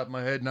hair on top of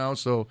my head now,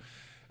 so...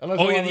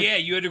 Oh, yeah,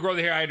 you had to grow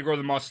the hair. I had to grow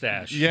the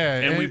mustache. Yeah,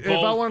 and we if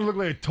both... I want to look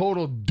like a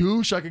total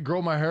douche, I could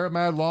grow my hair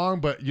mad long,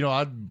 but, you know,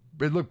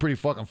 it'd look pretty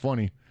fucking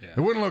funny. Yeah.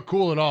 It wouldn't look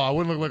cool at all. I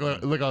wouldn't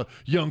look like a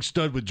young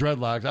stud with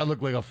dreadlocks. I'd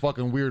look like a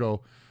fucking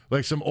weirdo,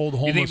 like some old You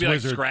homeless think it'd be like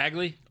wizard.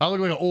 scraggly? I look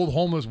like an old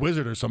homeless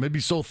wizard or something. It'd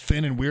be so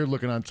thin and weird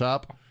looking on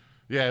top.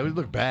 Yeah, it would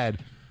look bad.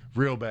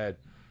 Real bad.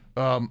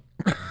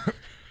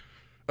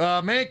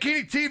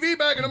 Mankini TV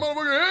back in the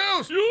motherfucking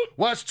house.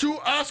 Watched 2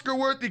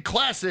 Oscar-worthy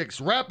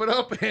classics. Wrap it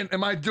up. And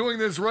am I doing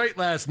this right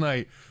last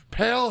night?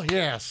 Pale,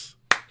 yes.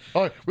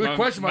 Oh, with a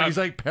question mark, he's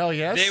like, pale,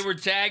 yes? They were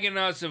tagging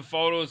us in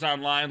photos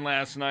online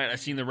last night. I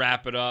seen the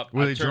wrap it up.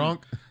 Were they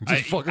drunk?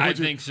 Just fucking I with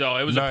you? think so.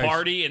 It was Nice. a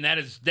party, and that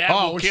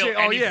Oh, will kill shit.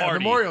 any yeah, party.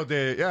 Memorial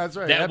Day. Yeah, that's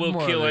right. That Happy will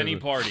Memorial kill Day. any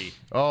party.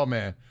 Oh,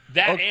 man.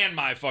 That Okay. and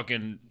my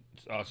fucking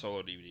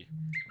solo DVD.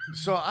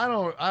 So I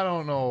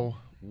don't know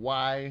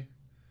why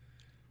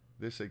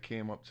this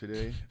came up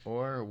today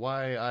or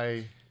why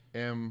I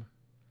am.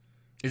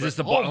 Is this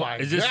the Oh butt? my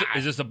Is this God.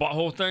 is this the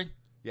butthole thing?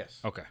 Yes.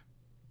 Okay.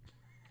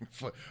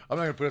 I'm not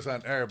gonna put this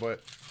on air, but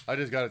I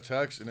just got a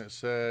text and it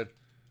said,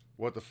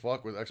 "What the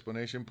fuck?" with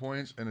exclamation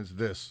points, and it's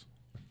this.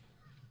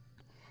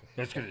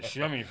 That's gonna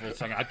show me for a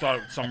second. I thought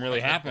something really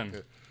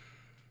happened.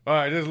 All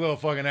right, this is a little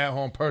fucking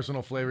at-home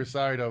personal flavor.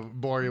 Sorry to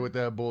bore you with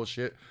that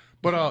bullshit.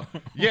 But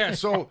yeah,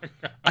 so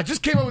I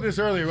just came up with this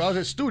earlier. I was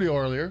at studio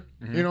earlier,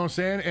 you know what I'm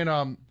saying?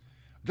 And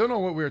don't know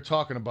what we were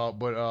talking about,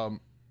 but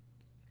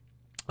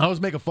I was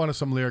making fun of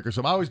some lyric or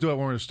something. I always do it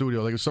when we're in the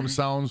studio. Like if something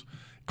sounds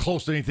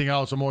close to anything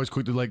else, I'm always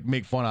quick to like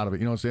make fun out of it.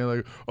 You know what I'm saying?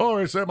 Like, oh,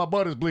 it said my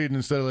butt is bleeding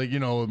instead of like, you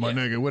know, my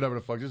nigga, whatever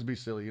the fuck. Just be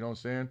silly, you know what I'm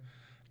saying?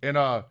 And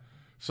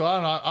so I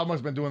don't know, I must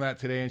have been doing that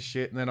today and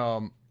shit. And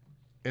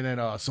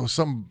then so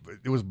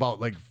it was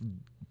about like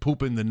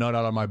pooping the nut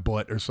out of my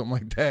butt or something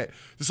like that.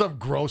 Just something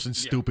gross and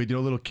stupid, you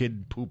know, little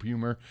kid poop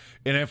humor.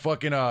 And then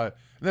fucking and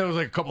then it was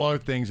like a couple other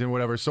things and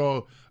whatever.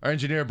 So our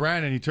engineer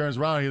Brandon, he turns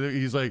around,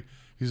 he's like,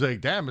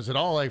 damn, is it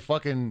all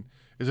fucking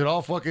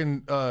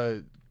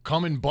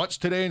coming butts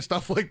today and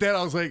stuff like that?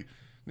 I was like,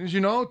 did you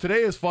know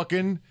today is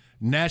fucking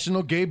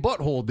National Gay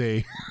Butthole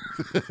Day?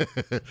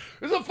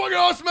 It's a fucking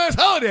awesome ass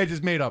holiday I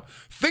just made up.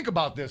 Think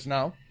about this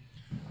now.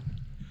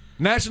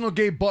 National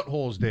Gay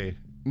Buttholes Day.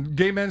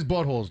 Gay Men's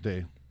Buttholes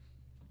Day.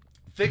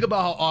 Think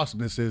about how awesome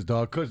this is,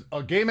 dog. Because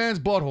a gay man's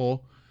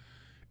butthole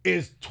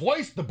is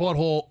twice the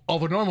butthole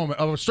of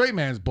a straight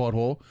man's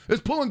butthole. It's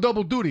pulling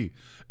double duty.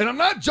 And I'm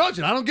not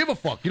judging. I don't give a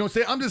fuck. You know what I'm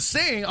saying? I'm just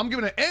saying I'm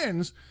giving it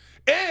ends.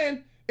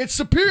 And it's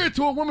superior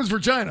to a woman's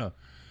vagina.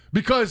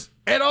 Because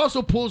it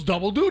also pulls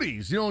double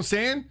duties. You know what I'm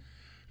saying?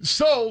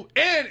 So,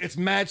 and it's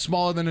mad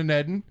smaller than an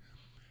Eden.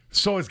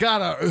 So it's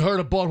gotta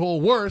hurt a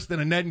butthole worse than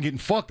a net and getting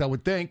fucked, I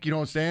would think. You know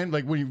what I'm saying?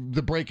 Like when you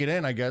to break it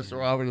in, I guess,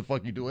 or however the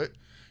fuck you do it.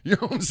 You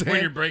know what I'm saying?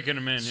 When you're breaking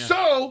them in, yeah.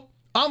 So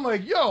I'm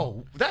like,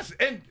 yo,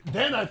 and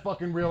then I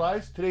fucking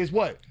realized today's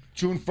what?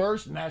 June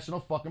 1st, National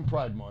fucking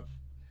Pride Month.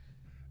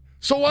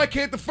 So why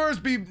can't the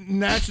first be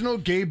National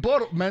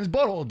Men's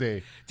Butthole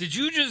Day? Did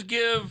you just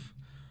give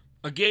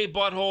a gay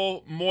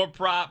butthole more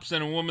props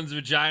than a woman's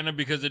vagina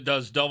because it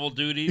does double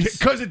duties?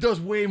 Because it does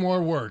way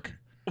more work.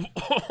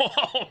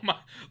 Oh my!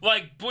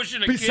 Like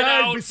pushing a kid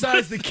out.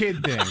 Besides the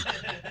kid thing.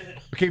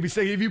 Okay,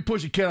 if you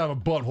push a kid out of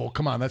a butthole,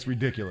 come on, that's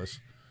ridiculous.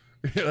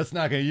 That's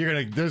not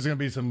gonna. There's gonna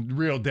be some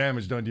real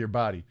damage done to your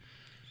body.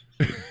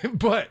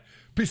 But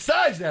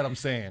besides that, I'm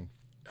saying,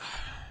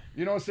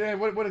 you know what I'm saying?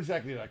 What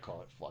exactly did I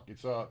call it? Fuck,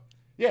 it's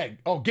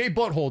Gay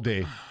Butthole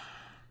Day.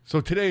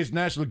 So today is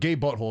National Gay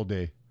Butthole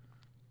Day.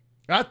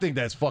 I think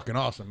that's fucking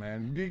awesome,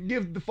 man.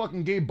 Give the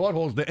fucking gay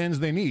buttholes the ends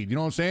they need. You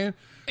know what I'm saying?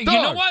 You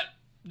know what?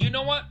 You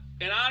know what?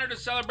 In honor to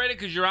celebrate it,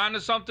 because you're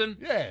onto something.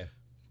 Yeah.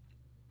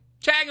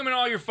 Tag him in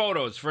all your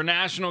photos for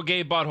National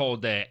Gay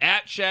Butthole Day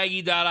at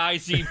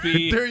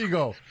shaggy.icp. There you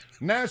go.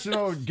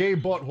 National Gay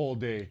Butthole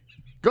Day.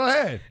 Go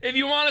ahead. If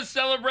you want to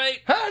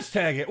celebrate,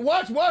 hashtag it.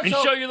 Watch. And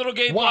show your little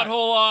gay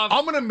butthole off.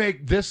 I'm going to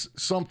make this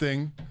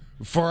something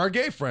for our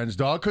gay friends,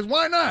 dog, because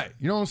why not?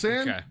 You know what I'm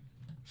saying? Okay.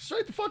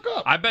 Straight the fuck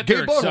up. I bet gay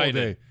they're Butthole excited.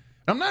 Day.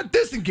 I'm not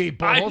dissing gay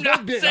buttholes.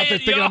 I'm not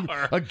saying you I'm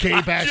are. a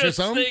gay bash or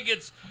something.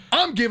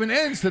 I'm giving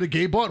ends to the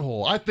gay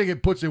butthole. I think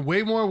it puts in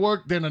way more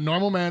work than a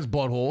normal man's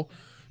butthole.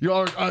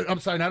 I'm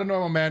sorry, not a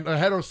normal man, a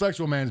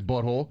heterosexual man's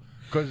butthole,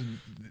 because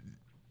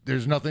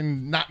there's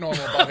nothing not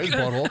normal about his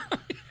butthole.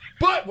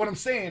 But what I'm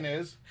saying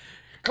is,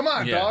 come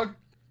on, dog.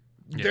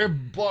 Yeah. Their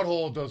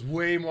butthole does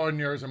way more than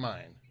yours or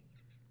mine.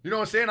 You know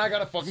what I'm saying? I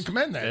gotta fucking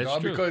commend that,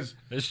 dog, because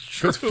it's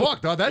true. Because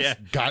fuck, dog.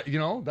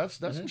 That's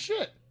that's some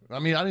shit. I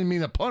mean, I didn't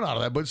mean a pun out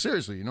of that, but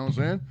seriously, you know what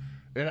I'm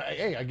saying?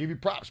 And I give you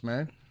props,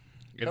 man.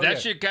 If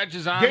that shit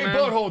catches on, Gay man.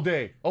 Butthole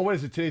Day. Oh, what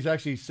is it? Today's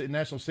actually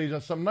National Say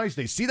Something Nice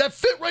Day. See, that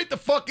fit right the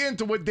fuck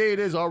into what day it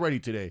is already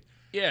today.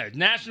 Yeah,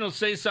 National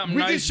Say Something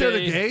We Nice can share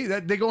Day. the day.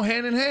 That they go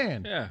hand in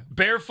hand. Yeah,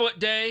 Barefoot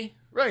Day.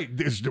 Right.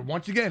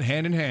 Once again,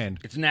 hand in hand.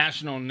 It's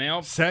National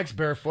Nail. Sex,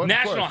 barefoot.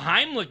 National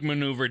Heimlich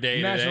Maneuver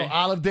Day. National today.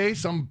 Olive Day.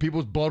 Some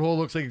people's butthole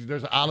looks like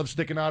there's an olive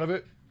sticking out of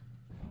it.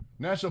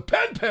 National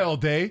Pen Pal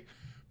Day.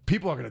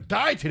 People are gonna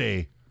die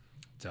today.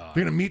 They're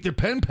gonna meet their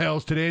pen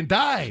pals today and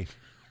die.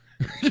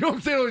 You know what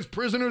I'm saying? All these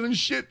prisoners and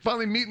shit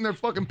finally meeting their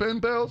fucking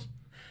pen pals.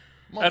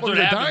 That's what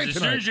happens.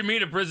 As soon as you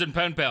meet a prison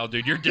pen pal,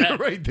 dude, you're dead.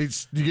 Right.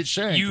 You get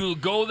shanked. You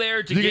go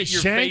there to you get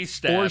your face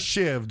stabbed. Or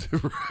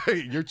shivved.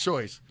 Right. Your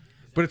choice.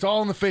 But it's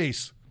all in the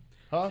face.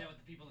 Huh? Is that what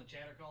the people in the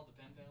chat are called?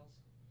 The pen pals?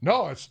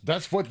 No,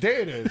 that's what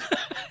day it is.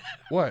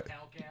 What?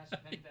 Palcast,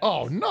 pen pals?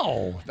 Oh,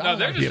 no. No,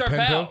 they're just our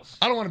pals.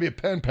 I don't want to be a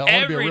pen pal. I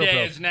want to be a Every real day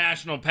pal. is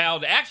National Pal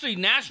Day. Actually,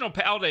 National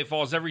Pal Day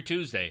falls every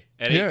Tuesday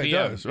at 8 Yeah,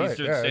 p.m. it does. Right.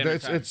 Eastern Yeah,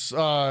 Standard Time. it's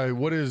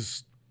what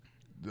is,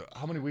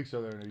 how many weeks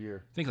are there in a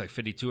year? I think like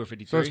 52 or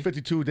 53. So it's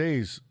 52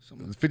 days.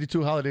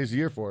 52 holidays a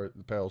year for it,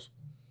 the pals.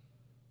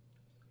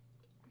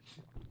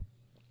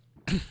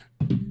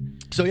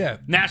 So yeah,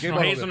 National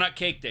Gay Butthole Hazelnut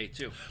Cake Day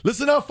too.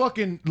 Listen how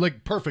fucking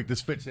like perfect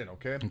this fits in,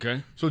 okay?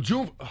 Okay. So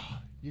June,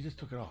 you just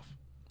took it off.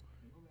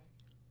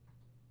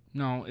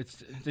 No,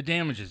 it's the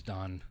damage is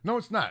done. No,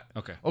 it's not.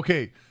 Okay.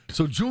 Okay.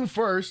 So June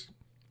 1st,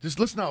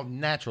 just listen how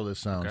natural this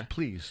sounds. Okay.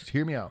 Please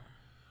hear me out.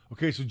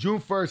 Okay, so June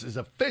 1st is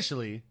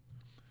officially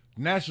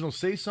National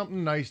Say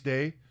Something Nice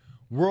Day,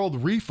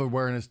 World Reef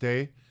Awareness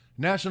Day,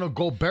 National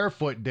Go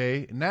Barefoot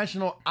Day,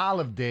 National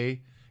Olive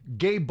Day,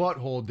 Gay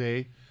Butthole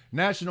Day,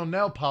 National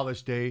Nail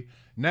Polish Day,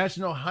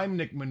 National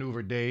Heimlich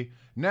Maneuver Day,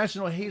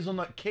 National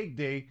Hazelnut Cake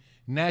Day,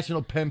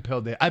 National Pen Pal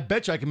Day. I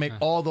bet you I can make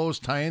all those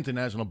tie into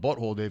National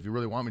Butthole Day if you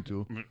really want me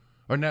to.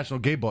 Or National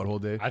Gay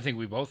Butthole Day. I think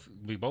we both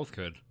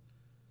could. Do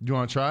you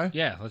want to try?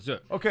 Yeah, let's do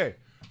it. Okay,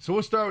 so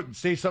we'll start with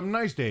Say Something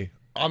Nice Day.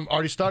 I'm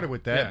already started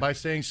with that by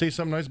saying say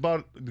something nice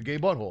about the gay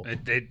butthole.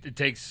 It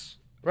takes...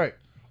 Right.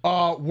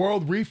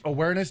 World Reef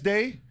Awareness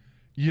Day.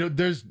 You know,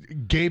 there's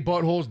gay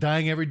buttholes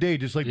dying every day,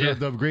 just like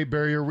the Great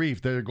Barrier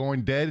Reef. They're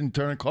going dead and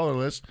turning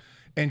colorless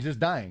and just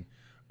dying.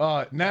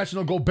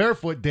 National Go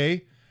Barefoot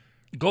Day.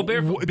 Go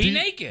barefoot. Be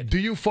naked. Do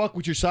you fuck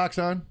with your socks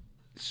on?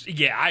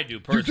 Yeah, I do.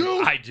 Personally.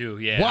 You do? I do,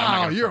 yeah.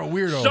 Wow, you're a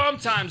weirdo.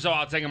 Sometimes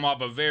I'll take them off,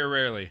 but very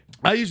rarely.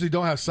 I usually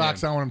don't have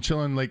socks on when I'm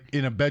chilling like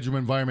in a bedroom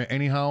environment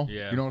anyhow.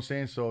 Yeah. You know what I'm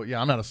saying? So, yeah,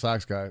 I'm not a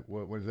socks guy.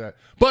 What is that?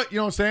 But, you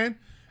know what I'm saying?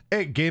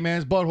 Hey, gay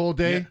man's butthole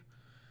day. Yeah.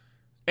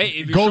 Hey,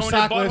 if you're Go showing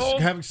your sockless, butthole,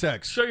 having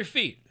sex. show your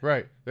feet.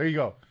 Right. There you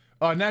go.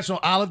 National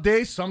Olive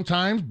Day.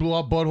 Sometimes blew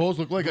up buttholes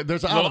look like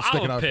there's an olive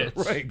sticking out. Pits.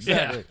 Right,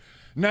 exactly. Yeah.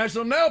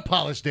 National Nail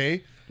Polish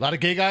Day. A lot of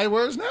gay guys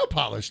wears nail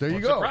polish. There you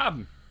What's go. the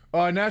problem?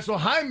 National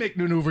Heimlich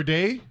Maneuver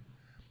Day.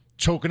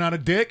 Choking on a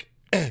dick.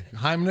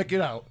 Heimlich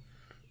it out.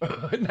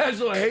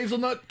 National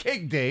Hazelnut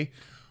Cake Day.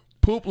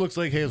 Poop looks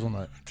like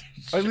hazelnut.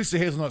 Or at least the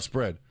hazelnut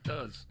spread. It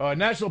does.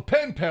 National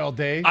Pen Pal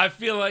Day. I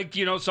feel like,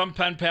 some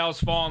pen pals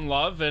fall in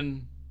love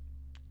and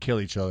kill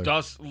each other.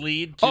 Thus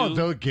lead to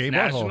the gay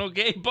National butthole.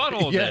 Gay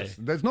Butthole Yes,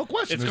 Day. there's no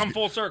question. It's There's come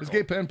full circle. There's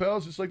gay pen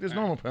pals just like there's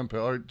normal pen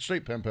pals or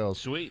straight pen pals.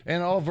 Sweet.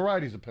 And all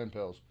varieties of pen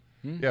pals.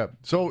 Yeah.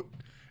 So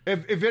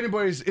if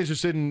anybody's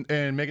interested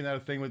in making that a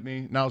thing with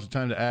me, now's the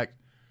time to act.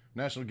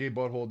 National Gay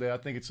Butthole Day. I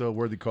think it's a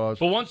worthy cause.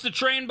 But once the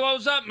train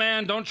blows up,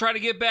 man, don't try to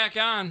get back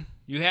on.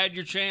 You had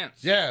your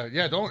chance. Yeah.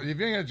 Don't if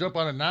you ain't gonna jump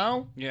on it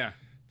now, Yeah.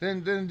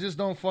 then just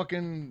don't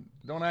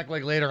act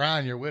like later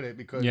on you're with it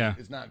because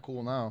it's not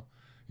cool now.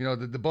 You know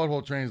the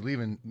butthole train's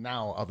leaving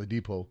now out the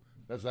depot.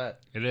 That's that.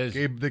 It is.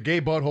 The gay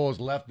butthole has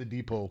left the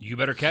depot. You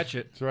better catch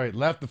it. That's right.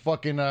 Left the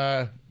fucking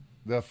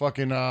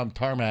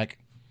tarmac.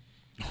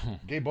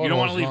 Gay butthole. You don't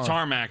want to leave gone.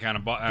 tarmac on a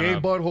Gay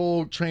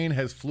butthole train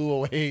has flew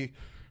away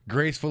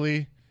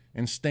gracefully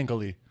and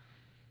stinkily.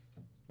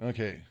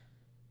 Okay.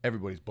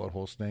 Everybody's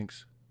butthole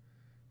stinks.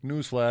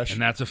 Newsflash.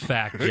 And that's a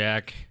fact,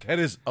 Jack. That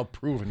is a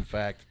proven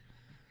fact.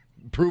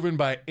 Proven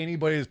by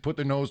anybody that's put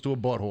their nose to a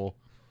butthole.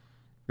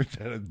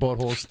 That a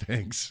butthole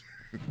stinks.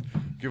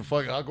 Give a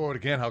fuck. I'll go over it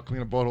again. How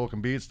clean a butthole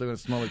can be. It's still gonna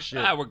smell like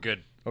shit. We're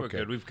good. We're Okay.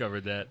 good. We've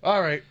covered that.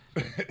 All right.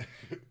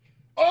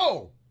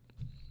 Oh.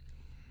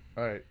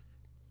 All right.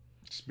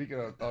 Speaking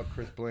of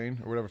Chris Blaine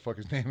or whatever the fuck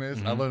his name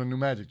is, I learned a new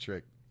magic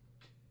trick.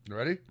 You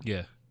ready?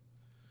 Yeah.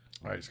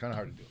 All right. It's kind of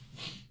hard to do.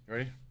 You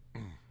ready?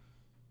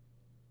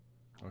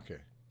 Okay.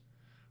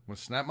 I'm gonna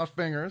snap my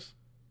fingers,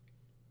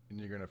 and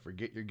you're gonna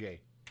forget you're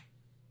gay.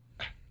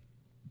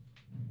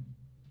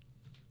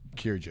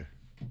 Cured you.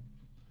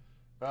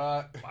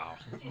 Wow.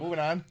 Moving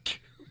on.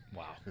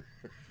 Wow.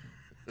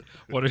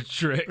 What a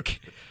trick.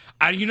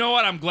 You know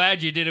what? I'm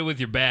glad you did it with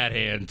your bad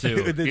hand,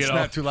 too. It did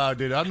snap too loud,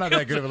 dude. I'm not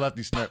that good of a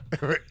lefty snap.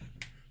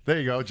 There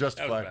you go. That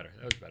Justified. was better.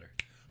 That was better.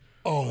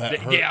 Oh, that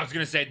hurt. Yeah, I was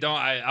going to say,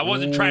 I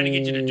wasn't trying to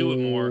get you to do it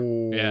more.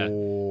 Yeah.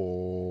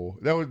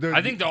 That was.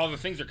 I think all the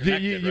things are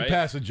connected, you right?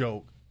 passed a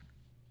joke.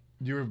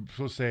 You were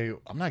supposed to say,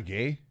 "I'm not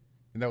gay,"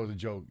 and that was a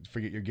joke.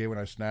 Forget you're gay when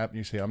I snap, and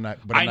you say, "I'm not,"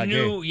 but I'm not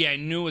gay. Yeah, I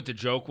knew what the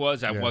joke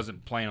was. I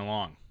wasn't playing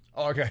along.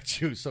 Oh, I got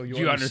you. So you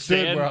Do you understood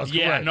understand? where I was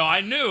Yeah, correct. no, I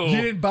knew.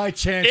 You didn't by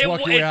chance walk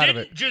your way out of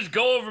it. Didn't just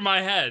go over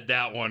my head,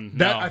 that one.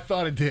 That No. I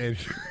thought it did.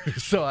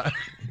 So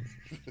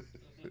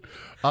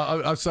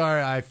I'm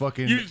sorry. I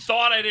fucking. You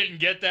thought I didn't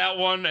get that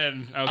one,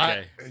 and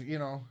okay.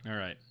 All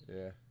right.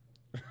 Yeah.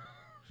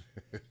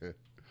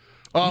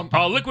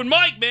 Liquid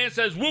Mike, man,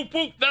 says, whoop,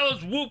 whoop,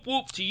 fellas, whoop,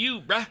 whoop to you,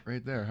 bruh.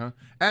 Right there, huh?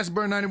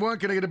 Asburn91,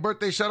 can I get a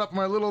birthday shout out for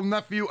my little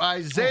nephew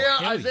Isaiah?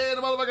 hell Isaiah in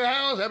the motherfucking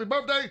house. Happy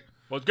birthday.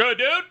 What's good,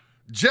 dude?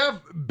 Jeff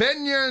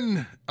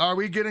Benyon, are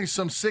we getting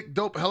some sick,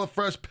 dope, hella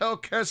fresh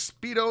Pelkest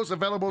Speedos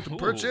available to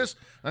purchase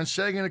on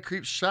Shaggy and the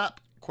Creep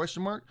shop?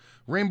 Question mark.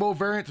 Rainbow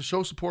variant to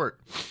show support.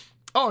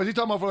 Oh, is he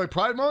talking about for like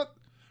Pride Month?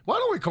 Why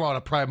don't we come out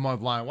a Pride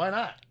Month line? Why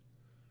not?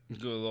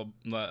 Do a little,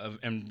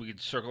 and we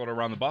could circle it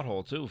around the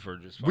butthole too for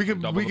just We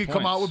fucking double could the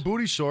come out points. with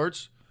booty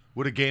shorts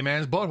with a gay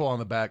man's butthole on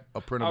the back,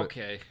 a print of it.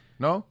 Okay.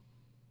 No?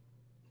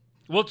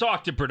 We'll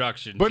talk to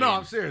production. But no, James.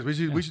 I'm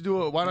serious. We should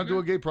do why not do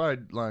a gay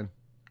pride line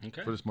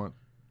Okay. for this month?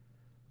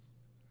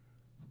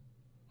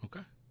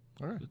 Okay.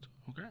 All right.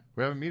 Okay.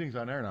 We're having meetings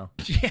on air now.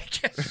 Yeah,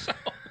 I guess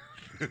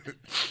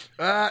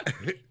so.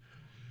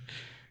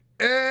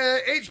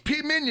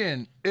 HP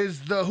Minion,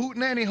 is the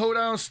Hootenanny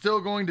Hoedown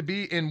still going to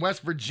be in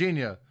West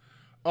Virginia?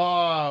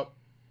 90%.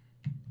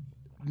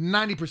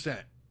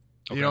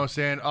 You know what I'm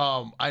saying?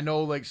 I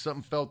know like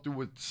something fell through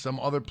with some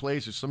other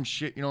place or some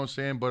shit, you know what I'm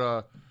saying?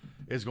 But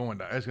it's going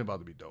down. It's about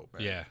to be dope,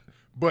 man. Yeah.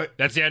 But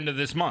That's the end of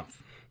this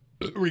month.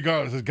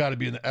 regardless, it's got to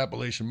be in the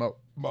Appalachian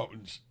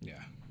Mountains. Yeah.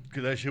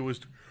 Because that shit was,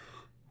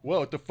 well,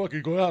 what the fuck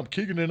is going on? I'm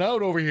kicking it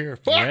out over here.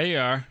 Fuck! There you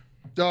are.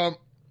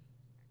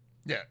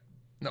 Yeah.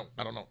 No,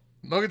 I don't know.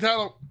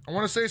 Nugatello, I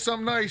want to say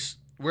something nice.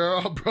 We're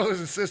all brothers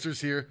and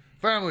sisters here.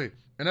 Family.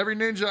 And every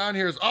ninja on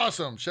here is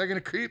awesome. Shagging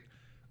a Creep,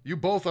 you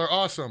both are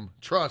awesome.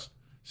 Trust.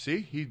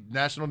 See? He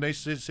National Day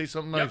say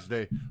something nice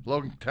today.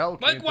 Logan Taylor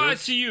came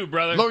Likewise through. to you,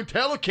 brother. Logan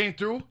Taylor came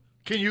through.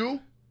 Can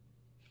you?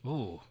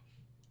 Ooh.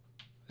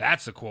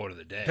 That's the quote of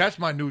the day. That's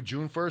my new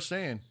June 1st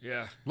saying.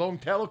 Yeah. Logan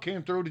Taylor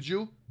came through. Did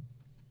you?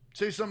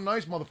 Say something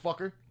nice,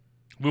 motherfucker.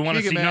 We want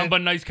to Keegan, see man. nothing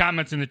but nice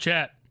comments in the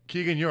chat.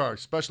 Keegan, you are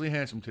especially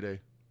handsome today.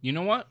 You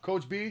know what?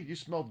 Coach B, you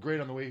smelled great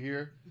on the way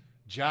here.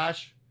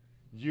 Josh,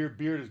 your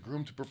beard is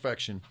groomed to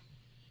perfection.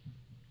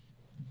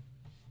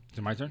 Is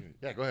it my turn?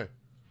 Yeah, go ahead.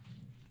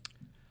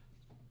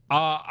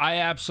 I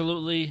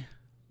absolutely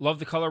love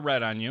the color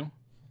red on you.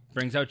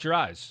 Brings out your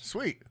eyes.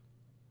 Sweet.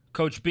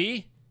 Coach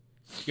B,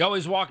 you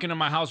always walk into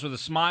my house with a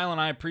smile, and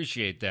I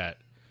appreciate that.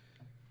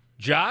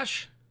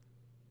 Josh,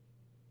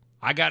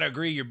 I got to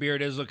agree, your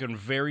beard is looking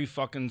very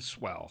fucking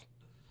swell.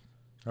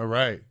 All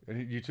right.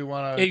 And you two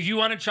want to... If you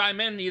want to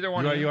chime in, either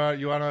one of you.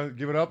 You want to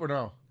give it up or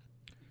no?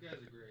 You guys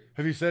are great.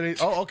 Have you said it?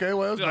 Oh, okay.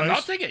 Well, that was nice.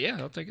 I'll take it. Yeah,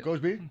 I'll take it.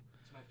 Coach B? It's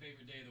my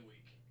favorite day of the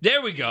week.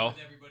 There we go. With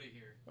everybody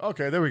here.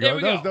 Okay, there we There go.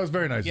 we That go. was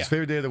very nice. Yeah. His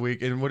favorite day of the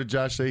week. And what did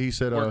Josh say? He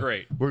said... We're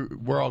great.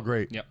 We're all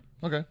great. Yep.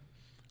 Okay.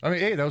 I mean,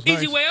 hey, that was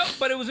Easy nice. way out,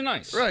 but it was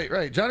nice.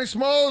 Right. Johnny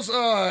Smalls,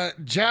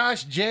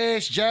 Josh,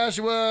 Jace,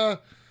 Joshua,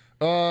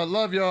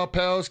 Love y'all,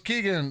 pals.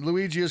 Keegan,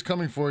 Luigi is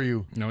coming for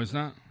you. No, he's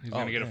not. He's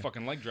going to get a man.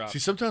 fucking leg drop. See,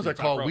 sometimes I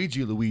call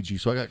Ouija Luigi,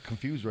 so I got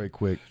confused right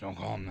quick. Don't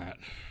call him that.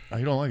 Oh,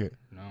 you don't like it?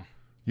 No.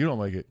 You don't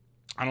like it?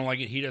 I don't like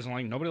it. He doesn't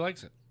like it. Nobody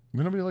likes it.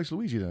 Nobody likes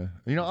Luigi then.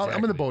 You know, I'm in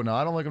Exactly. the boat now.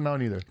 I don't like him now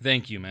neither.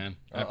 Thank you, man.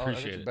 I I'll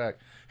appreciate get you it. back.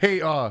 Hey,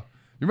 you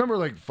remember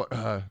like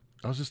I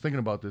was just thinking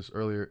about this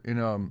earlier. It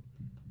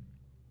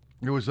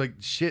was like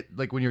shit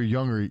like when you're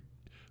younger,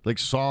 like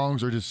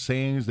songs or just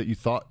sayings that you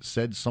thought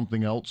said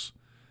something else,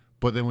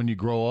 but then when you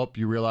grow up,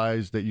 you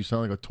realize that you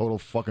sound like a total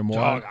fucking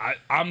moron. Dog,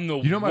 I'm the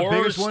You know what my worst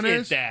biggest one at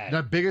is? that.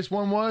 My biggest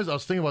one was, I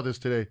was thinking about this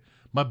today.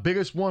 My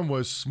biggest one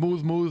was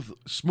smooth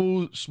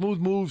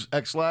moves,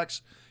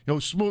 X-Lax. You know,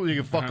 smooth, you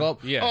can fuck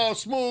up. Yeah. Oh,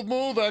 smooth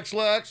move,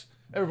 X-Lax.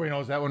 Everybody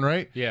knows that one,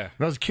 right? Yeah.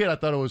 When I was a kid, I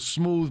thought it was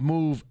smooth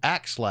move,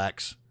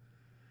 Axe-Lax.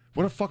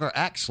 What the fuck are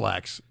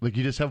Axe-Lax? Like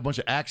you just have a bunch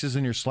of axes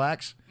in your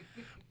slacks?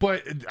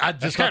 But I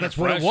just thought kinda that's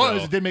what it fresh, was.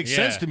 though. It didn't make Yeah.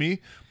 sense to me.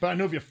 But I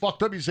know if you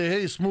fucked up, you say,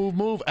 hey, smooth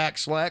move,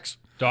 Axe-Lax.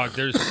 Dog,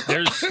 there's still.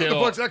 The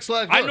fuck's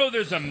X-Lax? I know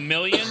there's a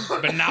million,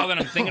 but now that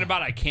I'm thinking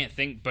about it, I can't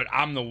think. But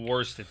I'm the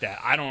worst at that.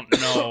 I don't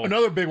know.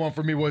 Another big one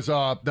for me was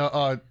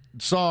the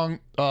song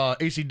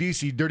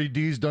AC/DC, Dirty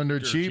D's Done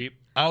Dirt Cheap. Cheap.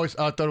 I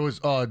thought it was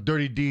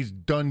Dirty D's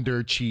Done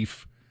Dirt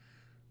Chief.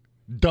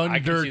 I Done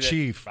can Dirt see that.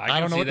 Chief. I I,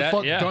 can don't know see what the that,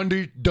 fuck yeah. Done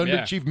Dirt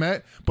Yeah. Chief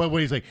meant, but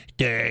when he's like,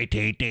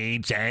 Dirty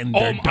Deeds and Oh,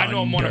 Done I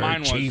know one of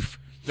mine Chief.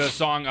 was the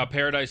song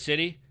Paradise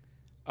City.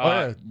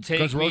 Yeah. Take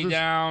Guns N' me Roses?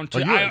 down to.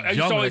 Oh, you were I young used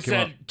when to always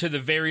that came said to the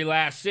very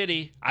last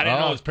city. I didn't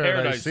know it was it's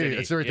Paradise City.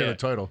 It's right there in Yeah. the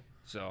title.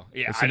 So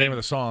yeah, It's the name of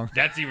the song.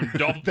 That's even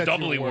That's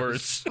doubly even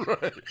worse.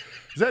 Right.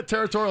 Is that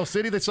Territorial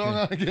City they song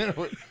on again?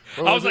 Or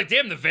I was it- like,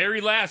 damn, the very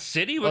last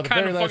city. What the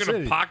kind very of last fucking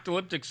city.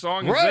 apocalyptic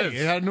song Right, is it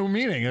this? had a new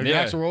meaning.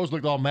 Yeah. Axl Rose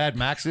looked all Mad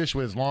Max-ish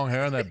with his long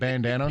hair and that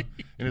bandana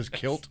and his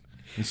kilt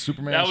and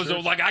Superman. That was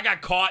shirt. like I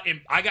got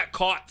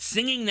caught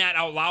singing that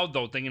out loud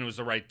though, thinking it was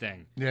the right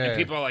thing. Yeah. And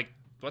people are like,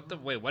 "What the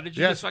wait? What did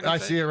you Yes, just fucking I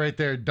say?" see it right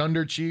there.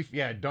 Dunder Chief.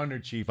 Yeah, Dunder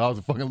Chief. I was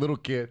a fucking little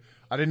kid.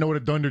 I didn't know what a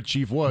Dunder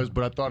Chief was,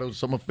 but I thought it was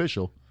something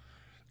official.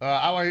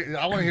 I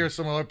want to hear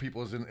some other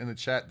people's in the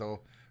chat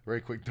though.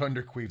 Very quick,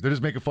 Dunder Queef. They're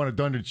just making fun of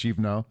Dunder Chief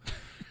now.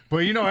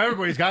 But you know,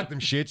 everybody's got them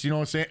shits. You know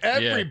what I'm saying?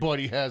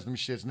 Everybody has them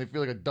shits, and they feel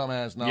like a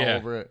dumbass now Yeah.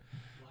 over it.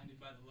 Blinded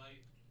by the light.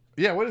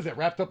 Yeah, what is that?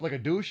 Wrapped up like a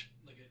douche?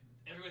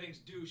 Everybody thinks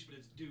douche, but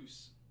it's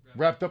deuce.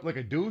 Wrapped up like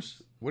a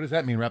deuce? What does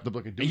that mean? Wrapped up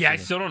like a deuce? Yeah, I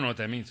still don't know what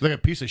that means. It's like a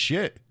piece of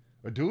shit.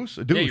 A deuce?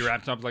 A douche? Yeah, you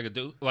wrapped up like a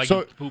dude, like So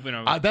you pooping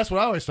a. that's what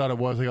I always thought it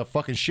was, like a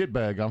fucking shit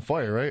bag on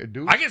fire, right? A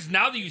douche. I guess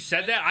now that you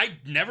said that, I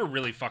never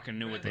really fucking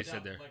knew what they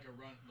said there. Like a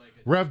run, like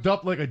a Revved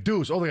up like a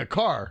deuce. Oh, like a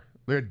car.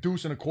 Like a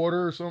deuce and a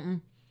quarter or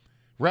something.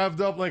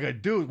 Revved up like a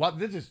deuce. What?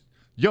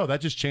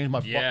 That just changed my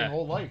Yeah. fucking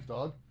whole life,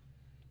 dog.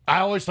 I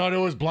always thought it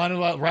was blinded,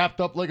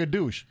 wrapped up like a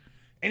douche.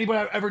 Anybody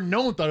I've ever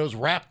known thought it was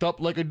wrapped up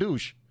like a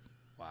douche.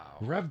 Wow.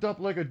 Revved up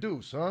like a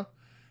deuce, huh?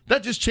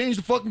 That just changed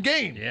the fucking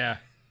game. Yeah.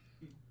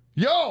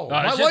 Yo,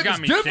 my just life got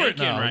is me different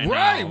thinking now. right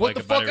now, What like,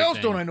 the about fuck else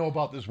everything. don't I know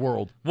about this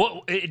world?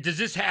 What does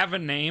this have a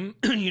name?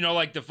 You know,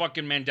 like the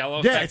fucking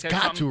Mandela Yeah, effect. it's has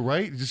got something? to,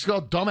 right? It's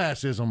called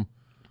dumbassism.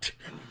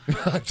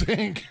 I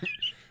think.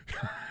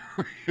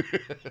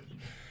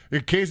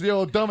 In case the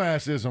old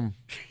dumbassism.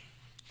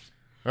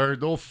 Or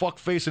the old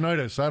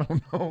fuckface-initis. I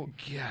don't know.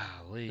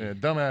 Golly. Yeah,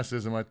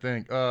 dumbassism, I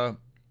think.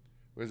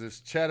 Was this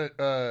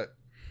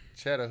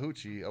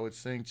Chattahoochee? I'd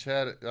sing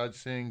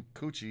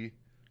Coochie.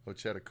 Oh,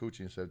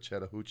 Chattahoochee instead of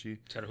Chattahoochee.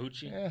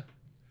 Chattahoochee?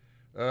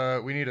 Yeah.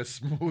 We need a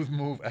smooth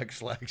move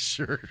X-Lax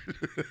shirt.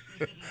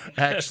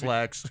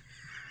 X-Lax.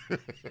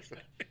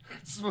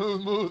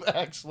 Smooth move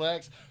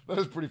X-Lax. That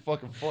was pretty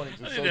fucking funny.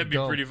 I think that'd be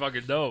pretty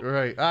fucking dope.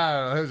 Right. I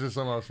don't know. That was just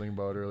something I was thinking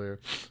about earlier.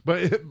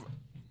 But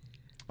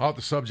off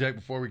the subject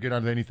before we get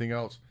on to anything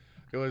else.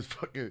 It was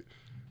fucking...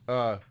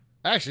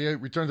 actually, I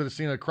returned to the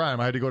scene of the crime.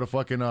 I had to go to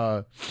fucking...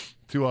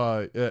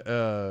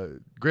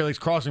 Great Lakes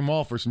Crossing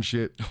Mall for some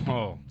shit.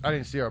 Oh. I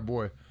didn't see our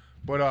boy.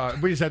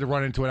 But we just had to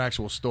run into an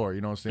actual store,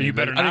 you know what I'm saying? You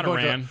better I didn't not go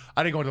have ran.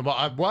 I didn't go to the mall.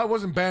 I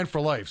wasn't banned for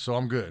life, so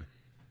I'm good.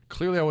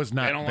 Clearly, I was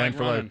not They don't banned like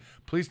for running.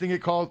 life. Police didn't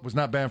get called, was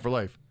not banned for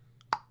life.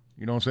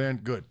 You know what I'm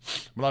saying? Good.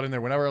 I'm allowed in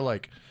there whenever I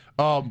like.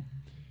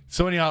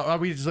 So anyhow,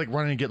 we just like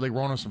running and get like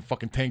rolling on some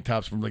fucking tank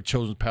tops from like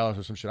Chosen Palace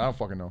or some shit. I don't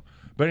fucking know.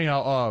 But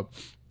anyhow,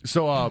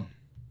 the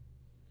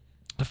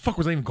fuck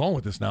was I even going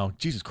with this now?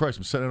 Jesus Christ,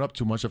 I'm setting it up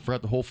too much. I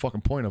forgot the whole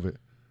fuking point of it.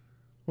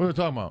 What are we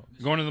talking about?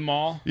 Going to the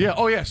mall? Yeah,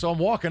 oh yeah. So I'm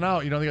walking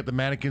out. You know, they got the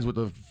mannequins with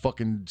the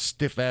fucking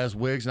stiff ass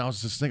wigs, and I was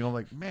just thinking, I'm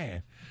like,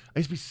 man, I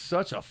used to be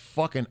such a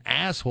fucking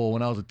asshole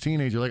when I was a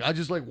teenager. Like, I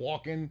just like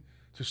walk in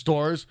to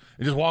stores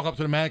and just walk up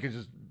to the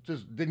mannequins,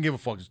 just didn't give a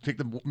fuck. Just take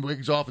the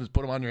wigs off and just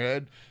put them on your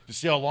head.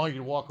 Just see how long you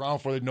can walk around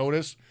before they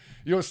notice.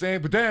 You know what I'm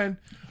saying? But then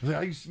I was like,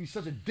 I used to be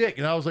such a dick,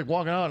 and I was like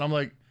walking out, and I'm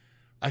like,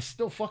 I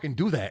still fucking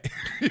do that.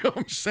 You know what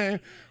I'm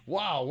saying?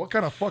 Wow, what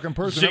kind of fucking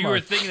person So am you I? were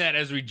thinking that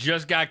as we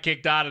just got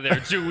kicked out of there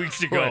 2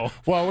 weeks ago. Right.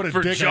 Wow, what a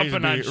for dick I used to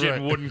jumping on be. shit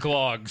in Right. wooden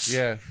clogs.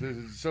 Yeah,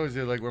 so is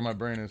it like where my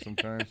brain is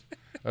sometimes.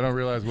 I don't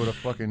realize what a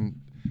fucking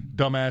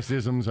dumbass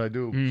isms I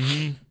do.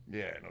 Mm-hmm.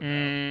 Yeah. No doubt.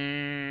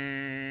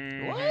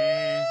 Mm-hmm. What?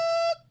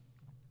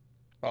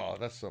 Oh,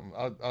 that's something.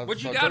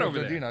 What you got over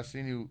there? Dean, I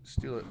seen you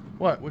steal it.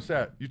 What? What's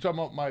that? You talking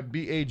about my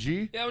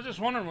BAG? Yeah, I was just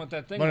wondering what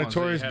that thing My was.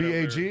 notorious that you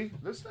had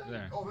BAG? This thing?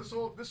 there. Oh,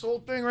 this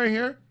old thing right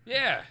here?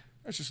 Yeah.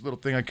 That's just a little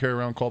thing I carry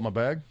around called my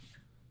bag.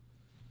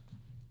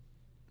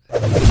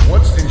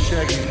 What's in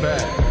Shaggy's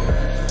bag?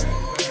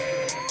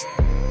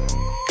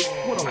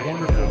 What a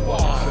wonderful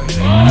box.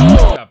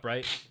 Up,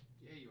 right?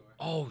 Yeah, you are.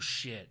 Oh,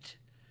 shit.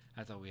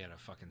 I thought we had a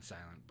fucking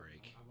silent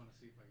break. I want to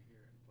see if I can hear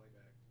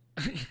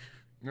it and play back.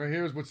 Now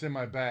here's what's in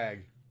my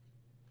bag.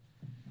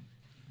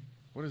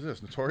 What is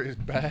this? Notorious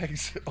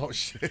bags? Oh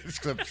shit! It's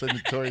because I said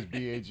Notorious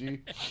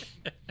BAG.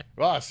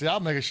 Wow, see, I'll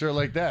make a shirt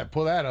like that.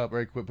 Pull that up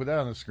right quick. Put that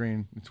on the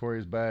screen.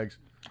 Notorious bags.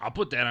 I'll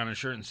put that on a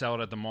shirt and sell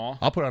it at the mall.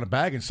 I'll put it on a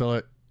bag and sell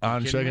it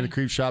on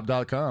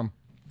shaggingthecreepshop.com.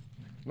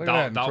 Look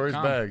at that. Notorious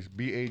bags.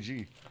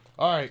 BAG.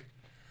 All right.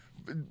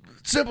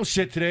 Simple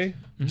shit today.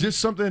 Just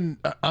something.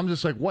 I'm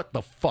just like, what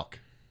the fuck?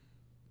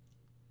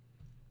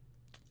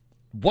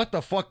 What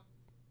the fuck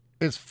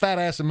is fat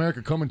ass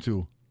America coming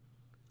to?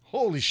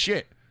 Holy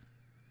shit.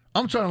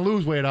 I'm trying to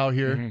lose weight out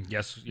here.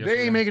 Yes.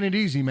 They ain't making it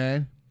easy,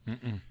 man. You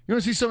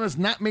want to see something that's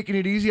not making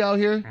it easy out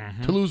here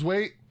to lose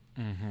weight?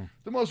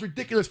 The most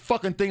ridiculous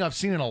fucking thing I've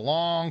seen in a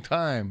long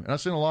time. And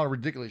I've seen a lot of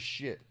ridiculous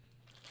shit.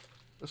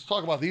 Let's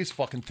talk about these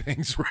fucking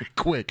things right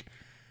quick.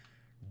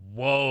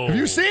 Whoa. Have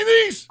you seen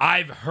these?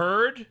 I've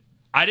heard.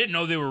 I didn't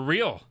know they were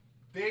real.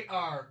 They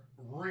are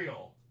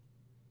real.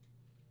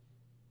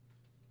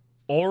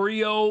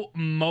 Oreo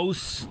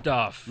most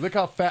stuff. Look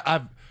how fat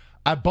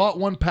I bought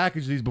one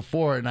package of these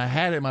before and I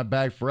had it in my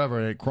bag forever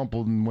and it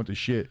crumpled and went to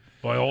shit.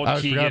 Boy, old I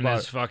forgot Keegan about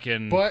is it.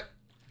 fucking But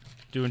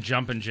doing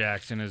jumping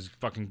jacks in his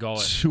fucking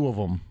gullet. 2 of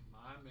them.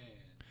 My man.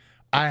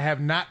 I have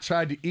not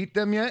tried to eat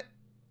them yet.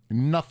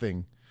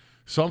 Nothing.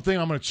 Something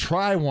I'm going to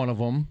try one of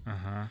them.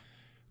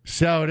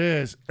 See how it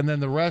is. And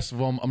then the rest of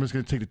them, I'm just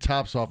going to take the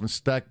tops off and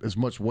stack as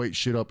much weight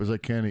shit up as I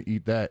can and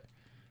eat that.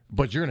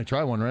 But you're going to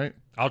try one, right?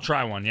 I'll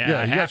try one, yeah. Yeah,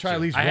 I you have gotta try to.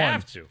 at least I one.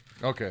 have to.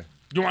 Okay.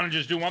 You want to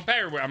just do one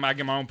pack or am I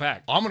get my own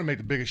pack? I'm going to make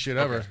the biggest shit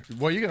ever.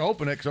 Well, you can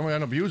open it because I'm going to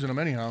end up using them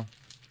anyhow.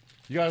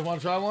 You guys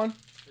want to try one?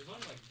 There's only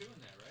like 2 in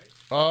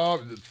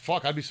that, right?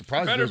 Fuck, I'd be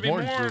surprised if Better there's be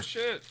more more than 2.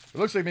 shit. It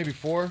looks like maybe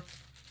 4.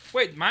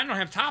 Wait, mine don't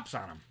have tops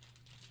on them.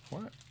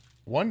 What?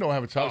 One don't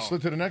have a top. Oh.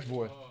 Slid to the next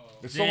boy.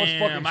 There's so Damn,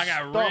 much fucking I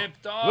got stuff.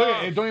 ripped off. Look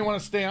at it. It don't even want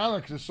to stay on there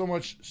because there's so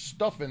much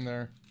stuff in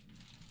there.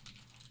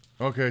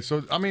 Okay,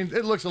 so, I mean,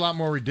 it looks a lot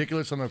more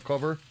ridiculous on the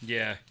cover.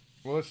 Yeah.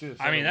 Well, let's see this.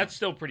 I mean, that's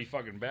still pretty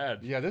fucking bad.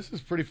 Yeah, this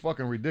is pretty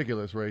fucking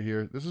ridiculous right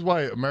here. This is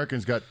why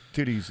Americans got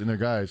titties in their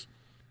guys.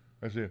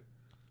 Let's see.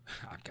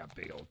 I've got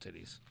big old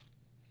titties.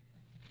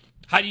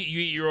 How do you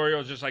eat your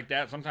Oreos just like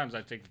that? Sometimes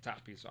I take the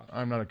top piece off.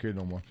 I'm not a kid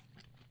no more.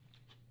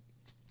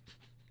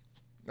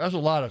 That's a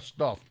lot of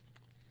stuff.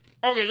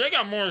 Okay, they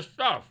got more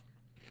stuff.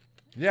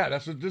 Yeah,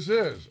 that's what this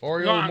is.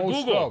 Oreo No, on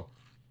most Google. stuff.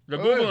 The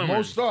It Google is, image.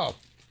 most stuff.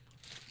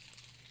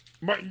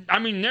 But I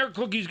mean, their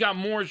cookies got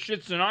more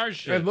shits than our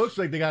shit. It looks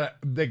like they got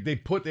they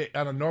put it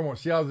on a normal.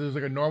 See how there's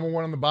like a normal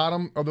one on the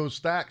bottom of those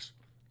stacks,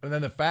 and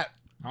then the fat.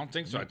 I don't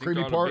think so. I think creamy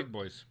they're all part. the big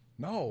boys.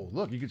 No,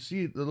 look, you can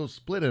see the little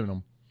split in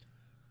them.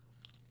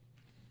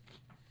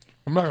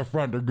 I'm not gonna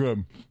front. They're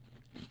good.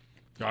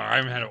 God, I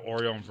haven't had an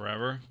Oreo in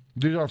forever.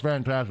 These are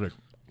fantastic.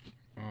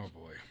 Oh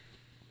boy.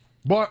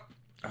 But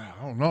I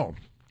don't know.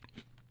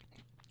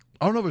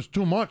 I don't know if it's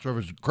too much or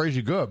if it's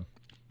crazy good.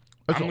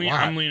 It's a lot.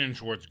 I'm leaning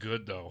towards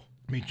good though.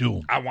 Me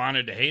too. I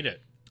wanted to hate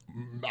it.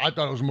 I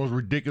thought it was the most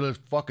ridiculous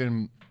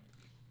fucking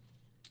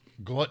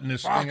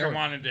gluttonous Fuck, thing I ever.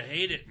 wanted to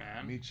hate it,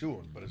 man. Me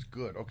too, but it's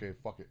good. Okay,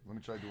 fuck it. Let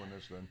me try doing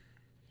this then.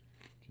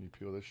 Can you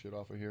peel this shit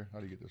off of here? How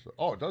do you get this?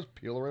 Oh, it does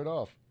peel right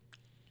off.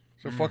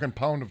 It's a fucking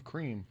pound of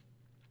cream.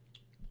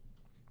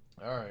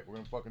 All right, we're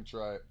gonna fucking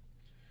try it.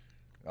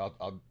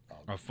 I'll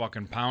A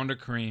fucking pound of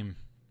cream.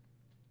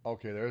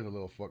 Okay, there's a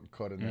little fucking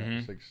cut in there.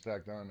 It's like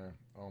stacked on there.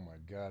 Oh my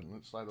god.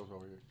 Let's slide those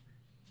over here.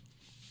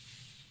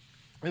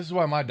 This is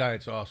why my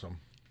diet's awesome.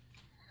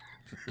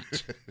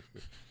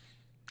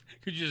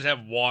 Could you just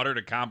have water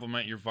to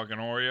complement your fucking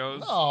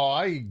Oreos? Oh,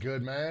 I eat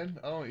good, man.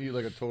 I don't eat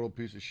like a total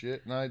piece of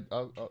shit, and I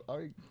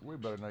eat way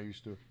better than I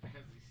used to.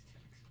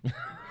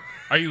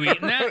 Are you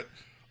eating that?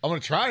 I'm gonna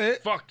try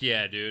it. Fuck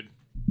yeah, dude.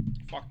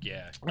 Fuck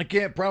yeah. I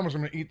can't promise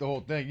I'm gonna eat the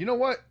whole thing. You know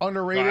what?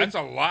 Underrated. Oh, that's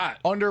a lot.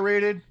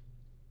 Underrated.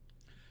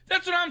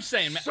 That's what I'm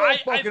saying, man. So I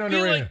fucking feel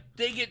underrated. like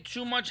they get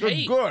too much They're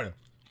hate. good.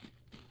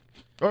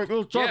 All right,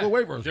 little chocolate Yeah,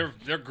 wafers. They're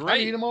I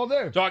great. eat them all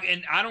day. Dog,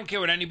 and I don't care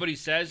what anybody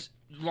says.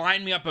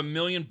 Line me up a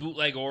million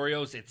bootleg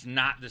Oreos. It's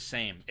not the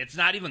same. It's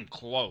not even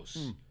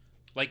close.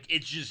 Like,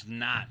 it's just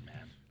not,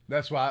 man.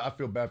 That's why I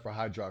feel bad for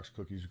Hydrox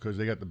cookies because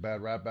they got the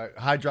bad rap back.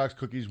 Hydrox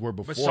cookies were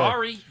before. But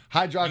sorry.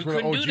 Hydrox you were the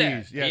couldn't OGs. do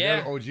that. Yeah, Yeah.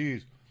 they're the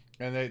OGs.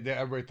 And they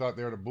everybody thought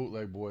they were the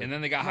bootleg boys. And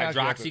then they got Yeah,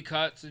 hydroxy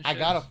cuts and shit. I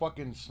gotta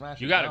fucking smash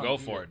it. You gotta down go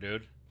and eat for it,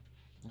 dude.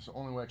 That's the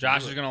only way I can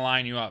Josh do is it. gonna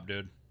line you up,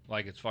 dude.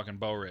 Like it's fucking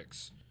Bo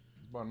Ricks.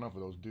 About enough of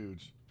those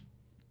dudes.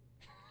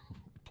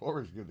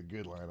 Porter's get the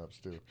good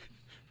lineups too.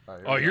 All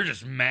right, Oh, here we you're go.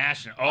 just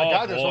mashing. Oh, I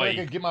got this so boy. I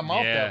can get my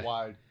mouth Yeah. that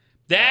wide.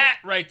 That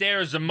right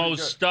there is the most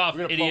Good. stuff,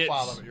 We're gonna idiots.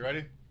 profile of it. You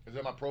ready? Is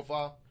that my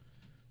profile?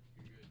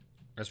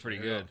 That's pretty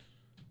good.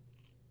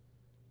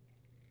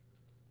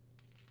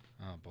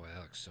 Oh, boy,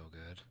 that looks so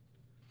good.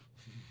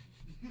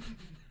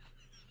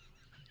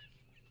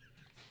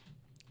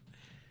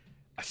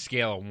 A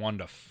scale of 1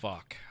 to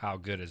fuck. How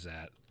good is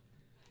that?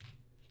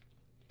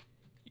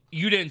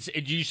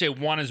 Did you say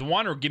 1 is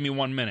 1 or give me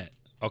 1 minute?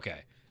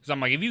 Okay. Because I'm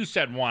like, if you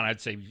said 1,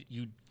 I'd say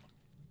you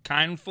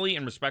kindly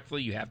and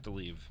respectfully, you have to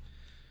leave.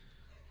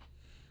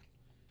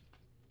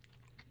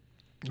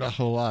 That's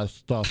a lot of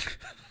stuff.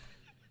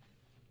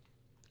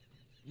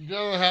 You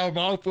ever had a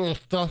mouthful of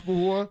stuff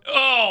before?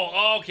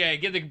 Oh, okay.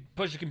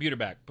 Push the computer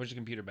back. Push the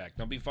computer back.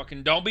 Don't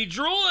be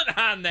drooling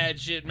on that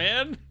shit,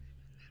 man.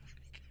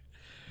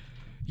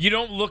 You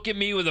don't look at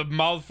me with a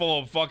mouthful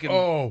of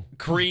fucking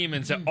cream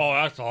and say, "Oh,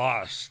 that's a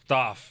lot of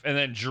stuff," and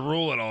then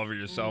drool it all over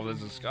yourself.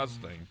 That's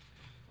disgusting.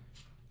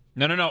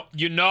 No.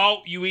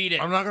 You eat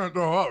it. I'm not gonna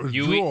throw up. It's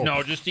You drool. eat.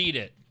 No, just eat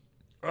it.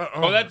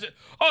 That's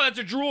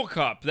a drool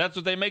cup. That's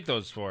what they make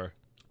those for.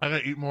 I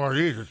gotta eat more of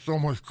these. It's so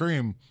much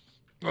cream.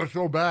 That's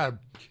so bad.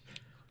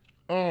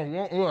 Oh,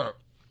 what?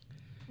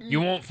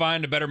 You won't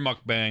find a better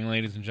mukbang,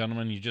 ladies and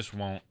gentlemen. You just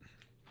won't.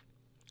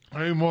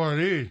 I need more of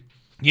these.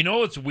 You know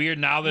what's weird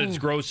now that it's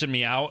grossing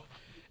me out?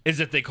 Is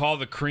that they call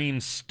the cream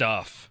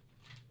stuff.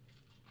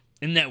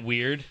 Isn't that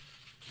weird?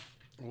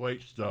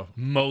 White stuff.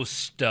 Most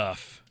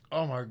stuff.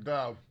 Oh my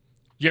god.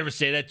 You ever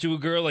say that to a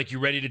girl? Like, you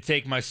ready to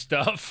take my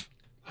stuff?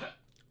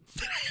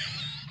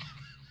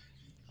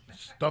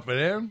 Stuff it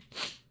in?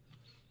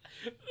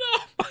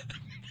 No.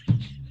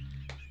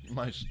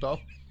 My stuff?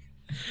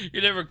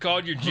 You never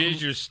called your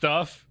jizz your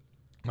stuff?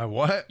 My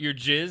what? Your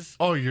jizz?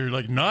 Oh, you're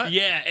like nut?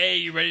 Yeah, hey,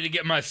 you ready to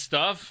get my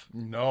stuff?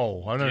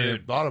 No, I never even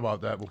Dude. thought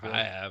about that before.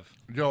 I have.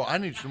 Joe, I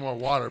need some more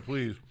water,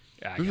 please.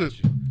 Yeah, I This got is-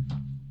 you.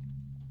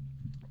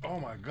 Oh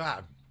my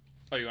god.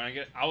 Oh, you want to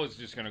get it? I was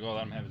just going to go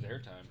let him have his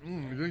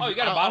airtime. think Oh, you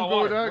got a I'm bottle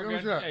of good water. with that. We're Give me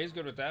good. that. Yeah, he's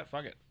good with that.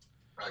 Fuck it.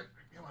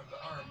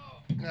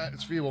 Yeah,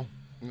 it's feeble.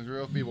 It's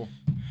real feeble.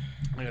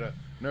 I gotta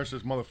nurse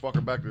this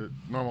motherfucker back to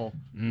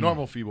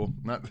normal feeble,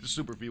 not the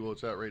super feeble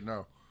it's at right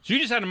now. So you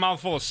just had a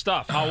mouthful of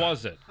stuff. How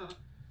was it?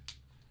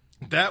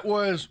 That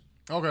was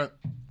okay.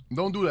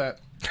 Don't do that.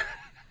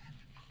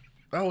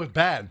 That was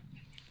bad.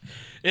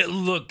 It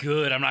looked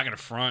good. I'm not going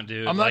to front,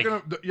 dude. I'm not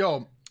gonna.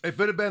 Yo, if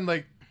it had been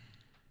like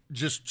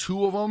just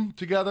 2 of them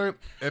together,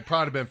 it'd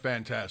probably been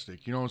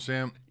fantastic. You know what I'm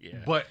saying? Yeah.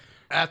 But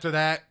after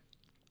that,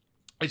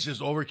 it's just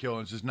overkill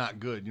and it's just not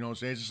good. You know what I'm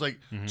saying? It's just like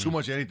too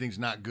much of anything's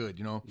not good.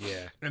 You know?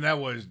 Yeah. And that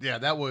was.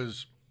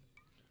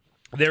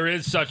 There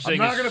is such I'm thing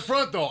not as... gonna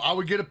front though. I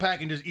would get a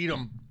pack and just eat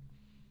them,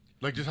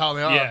 like just how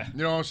they are. Yeah.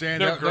 You know what I'm saying?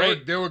 They're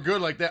great. They were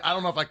good like that. I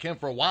don't know if I can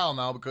for a while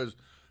now because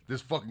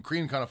this fucking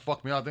cream kind of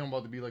fucked me out. I think I'm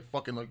about to be like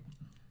fucking like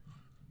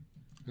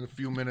in a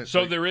few minutes.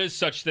 So like, there is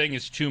such thing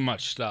as too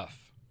much stuff.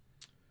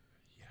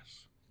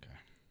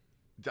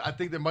 I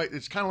think there might.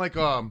 It's kind of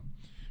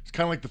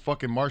like the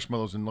fucking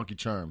marshmallows in Lucky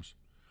Charms.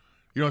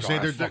 You know what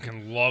I'm saying? I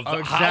fucking love them.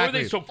 Exactly. How are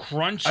they so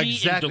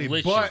crunchy and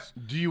delicious? But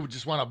do you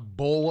just want a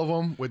bowl of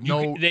them with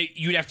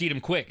You'd have to eat them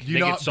quick. They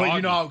get But soggy.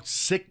 you know how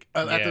sick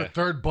after Yeah. the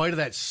third bite of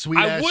that sweet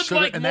I ass would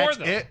sugar, like and more, that's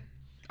though. it.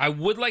 I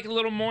would like a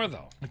little more,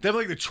 though.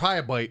 Definitely like to try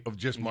a bite of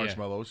just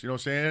marshmallows. You know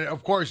what I'm saying? And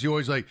of course, you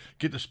always like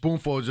get the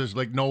spoonful of just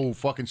like no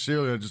fucking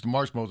cereal, just the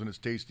marshmallows, and it's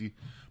tasty.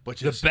 But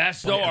The just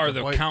best, though, bite are after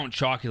the bite. Count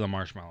Chocula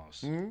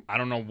marshmallows. I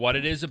don't know what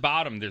it is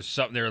about them. There's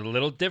something. They're a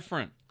little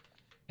different,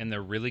 and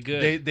they're really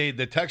good.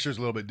 The texture's a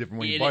little bit different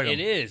when you bite them. It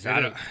is.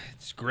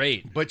 It's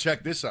great. But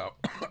check this out.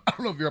 I don't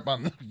know if you're up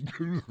on this.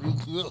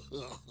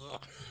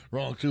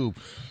 Wrong tube.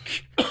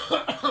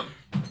 I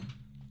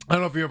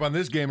don't know if you're up on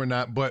this game or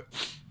not, but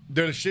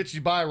they're the shits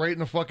you buy right in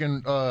the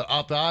fucking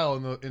out the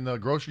aisle in the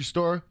grocery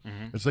store.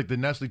 It's like the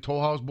Nestle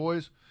Toll House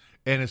boys,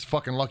 and it's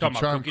fucking Lucky Talking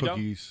about Charm cookie dough?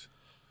 cookies,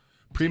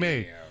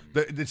 pre-made.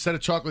 Instead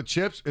of chocolate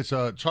chips, it's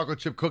a chocolate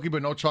chip cookie,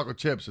 but no chocolate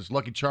chips. It's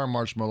Lucky Charm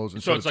marshmallows. So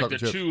instead it's of like the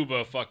chocolate chips. tube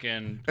of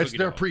fucking. It's cookie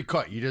they're dough.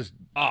 pre-cut. You just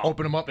Oh,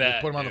 open them up and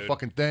bet, put them on the dude.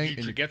 fucking thing.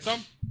 Did you get some?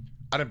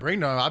 I didn't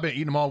bring none. I've been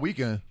eating them all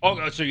weekend.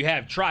 Oh, so you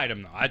have tried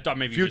them though. I thought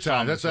maybe A few you just saw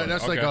them times.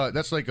 That's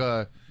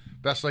before.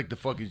 that's like the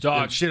fucking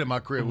Dog, shit in my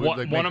crib. We, One,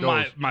 like, one make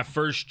of those. my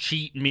first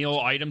cheat meal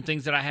item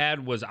things that I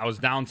had was I was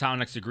downtown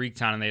next to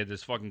Greektown and they had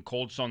this fucking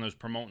Cold Stone that was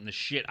promoting the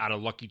shit out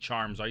of Lucky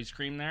Charms ice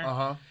cream there.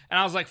 Uh-huh. And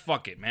I was like,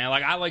 fuck it, man.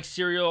 Like I like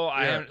cereal.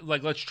 Yeah.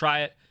 Let's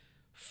try it.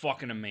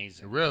 Fucking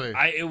amazing. Really?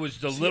 It was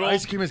the little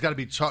ice cream has got to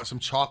be some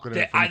chocolate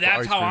in it.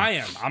 that's how I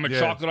am. I'm a Yeah.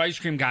 chocolate ice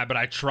cream guy, but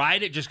I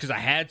tried it just because I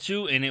had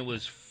to, and it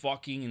was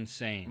fucking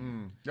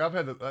insane. Yeah, I've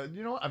had the.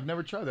 You know what? I've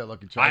never tried that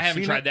Lucky Charm. I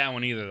haven't tried that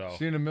one either, though.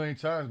 Seen it a million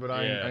times, but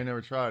Yeah. I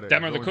never tried it.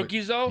 Them are It's the always like-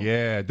 cookies, though?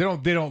 Yeah,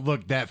 they don't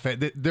look that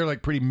fat. They're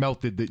like pretty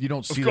melted. That you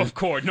don't see. Of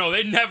course. No,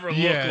 they never look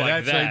Yeah,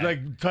 like that's that.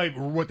 like type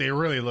what they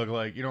really look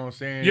like. You know what I'm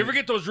saying? You ever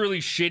get those really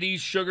shitty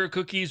sugar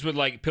cookies with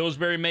like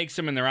Pillsbury makes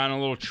them and they're on a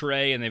little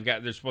tray and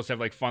they're supposed to have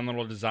like fun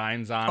little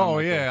designs on them? Oh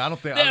like yeah, I don't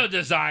think. the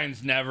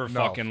designs never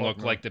fuck fucking look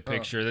no. like the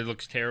picture. It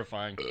looks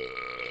terrifying.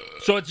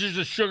 So it's just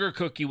a sugar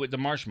cookie with the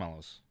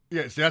marshmallows.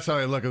 Yeah, see, that's how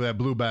I look at that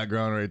blue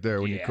background right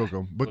there when you cook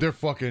them. But they're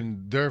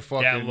fucking.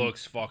 That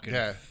looks fucking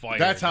fire.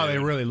 That's how dude. they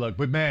really look.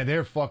 But man,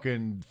 they're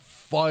fucking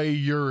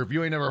fire. If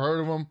you ain't never heard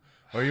of them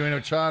or you ain't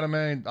never tried them,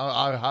 man,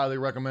 I highly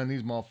recommend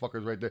these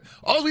motherfuckers right there.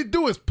 All we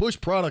do is push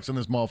products on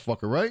this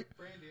motherfucker, right?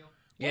 Brand deal.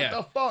 Yeah.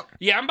 What the fuck?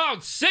 Yeah, I'm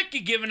about sick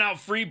of giving out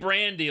free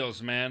brand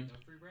deals, man. No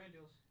free brand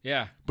deals.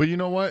 Yeah. But you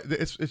know what?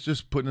 It's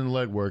just putting in the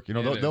legwork. You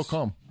know, It they'll is.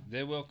 come.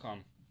 They will come.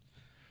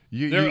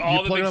 You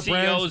All the plug big up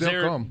brands, CEOs,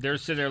 they'll come. they're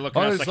sitting there looking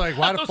Oh, at us it's like,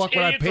 why the those fuck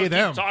would I idiots pay will keep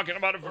them? talking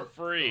about it for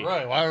free.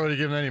 Right, why would I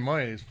give them any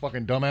money? These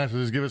fucking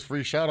dumbasses give us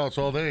free shout-outs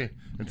all day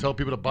and tell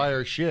people to buy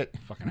our shit.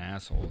 Fucking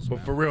assholes, But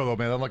man. for real, though,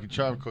 man, Unlucky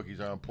Charm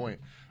cookies are on point.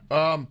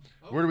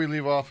 Where do we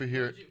leave off of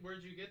here?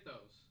 Where'd you get those?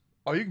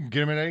 Oh, you can get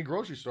them at any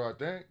grocery store, I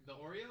think. The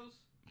Oreos?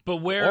 But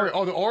where...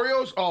 The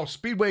Oreos? Oh,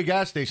 Speedway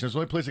gas station. It's the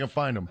only place I can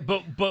find them.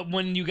 But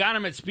when you got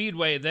them at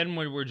Speedway, then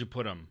where'd you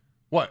put them?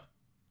 What?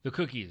 The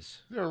cookies.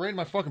 They're right in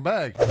my fucking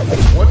bag.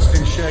 What's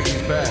in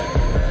Shaggy's bag?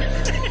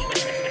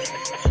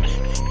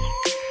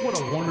 What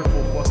a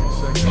wonderful fucking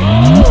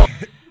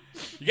segment.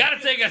 You got to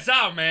take us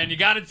out, man. You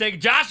got to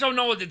take... Josh don't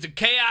know it's a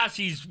chaos.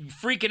 He's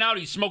freaking out.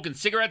 He's smoking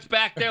cigarettes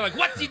back there. Like,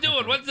 what's he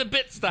doing? What's the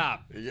bit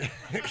stop?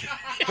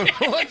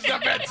 What's the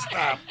bed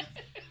stop?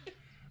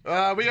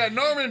 We got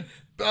Norman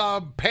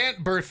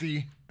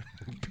Penberthy.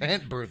 I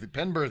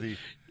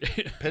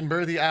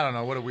don't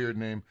know. What a weird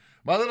name.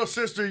 My little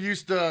sister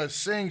used to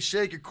sing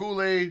Shake Your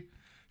Kool-Aid,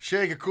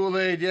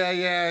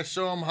 yeah,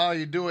 show them how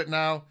you do it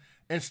now,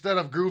 instead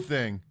of Groove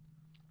Thing.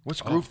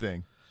 What's Groove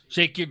Thing?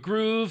 Shake your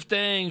groove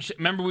thing.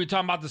 Remember we were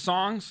talking about the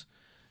songs?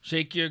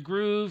 Shake your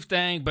groove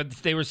thing, but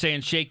they were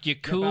saying shake your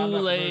I'm not familiar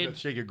with Kool-Aid. that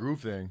Shake Your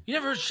Groove Thing. You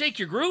never heard shake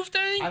your groove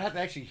thing? I'd have to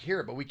actually hear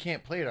it, but we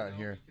can't play it on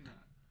here.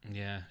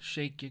 Yeah,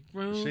 shake your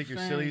groove Shake your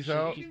thing, sillies shake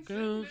out. your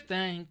groove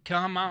thing.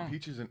 Come on.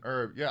 Peaches and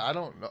Herb. Yeah, I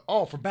don't know.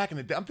 Oh, from back in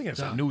the day. I'm thinking it's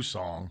a new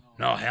song.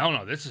 No, hell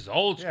no. This is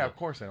old school. Yeah, of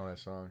course I know that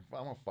song.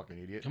 Well, I'm a fucking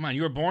idiot. Come on,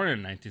 you were born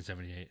in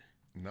 1978.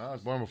 No, I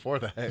was born before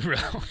that. I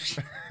Really? was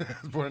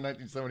born in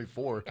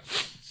 1974.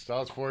 So I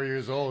was 4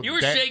 years old. You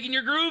were shaking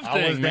your groove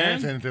thing, I was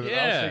man. dancing to the. I was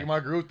Yeah. shaking my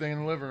groove thing in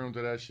the living room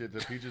to that shit,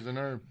 the Peaches and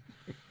Herb.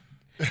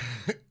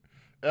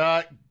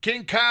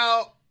 King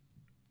Kyle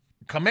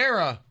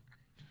Camara.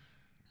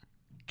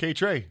 K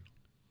Trey.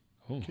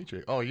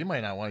 K-Trey. Oh, you might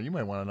not want. You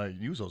might want to not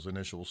use those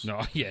initials.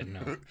 No, yeah,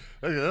 no.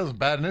 Those are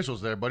bad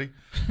initials there, buddy.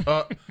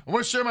 I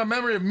want to share my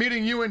memory of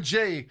meeting you and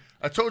Jay.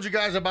 I told you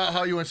guys about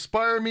how you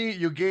inspired me.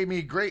 You gave me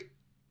a great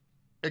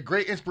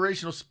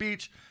inspirational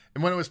speech.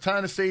 And when it was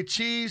time to say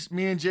cheese,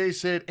 me and Jay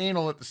said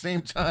anal at the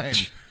same time.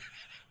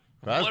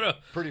 That's What a-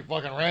 pretty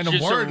fucking random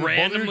just to word.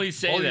 randomly Both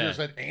say of you that. just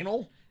said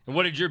anal? And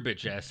what did your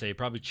bitch ass say?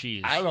 Probably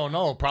cheese. I don't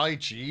know. Probably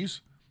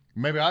cheese.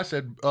 Maybe I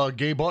said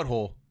gay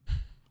butthole.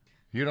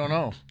 You don't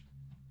know.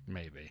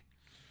 Maybe.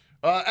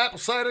 Apple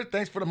cider.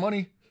 Thanks for the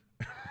money.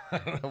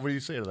 What do you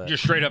say to that?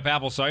 Just straight up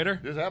apple cider?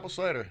 There's apple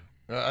cider.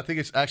 I think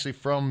it's actually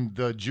from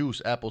the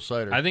juice, apple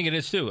cider. I think it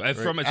is too. It's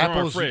from our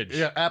Apples, fridge.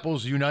 Yeah,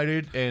 Apples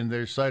united and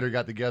their cider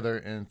got together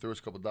and threw us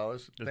a couple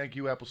dollars. Thank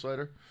you, apple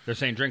cider. They're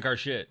saying drink our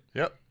shit.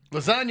 Yep.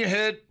 Lasagna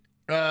head.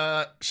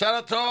 Shout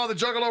out to all the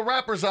Juggalo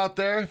rappers out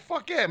there.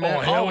 Fuck yeah, man.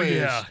 Oh, hell always.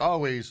 yeah.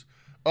 Always.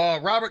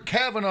 Robert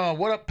Kavanaugh.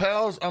 What up,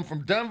 pals? I'm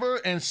from Denver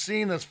and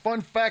seeing this fun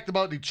fact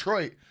about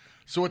Detroit.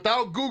 So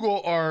without Google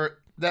or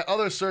that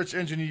other search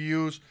engine you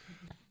use,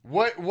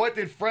 what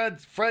did Fred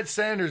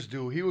Sanders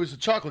do? He was a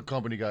chocolate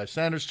company guy,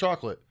 Sanders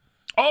Chocolate.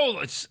 Oh,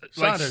 it's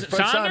like Sanders,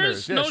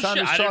 Saunders? Yeah, No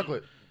Sanders shit.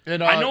 Chocolate.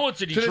 And, I know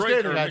it's a to this Detroit day,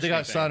 or they got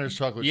Michigan Sanders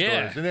thing. chocolate Yeah.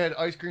 stores. And they had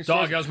ice cream Dog,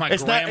 stores. that was my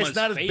it's grandma's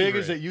not as big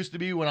as favorite. it used to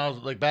be when I was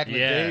like back in the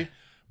Yeah. day.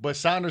 But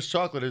Sanders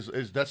Chocolate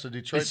is that's a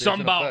Detroit It's thing.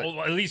 something It's in about, effect.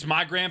 well, at least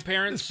my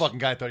grandparents. This fucking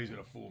guy thought he was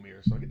gonna fool me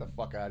or something. Get the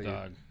fuck out of here.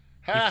 God.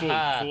 Ha He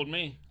ha. fooled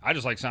me. I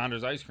just like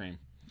Saunders ice cream.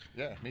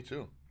 Yeah, me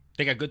too.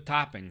 They got good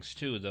toppings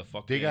too. The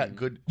fucking They got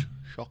good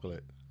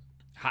chocolate.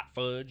 hot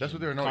fudge. That's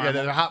what they're and known. Yeah,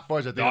 caramel. they're hot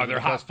fudge. I think Oh, is their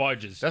the hot best-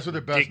 fudge is That's what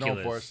they're best known for.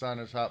 ridiculous.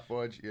 Sanders hot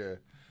fudge. Yeah.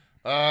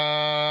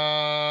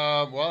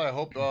 Well, I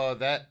hope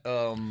that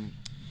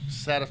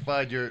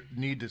satisfied your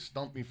need to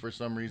stump me for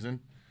some reason.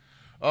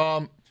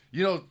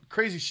 You know,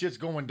 crazy shit's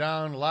going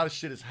down. A lot of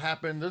shit has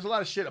happened. There's a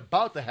lot of shit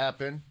about to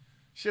happen.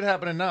 Shit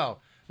happening now.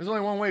 There's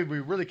only one way we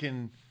really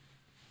can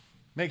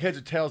make heads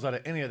or tails out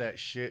of any of that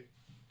shit.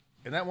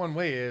 And that one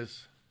way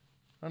is,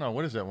 I don't know,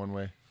 what is that one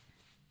way?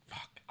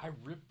 Fuck, I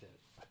ripped it.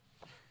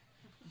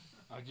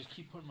 I just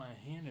keep putting my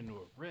hand into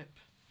a rip.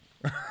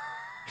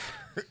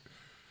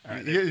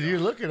 You're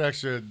looking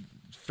extra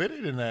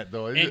fitted in that,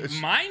 though. And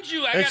mind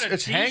you, I got a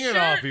it's t-shirt, hanging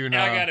off you and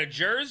now. I got a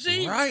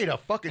jersey. Right, a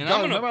fucking And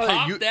I'm dollar. gonna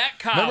pop that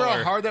collar. Remember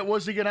how hard that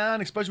was to get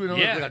on, especially when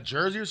Yeah. it was like a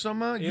jersey or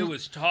something? on? It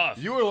was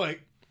tough. You were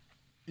like,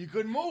 you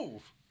couldn't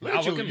move. Look Now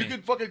at you. look at You me.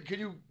 could fucking, can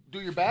you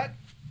do your back?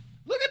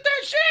 Look at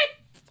that shit.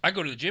 I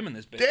go to the gym in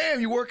this bitch.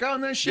 Damn, you work out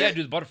in that shit? Yeah, I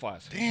do the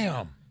butterflies.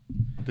 Damn.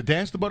 The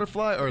dance the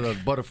butterfly or the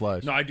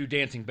butterflies? No, I do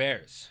dancing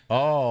bears.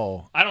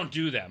 Oh. I don't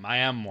do them. I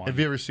am one. Have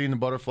you ever seen the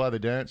butterfly, the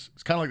dance?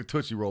 It's kind of like the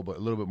Tootsie Roll, but a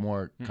little bit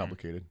more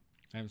complicated.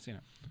 I haven't seen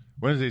it.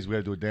 Wednesdays we got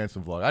to do a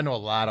dancing vlog. I know a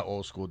lot of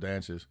old school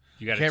dances.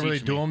 You gotta can't really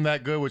teach do me. them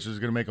that good, which is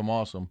going to make them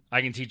awesome.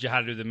 I can teach you how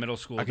to do the middle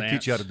school I can dance.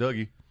 teach you how to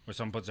Dougie. Where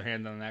someone puts their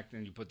hand on the neck,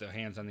 and you put their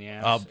hands on the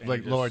ass. I'll and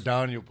like you lower just,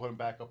 down, and you'll put them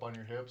back up on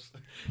your hips.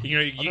 You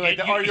know,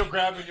 Or you'll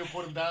grab them and you'll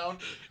put them down.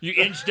 You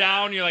inch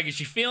down. You're like, is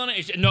she feeling it?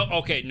 Is she, no,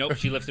 okay, nope.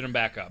 She lifted him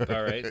back up.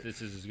 All right,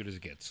 this is as good as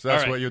it gets. So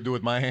that's all right. what you'll do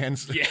with my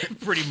hands? Yeah,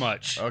 pretty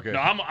much. Okay. No,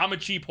 I'm a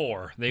cheap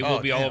whore. They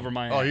will be all over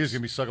my ass. Oh, he's going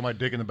to be sucking my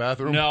dick in the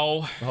bathroom?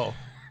 No. Oh.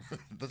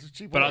 That's a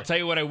cheap But whore. I'll tell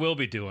you what I will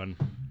be doing.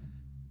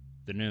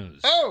 The news.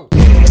 Oh!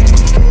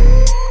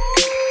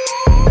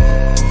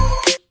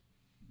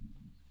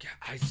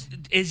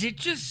 Is it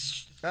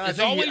just... I it's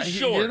think always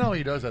short. You know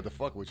he does have to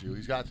fuck with you.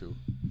 He's got to.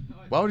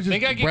 Why would he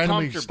Think I just get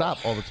randomly comfortable.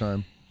 stop all the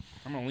time?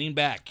 I'm going to lean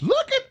back.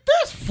 Look at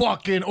this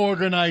fucking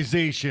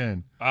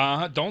organization.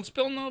 Don't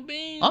spill no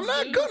beans. I'm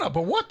not dude. gonna,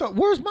 but what the?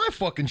 Where's my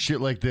fucking shit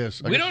like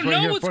this? We don't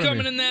know what's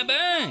coming in that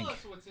bag. Tell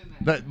us what's in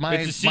that. That my,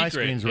 It's a secret. my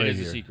screen's right It is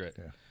here. a secret.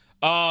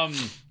 Yeah.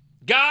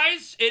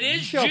 Guys, it You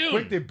is see how June.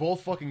 quick they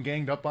both fucking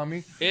ganged up on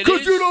me? It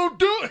Because is- you don't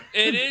do it.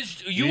 It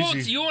is. You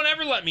Easy. won't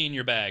ever let me in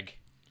your bag.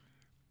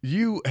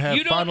 You have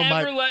You don't fondled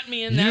my. ever let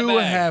me in that You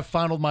bag. have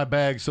fondled my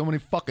bag so many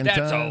fucking That's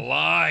times. a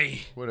lie.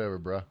 Whatever,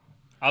 bro.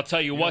 I'll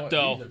tell you, what,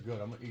 though. These are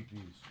good. I'm gonna eat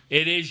these.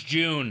 It is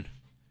June.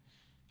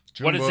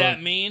 June What does bug.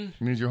 that mean?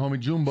 Means your homie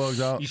June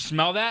bug's out. You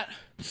smell that?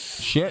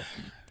 Shit.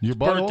 Your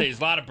butthole? Birthdays,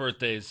 a lot of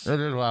birthdays.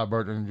 There is a lot of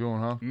birthdays in June,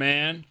 huh?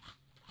 Man,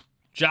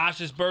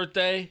 Josh's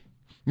birthday.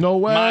 No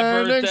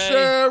wedding birthday.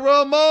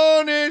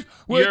 ceremonies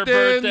Your within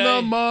birthday.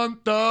 the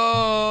month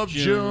of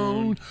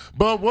June. June.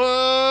 But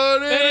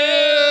what it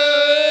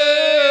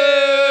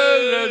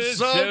is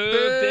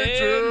something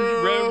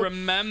true.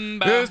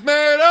 Remember. It's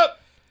made up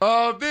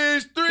of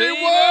these three Three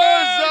words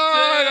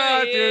I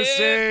got to words,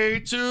 say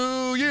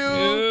to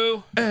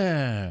you.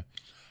 You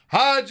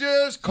I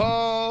just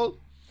called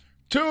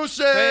to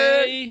say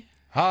say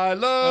I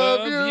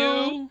love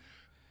you.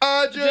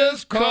 I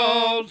just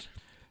called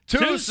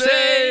to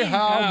say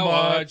how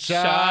much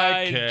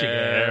I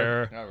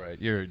care. All right,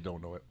 you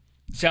don't know it.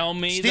 Tell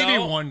me, Stevie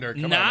though, Wonder,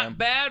 come on, not man.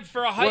 bad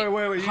for a hype,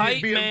 Wait.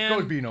 hype You man.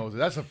 Coach B knows it.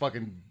 That's a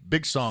fucking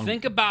big song.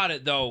 Think about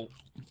it, though.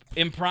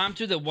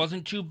 Impromptu, that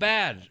wasn't too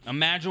bad.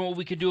 Imagine what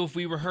we could do if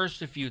we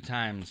rehearsed a few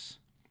times.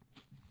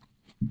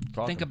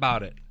 Think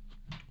about it,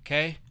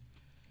 okay?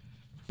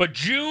 But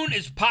June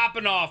is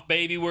popping off,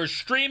 baby. We're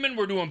streaming,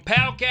 we're doing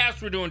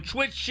Palcasts, we're doing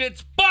Twitch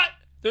shits, but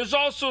there's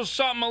also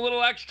something a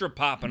little extra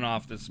popping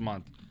off this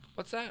month.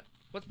 What's that?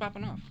 What's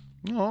popping off?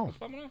 No.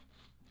 Popping off?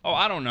 Oh,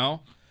 I don't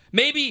know.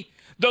 Maybe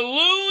the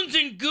loons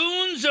and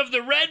goons of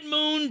the Red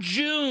Moon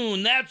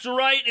June. That's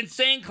right.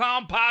 Insane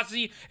Clown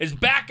Posse is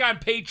back on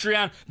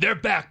Patreon. They're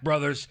back,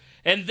 brothers.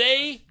 And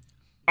they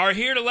are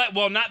here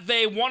to not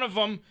they, one of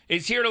them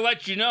is here to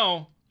let you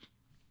know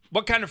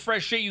what kind of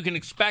fresh shit you can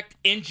expect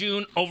in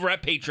June over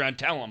at Patreon.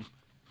 Tell them.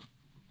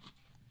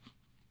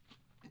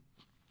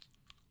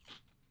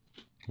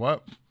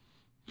 What?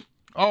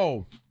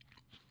 Oh.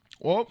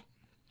 Well,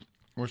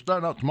 we're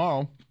starting out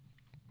tomorrow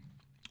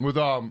with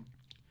I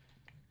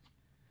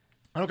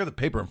don't got the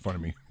paper in front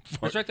of me.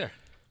 It's right there.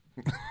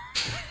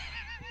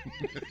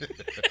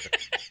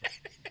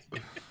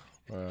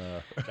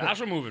 Josh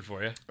will move it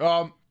for you.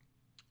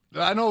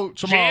 I know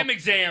tomorrow. Jam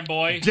exam,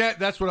 boy.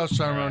 That's what I was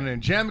trying to run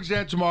in. Jam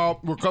exam tomorrow.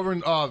 We're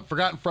covering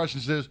Forgotten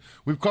Freshnesses.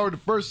 We've covered the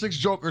first 6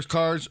 Jokers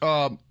cards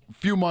a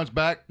few months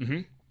back. Mm-hmm.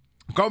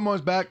 A couple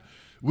months back,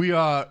 we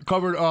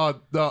covered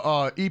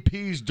the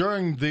EPs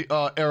during the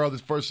era of the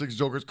first 6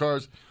 Jokers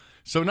cards.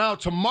 So now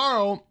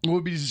tomorrow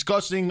we'll be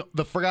discussing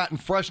the Forgotten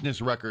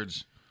Freshness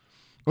records.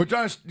 We're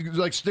trying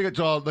to stick it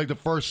to the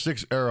first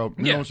 6 era.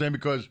 You know what I'm saying?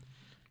 Because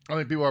I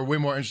think people are way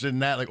more interested in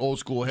that, like old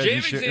school heavy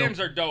Jam shit. exams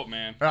are dope,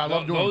 man. Yeah, I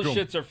love doing those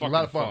them. shits are fucking a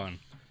lot of fun.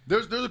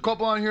 There's a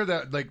couple on here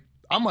that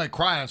I'm like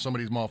crying on some of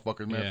these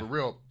motherfuckers, man, Yeah. for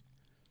real.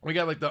 We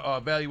got like the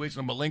evaluation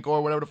of Malenko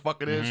or whatever the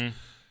fuck it is. Mm-hmm.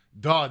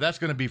 Dog, that's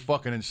gonna be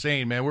fucking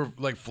insane, man. We're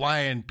like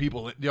flying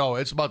people. Yo,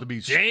 it's about to be.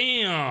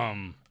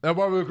 Damn. That's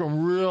why we're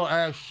doing real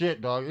ass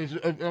shit, dog.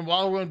 And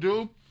what we're gonna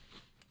do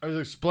is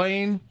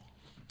explain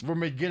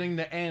from beginning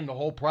to end the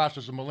whole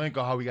process of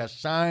Malenko, how we got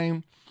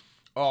signed,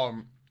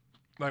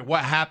 like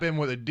what happened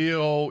with the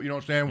deal. You know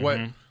what I'm saying? What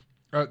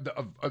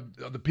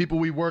the people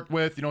we worked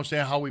with. You know what I'm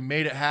saying? How we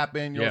made it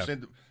happen. You know what I'm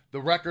saying?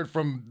 The record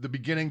from the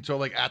beginning till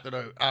like after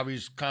the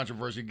obvious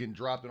controversy getting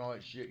dropped and all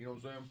that shit. You know what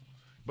I'm saying?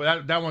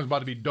 But that one's about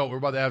to be dope. We're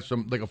about to have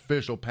some like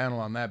official panel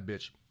on that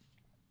bitch.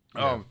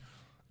 And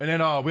then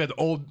we had the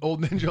old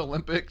Ninja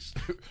Olympics.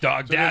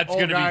 Dog, So that's old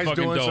gonna be guys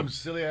fucking doing dope. some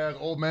silly ass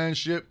old man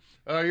shit.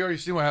 You already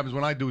seen what happens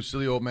when I do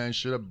silly old man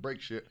shit. I break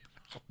shit.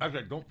 Actually,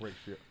 I don't break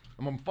shit.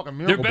 I'm a fucking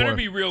There miracle better boy.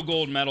 be real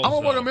gold medals. I'm a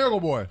though. fucking miracle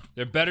boy.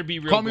 There better be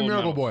real Call me gold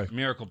Miracle medals. Boy.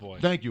 Miracle Boy.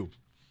 Thank you.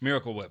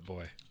 Miracle Whip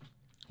Boy.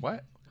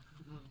 What?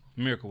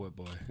 Miracle Whip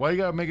Boy. Why you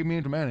gotta make it me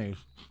into mayonnaise?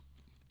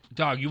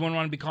 Dog, you wouldn't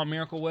want to be called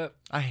Miracle Whip?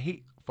 I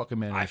hate fucking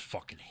mayonnaise. I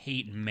fucking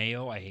hate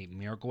mayo. I hate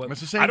Miracle Whip.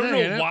 It's the same I don't thing,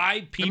 know ain't it? why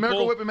The people.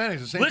 Miracle Whip and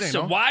mayonnaise, the same Listen,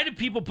 thing, no? why do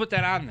people put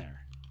that on there?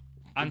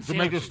 on to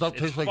make this sandwiches. stuff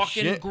It's taste like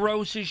fucking shit.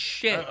 gross as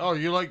shit. Oh,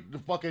 you like the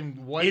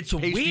fucking white It's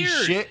pasty weird.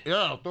 shit? Yeah,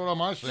 I'll throw it on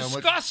my sandwich.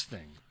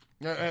 Disgusting.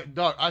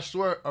 Dog, I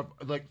swear,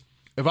 like,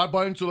 if I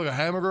bite into like a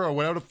hamburger or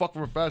whatever the fuck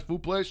from a fast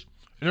food place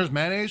and there's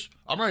mayonnaise,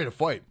 I'm ready to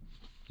fight.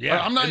 Yeah,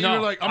 I'm not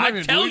even like. I'm not I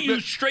even tell the least you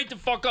bit- straight the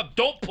fuck up.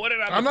 Don't put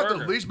it on I'm the not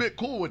burger. the least bit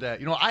cool with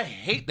that. You know, I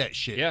hate that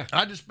shit. Yeah.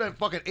 I just spent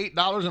fucking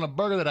 $8 on a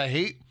burger that I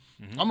hate.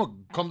 I'm gonna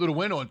come to the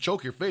window and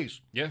choke your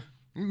face. Yeah.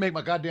 You make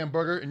my goddamn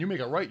burger and you make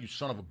it right, you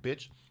son of a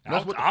bitch.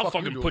 That's what the I'll fuck you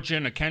fucking do. put you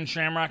in a Ken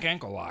Shamrock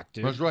ankle lock,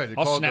 dude. That's right. They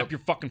I'll call it snap the- your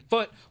fucking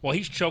foot while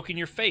he's choking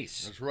your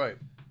face. That's right.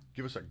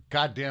 Give us a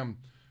goddamn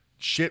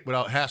shit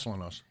without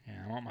hassling us. Yeah,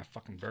 I want my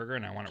fucking burger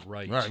and I want it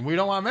right. All right, and we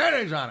don't want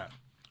mayonnaise on it.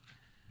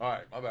 All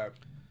right, my bad.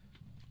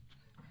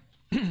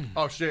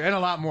 Oh shit, and a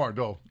lot more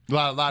though. A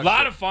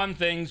lot of fun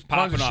things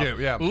popping Tons of up. shit,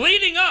 yeah.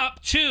 Leading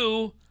up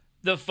to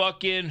the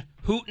fucking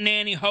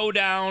hootenanny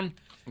hoedown.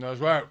 That's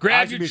right. Grab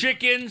I your should be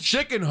chickens.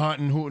 Chicken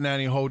hunting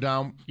hootenanny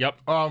hoedown. Yep.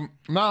 Not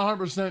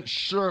 100%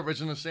 sure if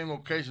it's in the same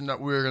location that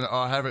we were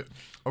gonna have it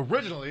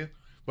originally,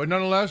 but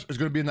nonetheless, it's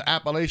gonna be in the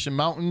Appalachian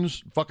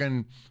Mountains,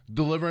 fucking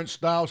Deliverance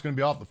style. It's gonna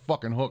be off the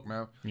fucking hook,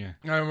 man. Yeah.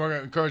 And we're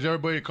gonna encourage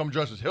everybody to come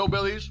dress as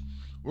hillbillies.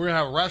 We're gonna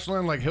have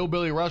wrestling, like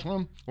hillbilly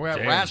wrestling. We're gonna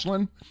have Damn.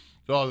 wrestling.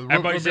 So the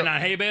Everybody's sitting on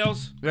hay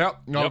bales.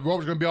 Yep. No, Yep. the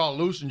rope's gonna be all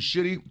loose and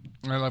shitty,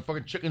 and like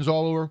fucking chickens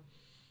all over.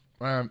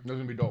 That's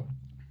gonna be dope.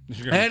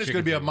 And it's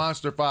gonna be a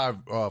Monster 5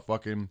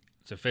 fucking.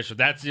 It's official.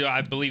 That's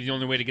I believe the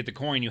only way to get the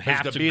coin. You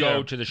have to to be go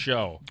there. to the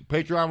show.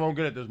 Patreon won't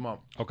get it this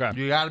month. Okay.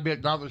 You gotta be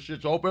now the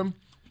shit's open.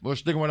 We're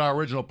sticking with our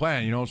original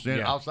plan. You know what I'm saying?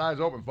 Yeah. Outside's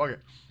open. Fuck it.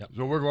 Yep.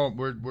 So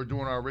we're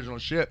doing our original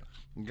shit.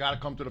 You gotta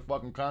come to the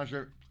fucking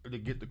concert to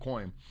get the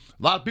coin.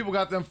 A lot of people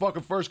got them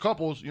fucking first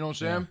couples. You know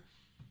what I'm saying?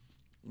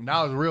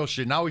 Now it's real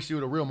shit. Now we see what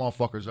the real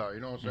motherfuckers are.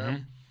 You know what I'm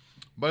saying?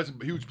 But it's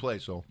a huge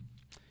place. So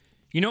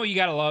You know what you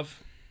gotta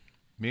love?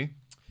 me.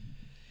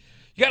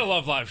 You gotta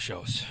love live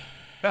shows.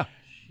 Yeah.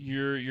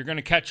 You're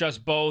gonna catch us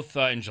both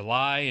in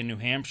July in New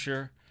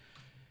Hampshire.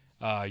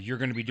 You're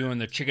gonna be doing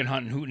the Chicken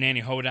Hunting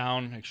Hootenanny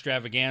Hoedown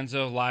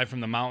Extravaganza live from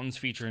the mountains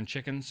featuring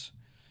chickens.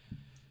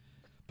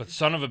 But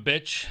son of a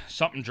bitch,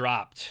 something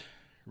dropped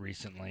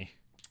recently.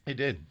 It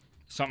did.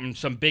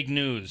 Some big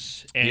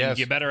news, and Yes.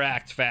 you better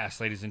act fast,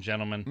 ladies and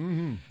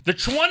gentlemen. The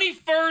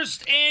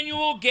 21st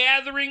annual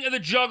gathering of the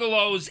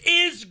Juggalos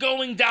is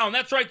going down.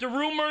 That's right, the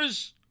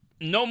rumors,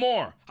 no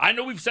more. I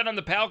know we've said on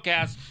the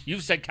Palcast,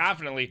 you've said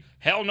confidently,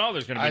 hell no,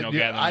 there's going to be no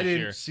gathering I this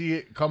didn't year. see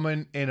it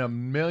coming in a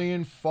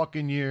million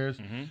fucking years.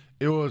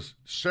 It was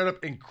set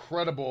up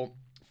incredible.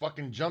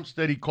 Fucking Jump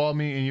Steady called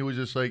me and he was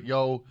just like,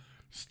 yo,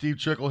 Steve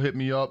Trickle hit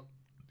me up.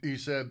 He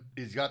said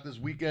he's got this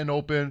weekend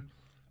open.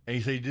 And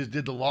he said he just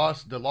did the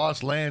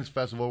Lost Lands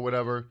Festival or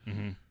whatever.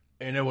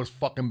 And it was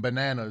fucking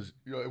bananas.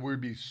 You know, it would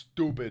be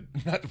stupid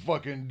not to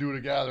fucking do the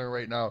gathering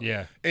right now.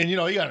 Yeah. And you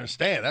know, you gotta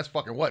understand, that's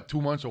fucking what,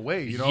 2 months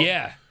away, you know?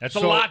 Yeah, that's a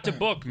So- lot to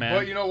book, man.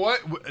 But you know what?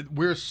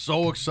 We're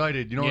so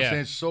excited. You know what Yeah.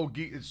 I'm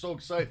saying? It's so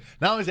excited.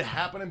 Not only is it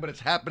happening, but it's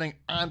happening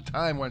on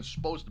time when it's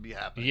supposed to be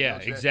happening. You Yeah, know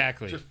what I'm saying?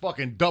 exactly. It's just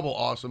fucking double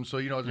awesome. So,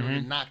 you know, it's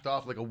gonna be knocked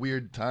off like a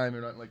weird time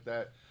or nothing like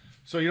that.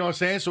 So, you know what I'm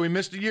saying? So we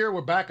missed a year.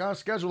 We're back on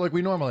schedule like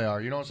we normally are.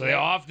 You know what I'm So saying? they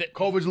off the,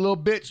 COVID's a little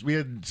bitch. We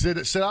had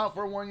sit out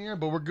for 1 year,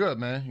 but we're good,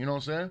 man. You know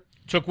what I'm saying?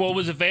 took what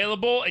was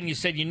available, and you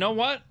said, you know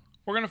what?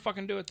 We're going to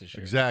fucking do it this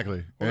year.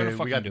 Exactly. We're gonna And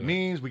fucking we got do the it.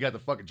 means, we got the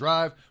fucking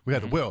drive, we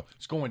got the will.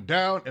 It's going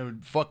down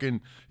and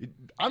fucking.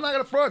 I'm not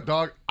gonna front,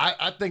 dog.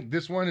 I think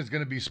this one is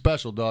gonna be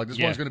special, dog. This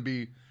Yeah. one's gonna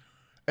be,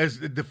 as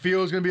the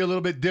feel is gonna be a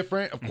little bit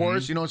different, of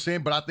course. You know what I'm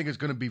saying? But I think it's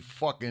gonna be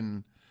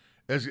fucking.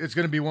 It's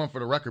gonna be one for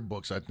the record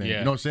books. I think. Yeah.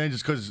 You know what I'm saying?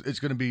 Just because it's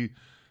gonna be.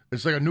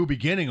 It's like a new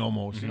beginning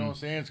almost. You know what I'm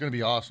saying? It's gonna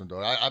be awesome,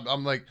 dog.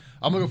 I'm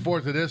looking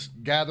forward to this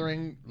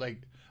gathering.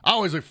 Like I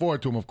always look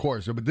forward to them, of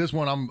course. But this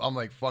one, I'm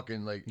like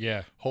fucking like,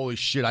 Yeah. holy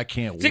shit, I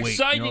can't It's wait.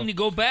 exciting you know? to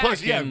go back.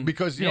 Plus, yeah, and-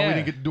 because you know we yeah.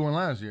 didn't get to do it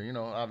last year. You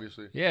know,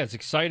 obviously. Yeah, it's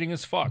exciting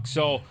as fuck.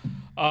 So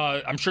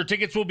I'm sure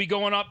tickets will be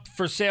going up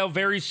for sale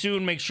very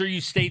soon. Make sure you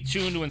stay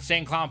tuned to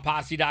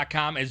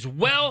InsaneClownPosse.com as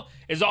well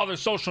as all their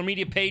social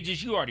media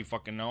pages. You already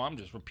fucking know. I'm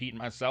just repeating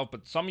myself.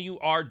 But some of you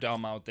are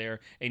dumb out there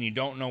and you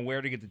don't know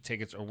where to get the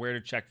tickets or where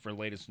to check for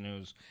latest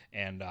news.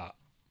 And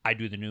I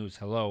do the news.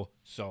 Hello.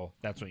 So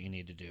that's what you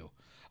need to do.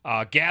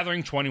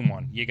 Gathering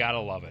 21. You got to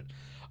love it.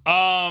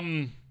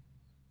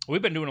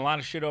 We've been doing a lot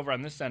of shit over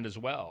on this end as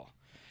well.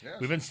 Yes.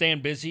 We've been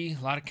staying busy,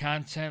 a lot of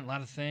content, a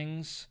lot of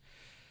things,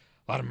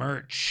 a lot of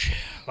merch.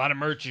 A lot of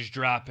merch is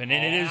dropping,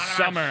 and it is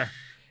summer.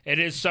 It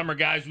is summer,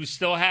 guys. We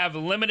still have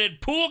limited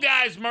Pool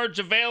Guys merch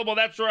available.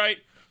 That's right.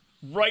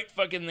 Right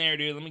fucking there,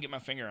 dude. Let me get my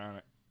finger on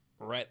it.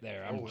 Right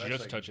there. I'm Oh, that's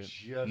just like touching it.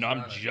 just No, I'm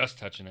on it. just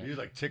touching You're it.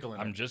 like tickling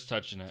I'm it. just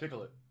touching it.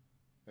 Tickle it.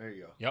 There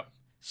you go. Yep.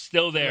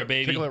 Still there,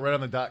 baby. Tickle it right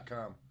on the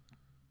 .com.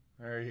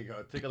 There you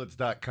go.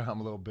 Tickleits.com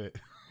a little bit.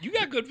 You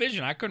got good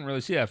vision. I couldn't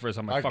really see that first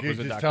time. I Fuck can was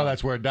just it tell .com?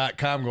 that's where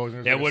 .com goes.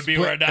 And That there's would a be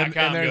where split,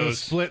 .com and there's goes. a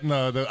split in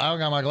the I don't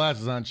got my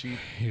glasses on, Chief.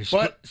 You're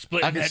But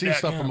splitting I can that see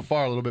stuff .com. from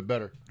afar a little bit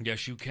better.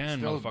 Yes, you can,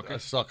 Still, motherfucker. I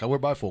suck. I wear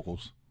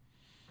bifocals.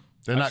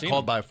 They're I've not seen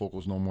called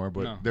bifocals no more,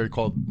 but No. they're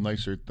called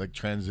nicer, like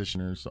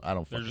transitioners. So I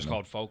don't They're fucking just know.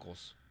 called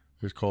focals.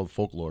 It's called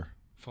folklore.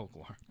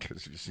 Folklore.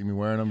 Because you see me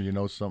wearing them, you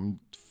know something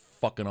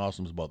fucking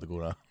awesome is about to go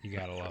down. You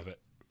gotta love it.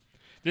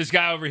 This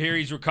guy over here,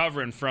 he's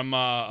recovering from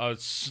a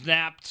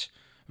snapped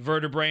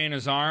vertebrae in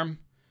his arm.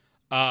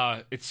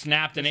 It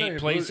snapped in 8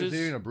 places. Is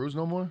it even a bruise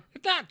no more?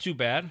 It's not too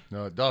bad.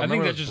 No, I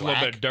think that's just a little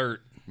bit of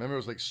dirt. Remember, it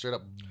was like straight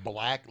up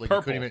black. Like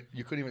Purple.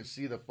 you couldn't even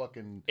see the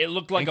fucking. It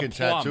looked like a plum.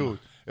 tattoo.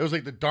 It was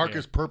like the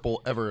darkest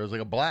purple ever. It was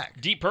like a black.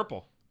 Deep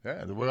purple.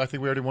 Yeah, I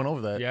think we already went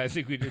over that. Yeah, I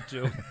think we did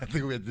too. I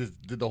think we did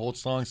the whole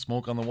song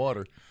 "Smoke on the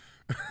Water."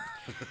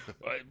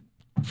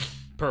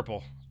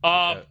 Purple.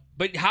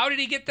 But how did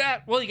he get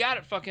that? Well, he got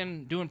it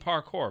fucking doing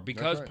parkour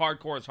because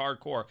parkour is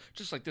hardcore.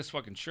 Just like this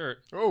fucking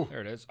shirt. Oh,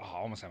 there it is. Oh, I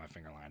almost had my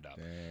finger lined up.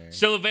 Dang.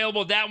 Still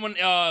available. That one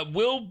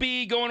will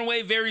be going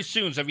away very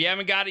soon. So if you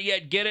haven't got it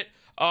yet, get it.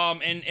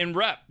 And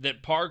rep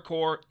that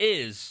parkour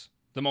is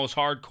the most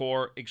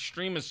hardcore,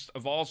 extremist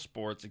of all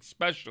sports,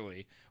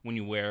 especially when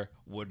you wear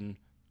wooden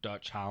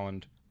Dutch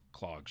Holland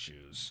clog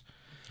shoes.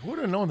 Who would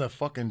have known that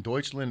fucking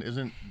Deutschland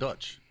isn't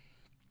Dutch?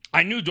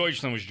 I knew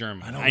Deutschland was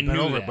German. I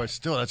knew that. but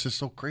still, that's just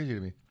so crazy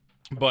to me.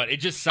 But it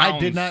just sounds... I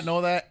did not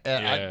know that.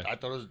 Yeah. I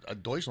thought it was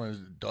Deutschland.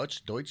 Is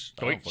Dutch? Deutsch?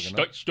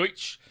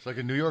 Deutsch. It's like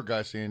a New York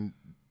guy saying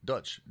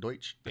Dutch.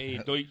 Deutsch. Hey,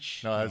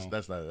 Deutsch. No,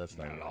 that's not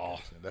at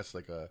all. That's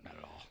like a... Not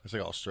at all. It's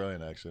like an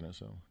Australian accent or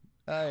something.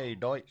 Hey,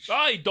 Deutsch.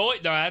 Hey,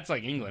 Deutsch. No, that's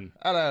like England.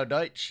 Hello,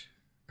 Deutsch.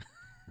 Is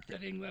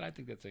that England? I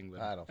think that's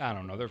England. I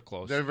don't know. They're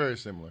close. They're very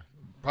similar.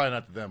 Probably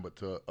not to them, but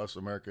to us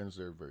Americans,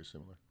 they're very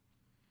similar.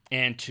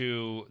 And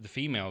to the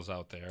females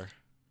out there,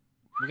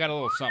 we got a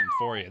little something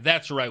for you.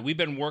 That's right. We've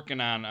been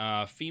working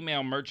on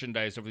female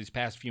merchandise over these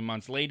past few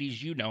months.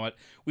 Ladies, you know it.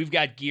 We've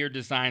got gear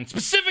designed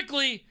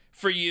specifically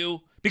for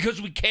you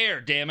because we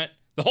care, damn it.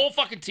 The whole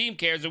fucking team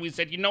cares. And we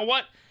said, you know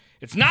what?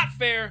 It's not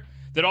fair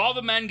that all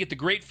the men get the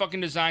great fucking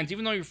designs,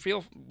 even though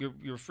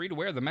you're free to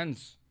wear the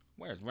men's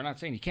wears. We're not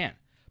saying you can't.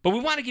 But we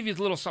want to give you a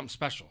little something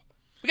special.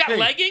 We got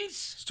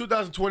leggings. It's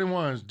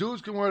 2021.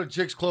 Dudes can wear the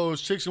chicks'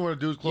 clothes. Chicks can wear the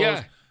dudes' clothes.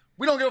 Yeah.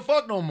 We don't give a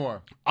fuck no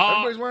more.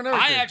 Everybody's wearing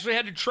everything. I actually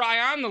had to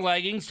try on the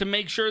leggings to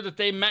make sure that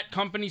they met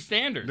company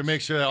standards. To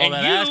make sure that all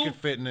that ass could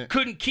fit in it.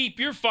 Couldn't keep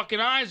your fucking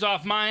eyes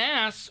off my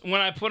ass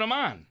when I put them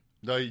on.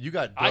 No, you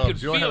got I dubs.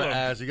 could You don't feel have an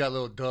them. ass. You got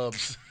little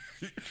dubs.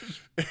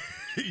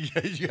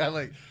 You got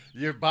like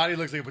your body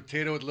looks like a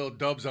potato with little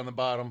dubs on the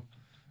bottom.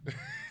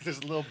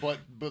 Just a little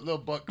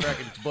butt crack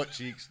and butt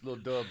cheeks,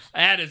 little dubs.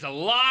 That is a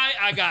lie.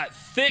 I got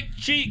thick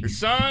cheeks,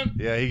 son.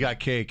 Yeah, he got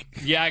cake.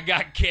 Yeah, I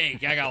got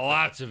cake. I got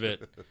lots of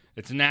it.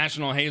 It's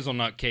National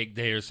Hazelnut Cake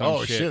Day or some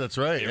shit. Oh, shit, that's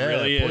right. It yeah,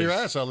 really pull is. your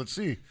ass out. Let's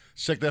see.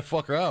 Check that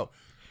fucker out.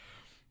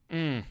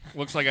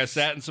 Looks like I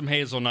sat in some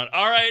hazelnut.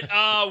 All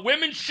right,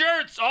 women's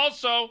shirts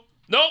also.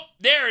 Nope,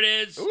 there it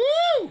is.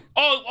 Woo!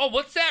 Oh,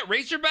 what's that?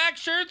 Racerback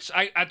shirts?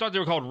 I thought they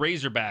were called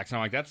Razorbacks. And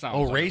I'm like, that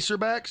sounds like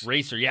Racerbacks?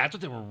 Racer. Yeah, I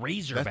thought they were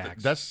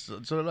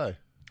Razorbacks. So did I.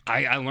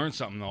 I learned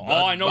something, though.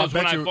 All I know is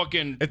when I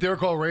fucking... If they were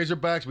called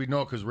Razorbacks, we'd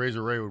know because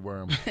Razor Ray would wear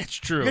them. It's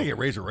true. We gotta get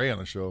Razor Ray on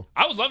the show.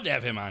 I would love to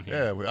have him on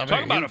here. Yeah,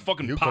 Talk about a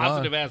fucking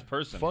positive-ass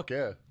person. Fuck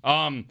yeah.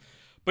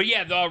 But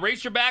yeah, the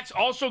Racerbacks,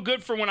 also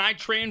good for when I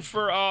train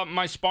for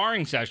my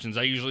sparring sessions.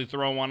 I usually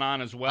throw one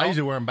on as well. I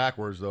usually wear them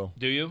backwards, though.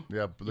 Do you?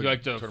 Yeah. You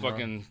like to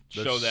fucking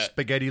show that.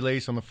 Spaghetti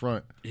lace on the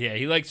front. Yeah,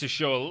 he likes to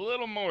show a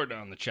little more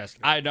down the chest.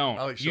 I don't.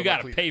 I like to You show got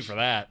to my pay cleavage. for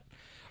that.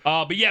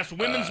 But yes,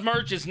 women's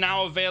merch is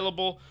now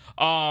available.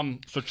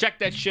 So check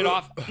that shit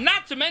off.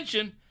 Not to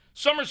mention,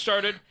 summer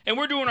started, and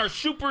we're doing our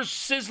super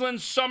sizzling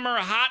summer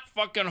hot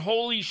fucking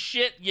holy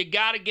shit. You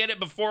got to get it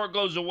before it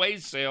goes away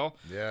sale.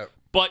 Yeah.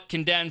 But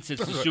condensed,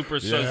 it's the super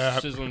Yeah.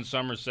 sizzling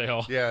summer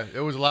sale. Yeah, it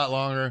was a lot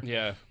longer.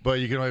 Yeah. But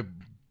you can only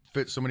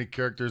fit so many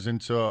characters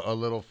into a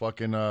little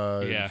fucking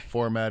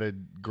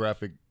formatted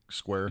graphic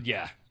square.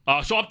 Yeah.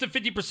 So up to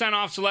 50%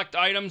 off select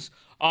items.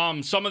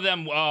 Some of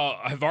them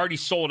have already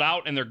sold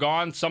out and they're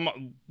gone.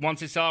 Some once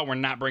they sell out, we're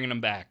not bringing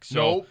them back. So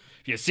Nope.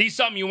 if you see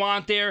something you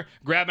want there,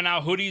 grabbing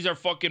out hoodies are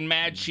fucking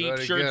mad cheap.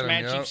 Better Shirts, get 'em,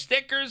 mad yep. cheap.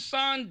 Stickers,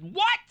 son.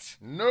 What?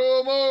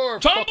 No more.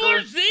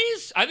 Tumblers,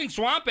 these? I think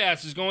Swamp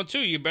Ass is going too.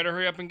 You better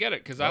hurry up and get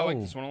it because I like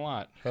Oh. this one a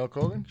lot. Hulk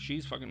Hogan?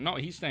 She's fucking... No,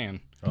 he's staying.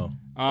 Oh.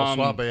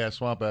 Swamp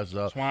Ass is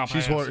out. Swamp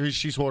she's Ass.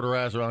 she's hoard her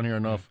ass around here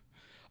enough.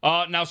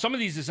 Now, some of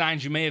these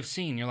designs you may have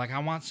seen. You're like, I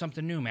want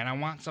something new, man. I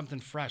want something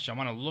fresh. I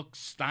want to look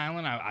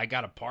styling. I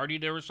got a party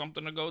there or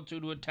something to go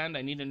to attend.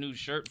 I need a new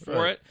shirt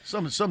for it.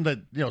 Some that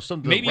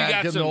some Maybe you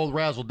got give some- the old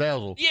razzle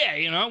dazzle. Yeah,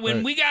 you know, when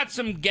Right. we got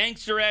some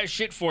gangster ass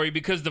shit for you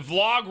because the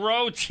Vlog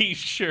Row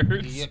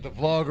t-shirts Get the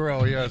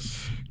vlogger,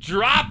 yes.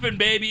 dropping,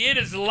 baby. It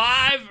is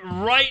live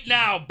right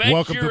now. Bet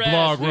Welcome your to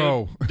ass,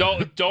 Vlog dude.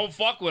 Row. Don't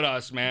fuck with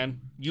us,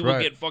 man. You will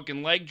Right. get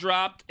fucking leg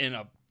dropped and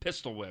a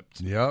pistol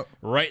whipped Yep.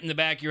 right in the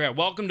back of your head.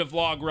 Welcome to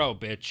Vlog Row,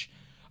 bitch.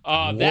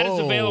 That is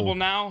Whoa. available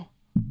now.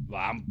 Well,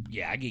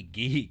 I get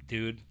geeked,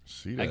 dude.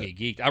 See I that? get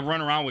geeked. I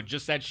run around with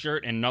just that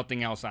shirt and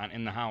nothing else on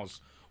in the house,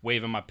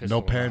 waving my pistol.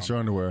 No pants or around.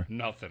 underwear.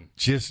 Nothing.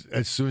 Just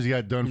as soon as he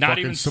got done Not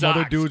fucking even some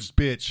other socks. dude's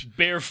bitch,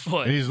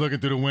 Barefoot. and he's looking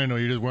through the window,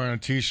 you're just wearing a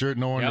t-shirt,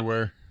 no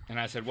underwear. And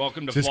I said,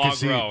 welcome to Just Vlog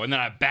 'cause he- Row. And then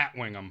I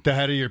bat-wing them. The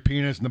head of your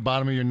penis and the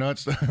bottom of your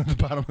nuts, the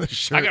bottom of the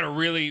shirt. I got a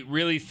really,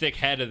 really thick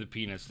head of the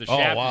penis. The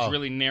shaft is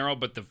really narrow,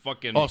 but the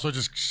fucking... Oh, so it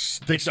just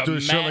sticks it's to the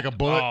shirt like a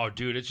bullet? Oh,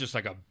 dude, it's just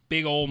like a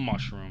big old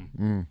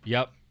mushroom.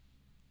 Yep.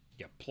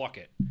 Yeah, pluck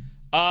it.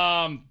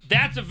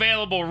 That's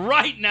available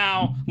right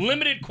now.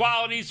 Limited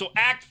quality, so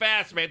act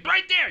fast, man.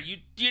 Right there. You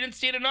didn't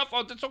see it enough?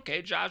 Oh, that's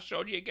okay. Josh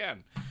showed you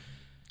again.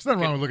 There's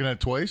nothing wrong with looking at it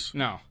twice.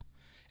 No.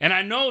 And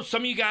I know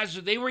some of you guys,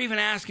 they were even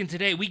asking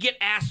today. We get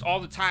asked all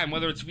the time,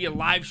 whether it's via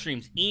live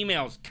streams,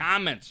 emails,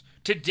 comments.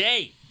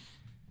 Today,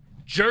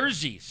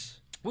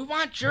 jerseys. We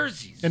want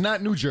jerseys. And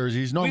not New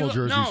Jerseys, normal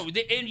jerseys. No,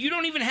 and you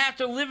don't even have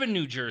to live in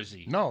New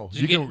Jersey. No.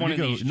 You get one of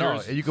these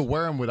jerseys. You can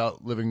wear them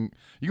without living.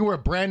 You can wear a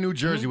brand new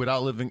jersey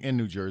without living in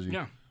New Jersey.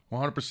 Yeah.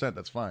 100%,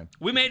 that's fine.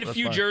 We made a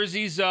few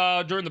jerseys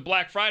during the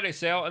Black Friday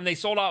sale, and they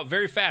sold out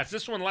very fast.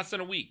 This one, less than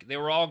a week. They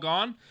were all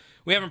gone.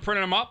 We haven't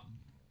printed them up.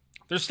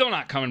 They're still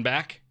not coming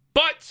back.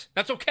 But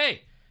that's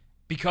okay,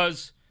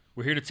 because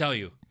we're here to tell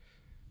you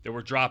that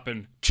we're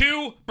dropping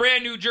 2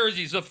 brand new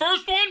jerseys. The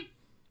first one,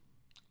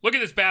 look at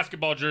this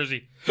basketball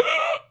jersey.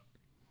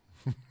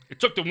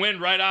 It took the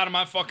wind right out of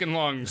my fucking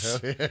lungs.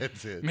 Hell yeah,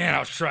 it did. Man, I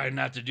was trying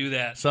not to do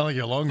that. Sound like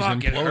your lungs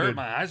Fuck, it hurt. imploded.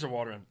 My eyes are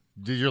watering.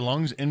 Did your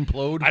lungs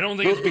implode? I don't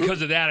think it's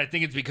because of that. I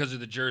think it's because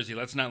of the jersey.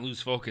 Let's not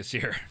lose focus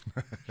here.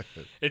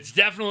 It's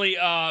definitely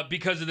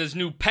because of this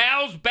new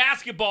Pals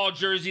basketball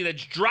jersey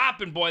that's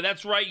dropping, boy.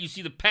 That's right. You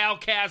see the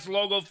Palcast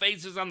logo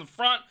faces on the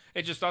front.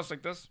 It's just us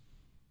like this.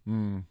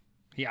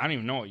 Yeah, I don't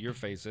even know what your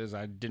face is.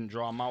 I didn't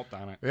draw a mouth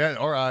on it. Yeah,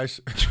 or eyes.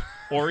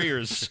 Or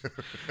ears.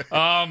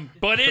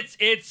 But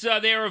it's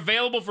they are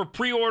available for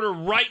pre-order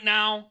right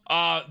now.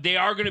 They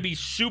are going to be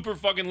super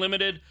fucking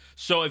limited.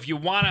 So if you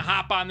want to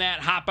hop on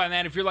that, hop on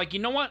that. If you're like, you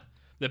know what?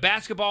 The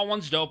basketball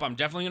one's dope. I'm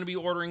definitely going to be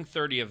ordering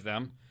 30 of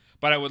them.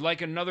 But I would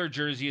like another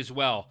jersey as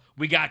well.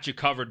 We got you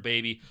covered,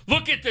 baby.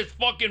 Look at this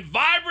fucking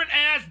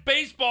vibrant-ass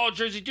baseball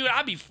jersey. Dude,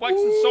 I'd be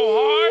flexing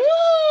so hard.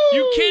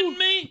 You kidding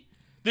me?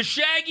 The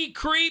Shaggy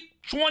Creep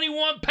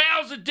 21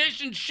 Pals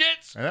edition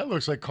shits. And that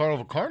looks like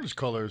Carnival Carnage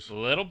colors. A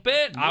little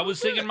bit. I was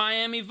thinking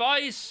Miami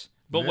Vice.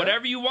 But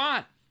whatever you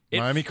want.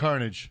 Miami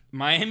Carnage.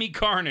 Miami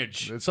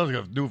Carnage. It sounds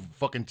like a new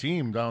fucking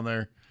team down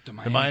there. The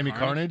Miami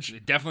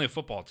Carnage? Definitely a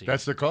football team.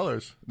 That's their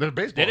colors. They're a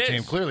baseball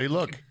team, clearly.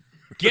 Look.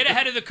 Get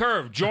ahead of the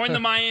curve. Join the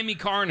Miami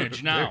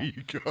Carnage now. There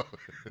you go.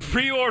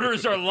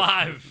 Pre-orders are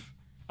live.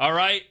 All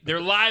right?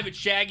 They're live at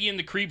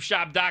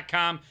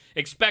shaggyandthecreepshop.com.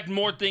 Expect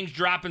more things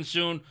dropping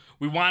soon.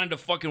 We wanted to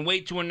fucking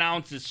wait to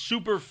announce this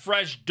super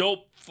fresh,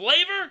 dope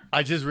flavor.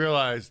 I just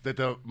realized that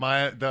the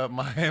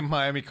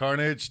Miami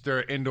Carnage,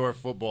 they're indoor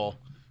football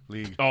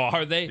league. Oh,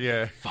 are they?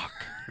 Yeah. Fuck.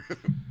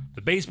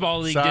 The baseball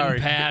league Sorry.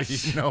 didn't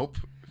pass. Nope.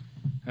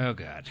 Oh,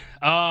 God.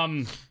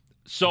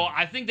 So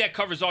I think that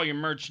covers all your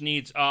merch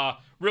needs.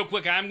 Real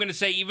quick, I'm going to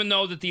say, even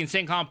though that the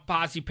Insane Clown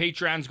Posse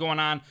Patreon's going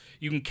on,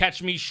 you can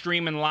catch me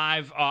streaming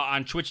live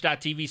on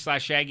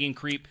twitch.tv/Shaggy and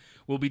Creep.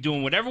 We'll be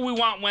doing whatever we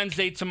want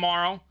Wednesday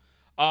tomorrow.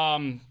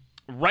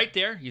 Right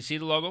there, you see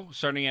the logo,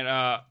 starting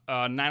at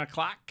 9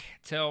 o'clock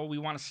till we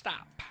want to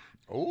stop.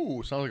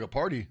 Oh, sounds like a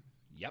party.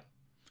 Yep.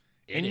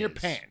 In your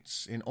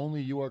pants, and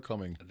only you are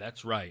coming.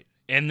 That's right.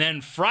 And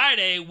then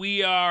Friday,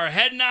 we are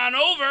heading on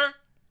over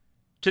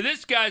to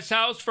this guy's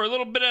house for a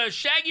little bit of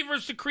Shaggy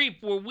vs. the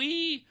Creep, where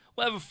we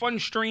will have a fun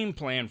stream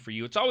planned for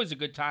you. It's always a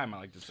good time, I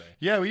like to say.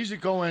 Yeah, we usually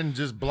go in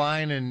just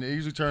blind, and it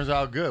usually turns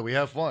out good. We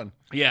have fun.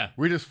 Yeah.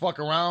 We just fuck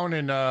around,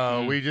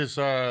 and we just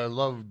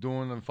love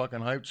doing the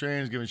fucking hype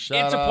trains, giving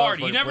shout-outs. It's a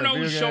party. You never know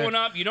who's showing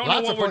up. You don't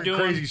know what we're doing.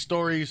 Lots of crazy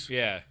stories.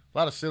 Yeah. A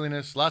lot of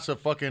silliness. Lots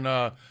of fucking,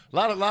 lot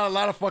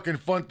of fucking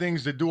fun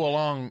things to do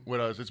along with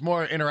us. It's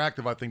more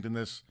interactive, I think, than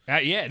this.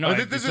 Yeah, no,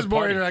 this is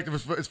more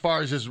interactive as far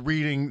as just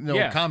reading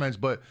comments,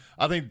 but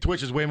I think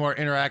Twitch is way more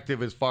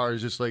interactive as far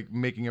as just like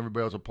making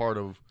everybody else a part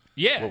of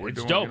what we're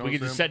doing. Dope. You know we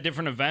get to set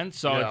different events.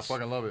 So I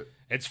fucking love it.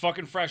 It's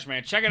fucking fresh,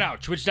 man. Check it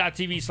out.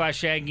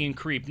 Twitch.tv/Shaggy and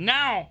Creep.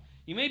 Now,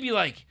 you may be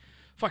like,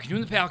 fuck, you're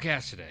doing the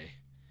Palcast today.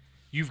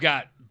 You've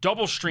got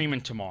double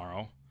streaming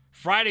tomorrow.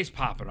 Friday's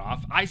popping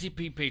off.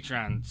 ICP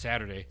Patreon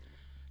Saturday.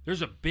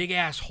 There's a big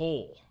ass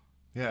hole.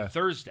 Yeah.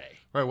 Thursday.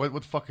 Right. What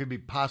the fuck could be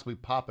possibly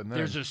popping there?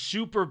 There's a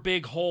super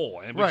big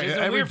hole. Which right. is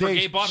Every weird for day,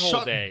 Gay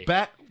Butthole Day.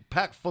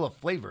 Packed full of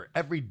flavor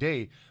every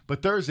day.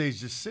 But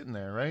Thursday's just sitting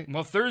there, right?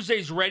 Well,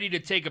 Thursday's ready to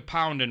take a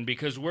pounding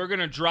because we're going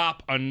to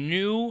drop a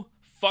new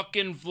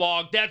fucking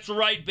vlog. That's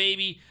right,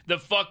 baby. The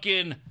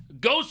fucking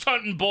Ghost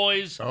Hunting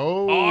Boys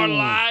are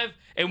live,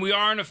 and we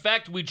are in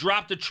effect. We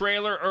dropped a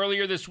trailer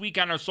earlier this week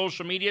on our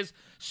social medias.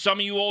 Some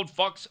of you old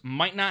fucks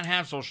might not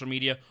have social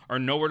media or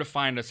know where to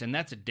find us, and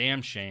that's a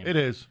damn shame. It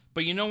is.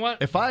 But you know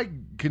what? If I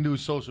can do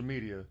social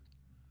media,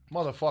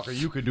 motherfucker,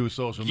 you could do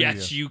social media.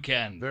 Yes, you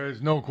can. There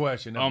is no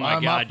question. Oh, my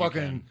God, my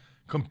fucking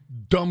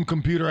dumb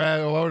computer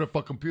ass, or the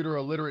fuck computer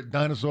illiterate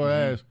dinosaur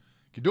ass.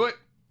 Can you do it?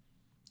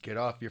 Get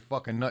off your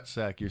fucking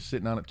nutsack. You're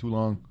sitting on it too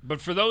long.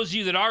 But for those of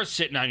you that are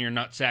sitting on your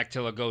nutsack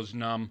till it goes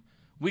numb,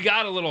 we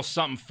got a little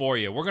something for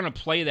you. We're going to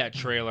play that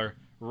trailer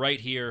right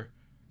here,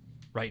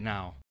 right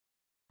now.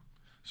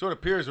 So it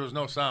appears there was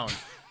no sound.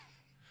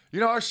 You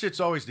know, our shit's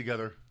always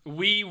together.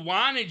 We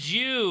wanted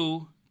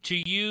you to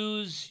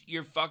use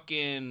your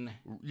fucking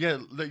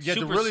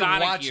to really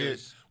watch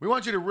ears. it. We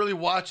want you to really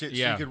watch it so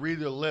Yeah. you could read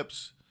their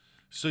lips,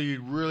 so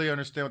you'd really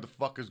understand what the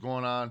fuck is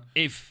going on.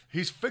 If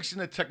He's fixing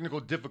the technical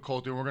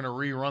difficulty, and we're gonna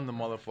rerun the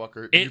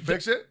motherfucker. Did you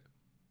fix it?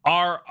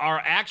 our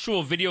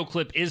actual video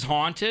clip is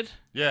haunted.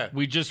 Yeah.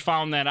 We just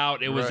found that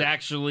out. It was Right.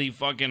 actually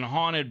fucking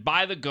haunted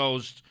by the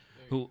ghost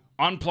who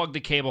unplugged the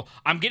cable.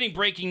 I'm getting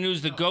breaking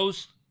news. The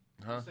ghost.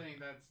 I'm saying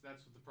that's what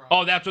the problem.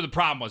 Oh, that's what the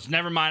problem was.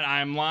 Never mind.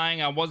 I'm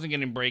lying. I wasn't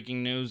getting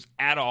breaking news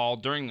at all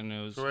during the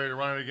news. So ready to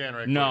run it again,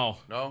 right? No.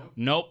 quick? No.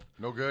 Nope.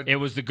 No good. It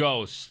was the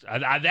ghost.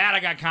 That I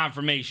got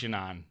confirmation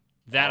on.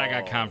 I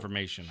got Oh,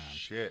 confirmation on.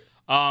 Shit.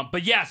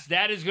 But yes,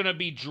 that is going to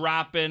be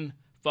dropping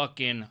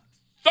fucking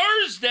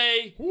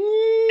Thursday,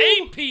 Woo!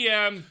 8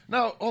 p.m.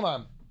 Now, hold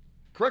on.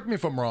 Correct me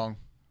if I'm wrong,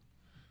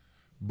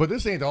 but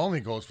this ain't the only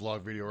ghost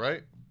vlog video,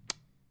 right?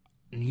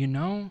 You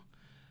know,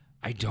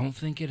 I don't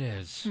think it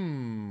is.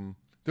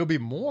 There'll be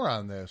more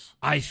on this.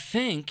 I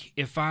think,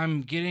 if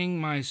I'm getting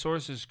my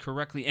sources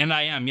correctly, and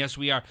I am, yes,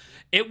 we are,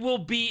 it will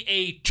be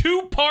a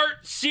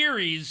 2-part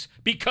series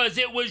because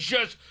it was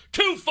just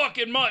too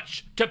fucking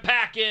much to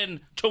pack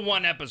in to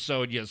one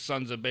episode, you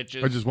sons of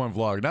bitches. Or just one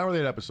vlog. Not really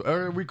an episode.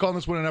 Are we calling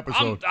this one an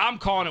episode? I'm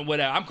calling it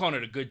whatever. I'm calling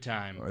it a good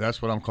time.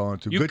 That's what I'm calling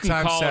it too. You Good can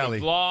Time call Sally.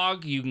 it a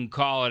vlog. You can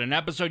call it an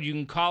episode. You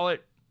can call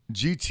it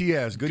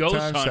GTS. Good Ghost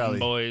Time Hunting Sally.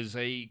 Boys.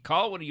 Hey,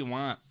 call it what do you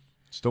want.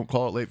 Just don't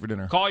call it late for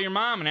dinner. Call your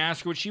mom and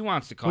ask her what she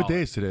wants to call What day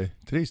it. is today?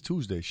 Today's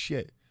Tuesday.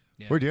 Shit.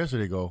 Yeah. Where'd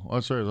yesterday go?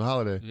 Oh, sorry, it was a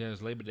holiday. Yeah,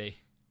 it's Labor Day.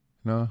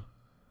 No?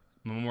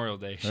 Memorial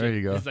Day. There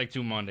you go. It's like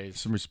 2 Mondays.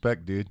 Some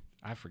respect, dude.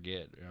 I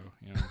forget. You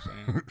know what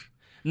I'm saying?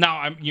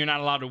 Now, you're not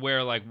allowed to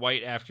wear like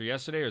white after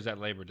yesterday, or is that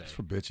Labor Day? It's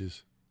for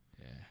bitches.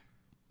 Yeah.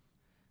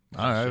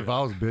 All right, Sure. if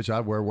I was a bitch,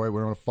 I'd wear white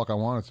whenever the fuck I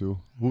wanted to.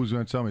 Who's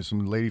going to tell me?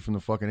 Some lady from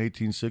the fucking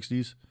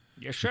 1860s?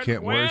 You shouldn't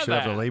Can't wear shit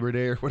that. after Labor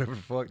Day or whatever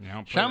the fuck. Yeah,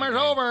 don't play that Summer's game.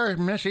 over,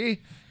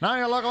 Missy. Now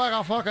you look like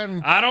a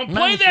fucking... I don't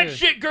play that Nancy.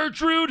 shit,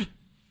 Gertrude.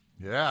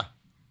 Yeah.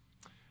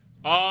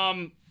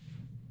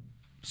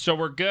 So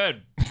we're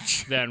good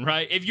then,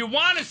 right? If you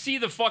want to see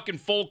the fucking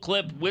full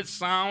clip with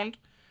sound,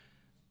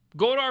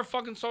 go to our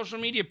fucking social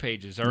media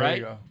pages, all There right?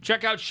 you go.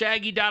 Check out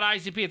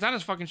shaggy.icp. It's on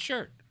his fucking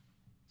shirt.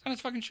 It's on his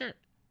fucking shirt.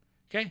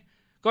 Okay?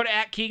 Go to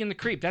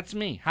 @KeeganTheCreep. That's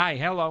me. Hi,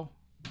 hello.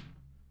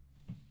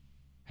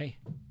 Hey.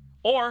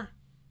 Or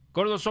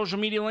go to those social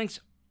media links.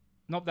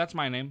 Nope, that's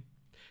my name.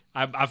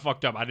 I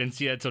fucked up. I didn't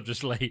see that till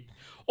just late.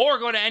 Or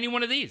go to any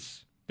one of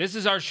these. This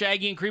is our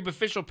Shaggy and Creep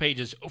official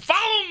pages.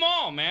 Follow them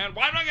all, man.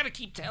 Why do I got to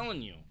keep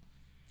telling you?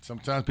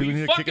 Sometimes Will people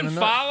you need a kick in fucking the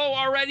nut. follow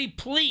already,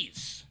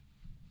 please?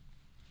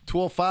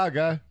 205,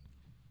 guy.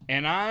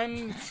 And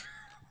I'm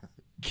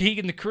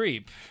Keegan the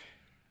Creep.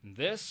 And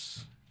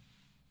this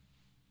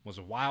was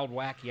a wild,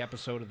 wacky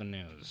episode of the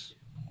news.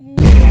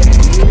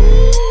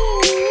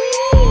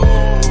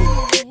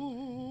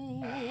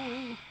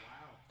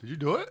 Did you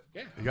do it?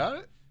 Yeah. You got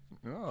it?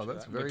 Oh,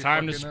 that's very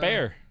Time to fucking,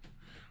 spare.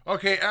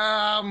 Okay,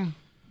 I'm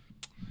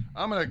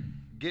going to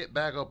get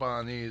back up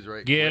on these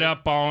right Get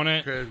up on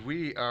it. Because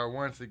we are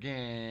once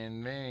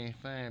again very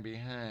far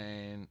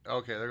behind.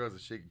 Okay, there goes the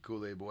shaky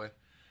Kool-Aid boy.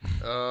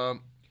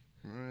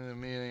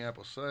 Meaning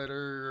apple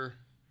cider.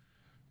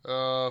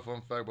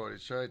 Fun fact about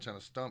each trying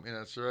to stump me.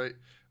 That's right.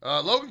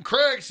 Logan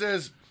Craig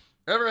says,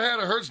 ever had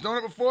a Hertz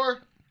donut before?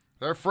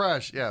 They're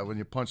fresh. Yeah, when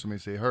you punch them, they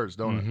say Hertz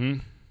donut. Mm-hmm.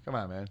 Come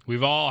on, man.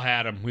 We've all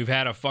had them. We've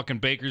had a fucking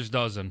baker's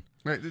dozen.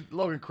 Hey,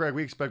 Logan Craig,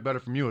 we expect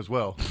better from you as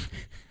well.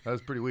 That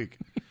was pretty weak.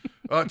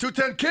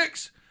 210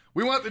 Kicks.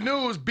 We want the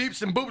news.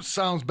 Beeps and boops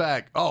sounds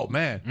back. Oh,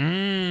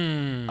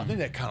 man. I think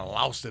that kind of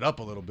loused it up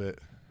a little bit.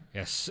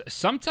 Yes.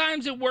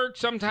 Sometimes it worked.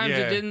 Sometimes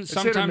it didn't. It's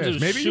hit or Sometimes it miss.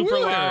 was Maybe you super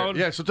will. loud.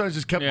 Yeah, sometimes it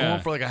just kept Yeah. going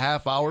for like a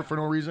half hour for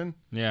no reason.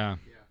 Yeah.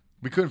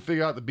 We couldn't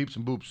figure out the beeps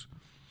and boops.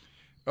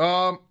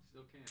 Still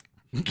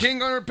can't.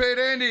 King Underpaid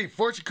Andy.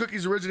 Fortune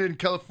cookies originated in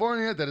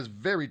California. That is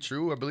very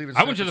true. I believe in I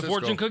San went to the Francisco.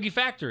 Fortune Cookie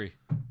Factory.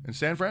 In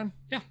San Fran?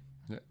 Yeah.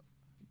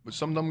 With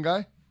some dumb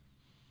guy?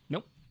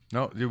 Nope.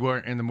 No, you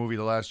weren't in the movie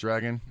The Last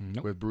Dragon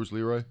Nope. with Bruce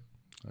Leroy?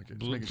 Okay,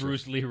 just making sure.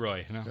 Bruce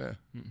Leroy. No.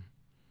 Yeah.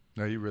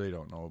 No, you really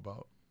don't know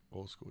about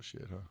old school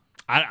shit, huh?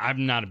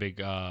 I'm not a big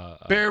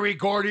Barry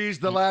Gordy's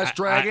The Last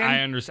Dragon?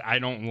 I understand. I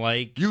don't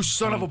like You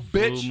son of a kung fu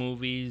bitch.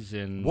 movies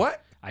and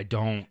What? I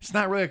don't. It's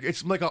not really.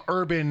 It's like a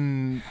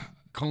urban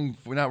kung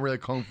fu. Not really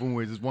kung fu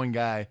movies. It's one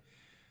guy.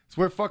 It's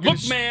where fucking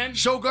Look, man.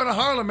 Shogun of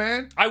Harlem,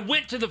 man. I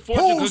went to the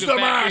Fortune Who's Cookie the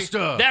Factory.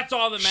 master? That's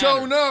all that matters.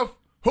 Show enough.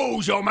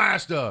 Who's your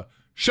master?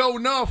 Show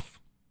enough.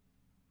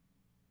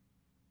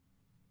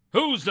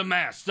 Who's the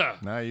master?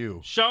 Not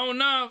you. Show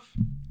enough.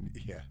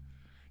 Yeah.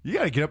 You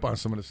got to get up on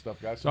some of this stuff,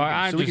 guys. So, So we can,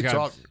 I so we just can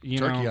got, talk you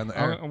turkey know, on the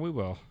air. we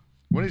will.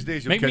 One of these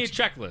days you'll Make me a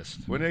catch.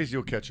 checklist. One of these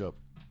you'll catch up.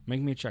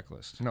 Make me a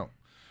checklist. No.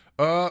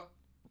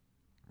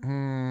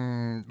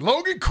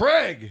 Logan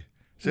Craig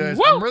says,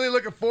 Woo! I'm really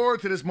looking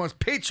forward to this month's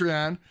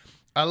Patreon.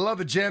 I love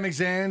the jam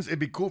exams. It'd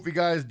be cool if you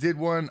guys did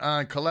one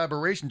on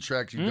collaboration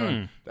tracks you've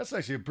done. That's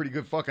actually a pretty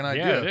good fucking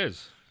idea. Yeah, it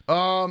is.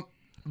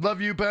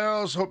 Love you,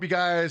 pals. Hope you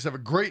guys have a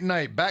great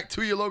night. Back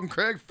to you, Logan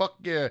Craig. Fuck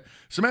yeah.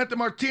 Samantha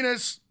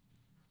Martinez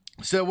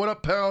said, what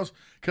up, pals?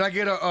 Can I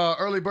get a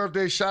early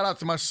birthday shout out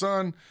to my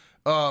son,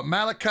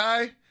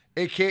 Malachi,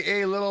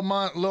 a.k.a. Little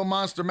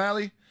Monster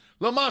Mally?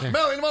 Little Monster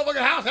Mally in the motherfucking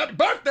house. Happy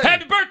birthday.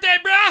 Happy birthday,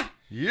 brah!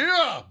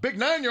 Yeah. Big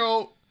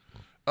 9-year-old.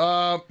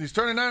 He's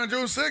turning 9 on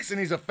June 6th, and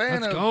he's a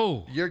fan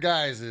of your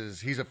guys's.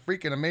 He's a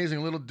freaking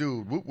amazing little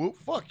dude. Whoop, whoop.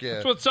 Fuck yeah.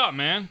 That's what's up,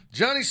 man.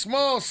 Johnny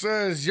Small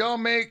says, y'all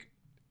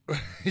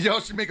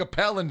should make a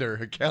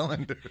calendar.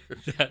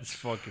 That's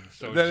fucking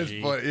so That G.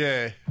 is funny.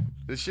 Yeah.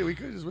 This shit, we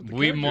could just with the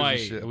We characters and might.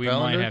 shit. We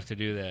Calendar? might have to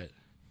do that.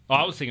 Oh,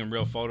 I was thinking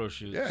real photo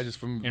shoots. Yeah, just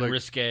from in like,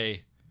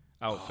 risque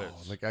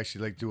outfits. like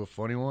actually like do a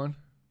funny one.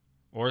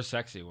 Or a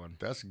sexy one.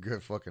 That's a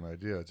good fucking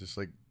idea.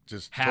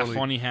 Just Half totally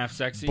funny, half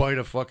sexy. bite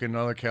a fucking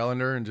another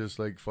calendar and just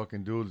like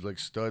fucking do it like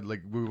stud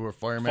like we were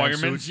fireman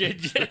suits. Yeah,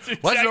 that's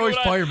Why is it always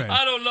what firemen?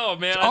 I don't know,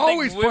 man. It's I think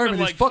always women firemen.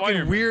 These like fucking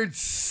firemen. weird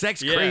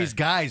sex crazed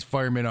guys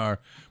firemen are.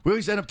 We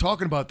always end up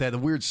talking about that. The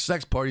weird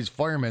sex parties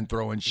firemen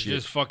throwing shit.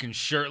 Just fucking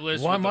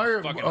shirtless. Why with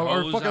am the I fucking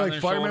are hose fucking on like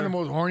their firemen shoulder. the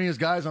most horniest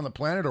guys on the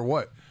planet or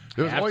what?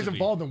 They're Have always to be.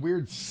 involved in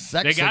weird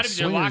sex. They got like to be.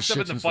 They're swingers locked up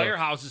in shits the and stuff.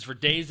 firehouses for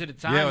days at a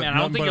time, Yeah, man. I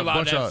don't think you're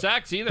allowed to have of,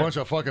 sex either. Bunch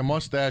of fucking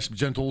mustache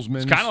gentlemen.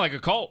 It's kind of like a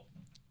cult.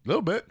 A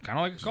little bit. Kind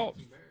of like a cult.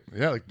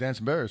 Yeah, like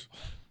dancing bears.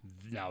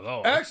 No,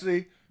 though.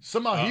 Actually,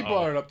 somehow he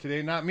brought it up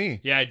today, not me.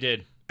 Yeah, I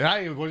did. And I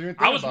wasn't even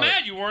thinking I was about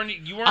mad it. you weren't.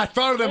 I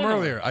thought of them going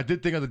earlier. I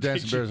did think of the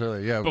dancing Did you? bears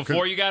earlier. Yeah,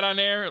 before you got on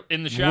air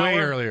in the shower. way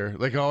earlier.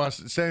 Like I was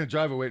standing in the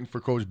driveway waiting for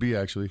Coach B.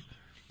 Actually,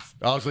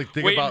 I was like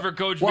thinking Waiting about for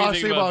Coach well, B I was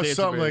thinking thinking about about dancing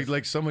something bears.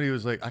 like somebody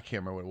was like I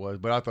can't remember what it was,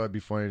 but I thought it'd be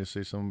funny to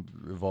say something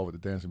involved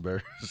with the dancing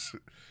bears.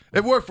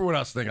 It worked for what I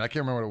was thinking. I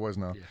can't remember what it was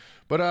now. Yeah.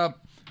 But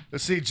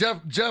let's see, Jeff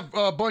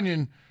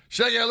Bunyan.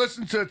 Shaggy, I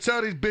listen to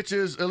Tell These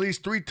Bitches at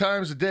least 3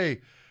 times a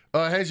day.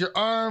 Has your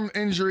arm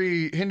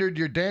injury hindered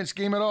your dance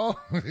game at all?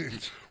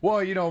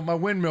 Well, you know, my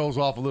windmill's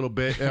off a little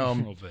bit. A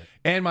little bit.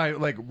 And my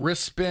like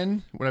wrist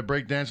spin, when I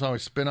break dance, I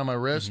always spin on my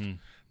wrist. Mm-hmm.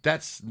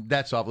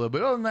 That's off a little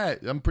bit. Other than that,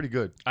 I'm pretty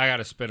good. I got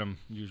to spin them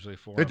usually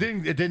for It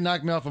 'em. didn't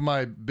knock me off of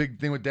my big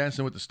thing with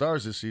Dancing with the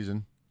Stars this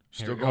season.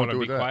 Still Here, going hold on, through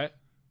be with that. quiet.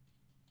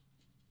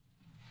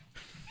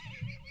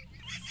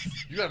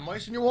 You got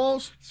mice in your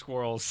walls?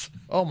 Squirrels.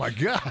 Oh my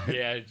god!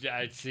 Yeah,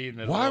 I'd seen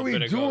that. Why are we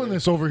doing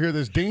this over here?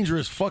 This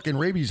dangerous fucking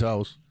rabies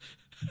house.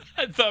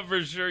 I thought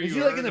for sure you Is he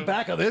heard like in the him.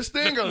 back of this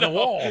thing or the No,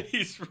 wall?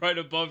 He's right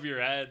above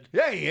your head.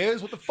 Yeah, he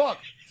is. What the fuck?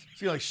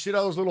 See, like shit out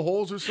of those little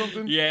holes or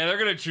something? Yeah, they're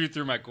gonna chew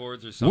through my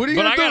cords or something. What are you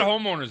but I gonna got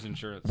do? homeowners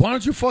insurance. Why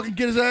don't you fucking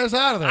get his ass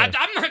out of there? I'm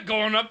not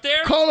going up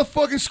there. Call the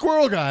fucking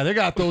squirrel guy. They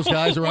got those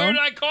guys Where around.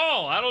 did I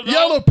call? I don't know.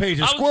 Yellow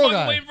Pages, I was squirrel fucking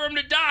guy. waiting for him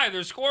to die.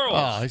 They're squirrels.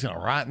 Oh, he's gonna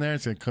rot in there.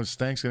 It's gonna come.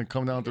 Stank's gonna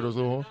come down through those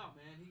little holes. No,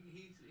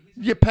 man.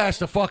 He's Get past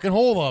the fucking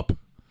hole up.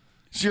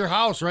 It's your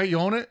house, right? You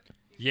own it.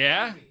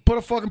 Yeah. Put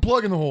a fucking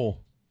plug in the hole.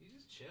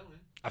 just chilling.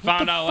 I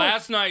found the out fuck?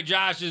 last night,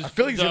 Josh, is I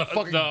feel like he's gonna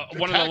fucking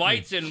one of attack the me.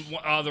 lights in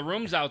the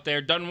rooms out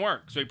there doesn't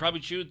work, so he probably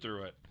chewed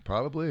through it.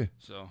 Probably.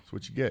 So That's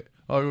what you get.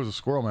 Oh, he was a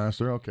squirrel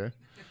master. Okay.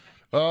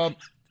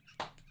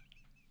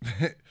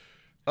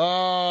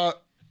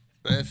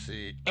 Let's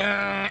see.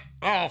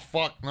 Oh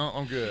fuck. No,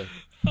 I'm good.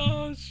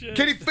 oh shit.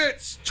 Kitty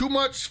Fitz. Too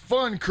much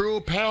fun,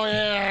 crew. Pal,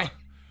 yeah.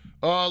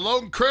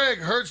 Logan Craig.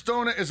 Hertz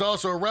Donut is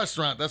also a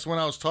restaurant. That's what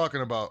I was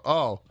talking about.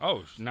 Oh.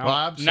 Oh, now Well,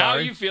 I'm now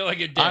sorry. you feel like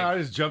a dick. I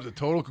just jumped to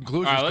total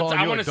conclusions. All right, calling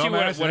I you a want to see what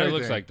dumbass it and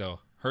looks everything. like though.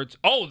 Hurts.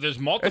 Oh, there's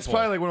multiple. It's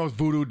probably like one of those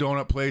voodoo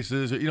donut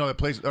places. You know that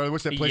place? Or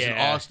what's that place in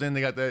Yeah. Austin?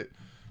 They got that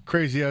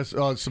crazy ass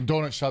some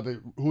donut shop that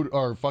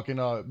or fucking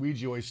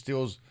Ouija always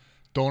steals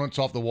donuts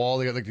off the wall.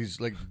 They got like these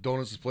like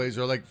donuts displays.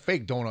 They're like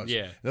fake donuts.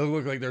 Yeah. They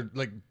look like they're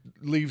like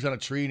leaves on a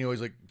tree, and he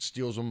always like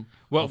steals them.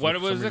 Well, what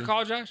was it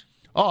called, Josh?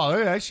 Oh,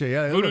 yeah, actually,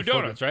 yeah. they Voodoo look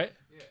fucking- Donuts, right?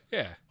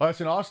 Yeah. Oh, that's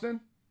in Austin.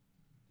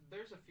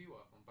 There's a few of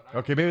them, but I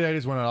Okay, maybe that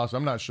is one in Austin.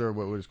 I'm not sure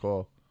what it's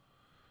called.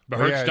 But But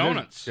Hertz yeah, it is-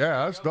 Donuts.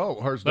 Yeah, that's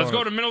dope. Hertz Let's Donuts.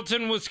 go to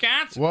Middleton,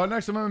 Wisconsin. Well,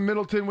 next time I'm in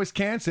Middleton,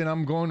 Wisconsin,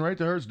 I'm going right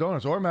to Hertz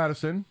Donuts or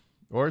Madison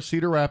or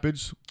Cedar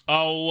Rapids.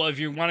 Oh, well, if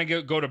you want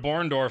to go to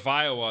Borndorf,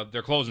 Iowa,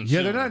 they're closing Yeah,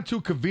 soon. they're not too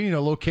convenient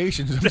of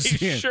locations. I'm They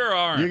seeing. sure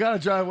aren't. You got to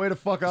drive way the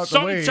fuck out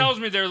Something the way. tells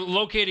me they're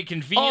located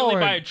conveniently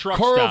by a in truck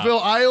Coralville,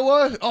 stop.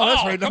 Iowa. Oh,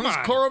 that's Oh, right. come That's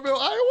on. Coralville,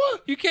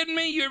 Iowa. You kidding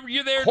me?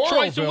 You're there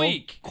twice a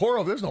week.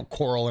 Coral. There's no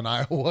coral in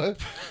Iowa.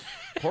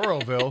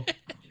 Coralville.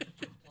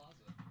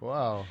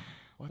 Wow.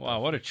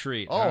 Wow, what a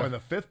treat. Oh, huh? and the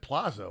Fifth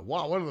Plaza.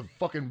 Wow, what are the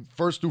fucking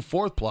first through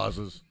fourth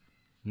plazas?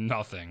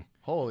 Nothing.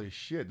 Holy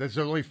shit. There's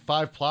only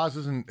 5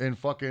 plazas in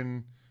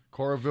fucking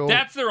Coralville.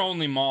 That's their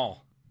only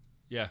mall.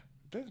 Yeah.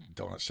 There's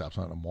donut shops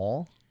not in a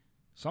mall.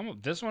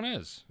 This one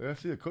is. I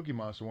see the Cookie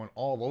Monster one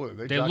all over.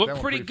 They jacked look that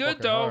one pretty good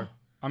fucking though. hard.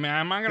 I mean,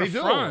 I'm not gonna They do.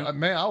 front.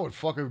 Man, I would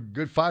fuck a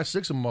good 5,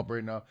 6 of them up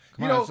right now.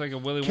 Come on, it's like a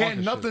Willy can't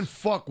Wonka nothing shit.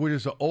 fuck with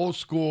just an old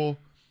school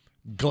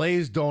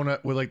glazed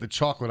donut with like the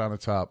chocolate on the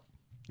top.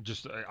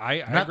 Just I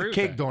Not agree the with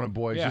cake that. donut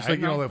boys. Yeah, just I like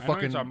know- the I know what you're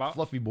fucking talking about.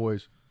 fluffy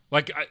boys.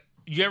 Like,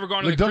 you ever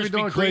gone to Like the Dunkin' Krispy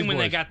Donuts Kreme Glazed when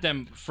they Boys. got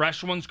them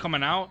fresh ones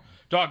coming out?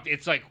 Dog,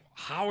 it's like,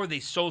 how are they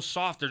so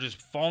soft? They're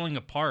just falling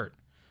apart.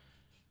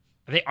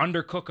 They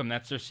undercook them.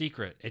 That's their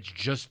secret. It's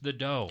just the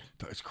dough.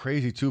 It's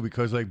crazy too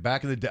because like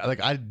back in the day,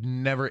 like I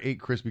never ate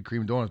Krispy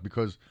Kreme donuts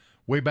because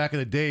way back in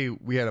the day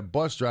we had a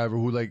bus driver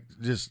who like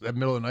just at the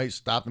middle of the night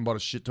stopped and bought a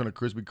shit ton of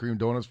Krispy Kreme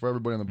donuts for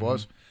everybody on the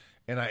bus,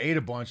 and I ate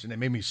a bunch and it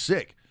made me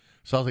sick.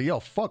 So I was like, yo,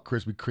 fuck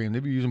Krispy Kreme. They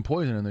be using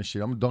poison in this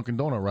shit. I'm a Dunkin'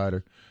 Donut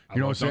rider. You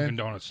know what I'm saying? Dunkin'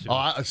 Donuts too. Oh,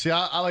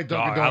 I like Dunkin'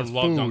 Dog, I Donuts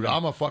love food. Dunkin'.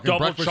 I'm a fucking Double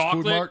breakfast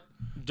chocolate, food mark.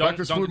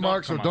 Breakfast Dunkin' food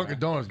mark, Donuts, so come on, Dunkin' man.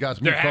 Donuts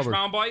got me Their hash covered.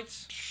 brown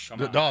bites?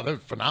 Come on. Oh, they're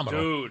phenomenal.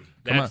 Dude,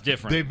 Come that's on.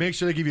 different. They make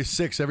sure they give you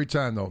 6 every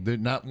time, though. They're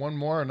not one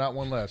more or not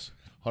one less.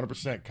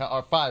 100%.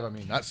 Or 5, I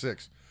mean, not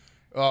 6.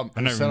 I never set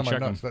on even my check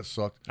nuts. them. That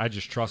sucked. I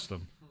just trust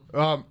them.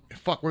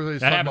 Fuck, what are they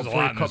That talking happens about a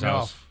lot before in you cut this me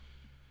house. off?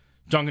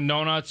 Dunkin'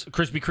 Donuts,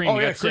 Krispy Kreme, Oh,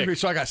 you yeah, got sick. Krispy.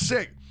 So I got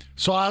sick.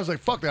 So I was like,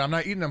 fuck that. I'm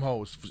not eating them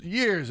hoes. For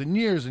years and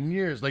years and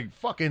years. Like,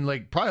 fucking,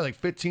 like, probably like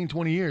 15,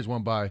 20 years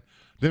went by.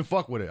 Didn't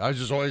fuck with it. I was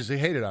just always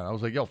hated on it. I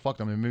was like, yo, fuck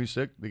them. They made me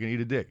sick. They can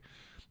eat a dick.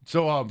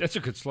 So, That's a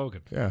good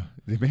slogan. yeah,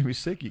 they made me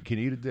sick. You can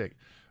eat a dick.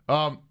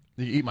 You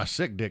eat my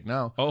sick dick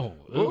now. Oh.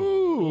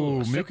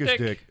 Ooh, sick mucus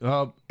dick.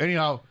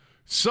 Anyhow,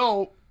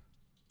 so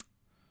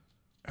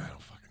I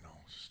don't fucking know.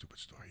 It's a stupid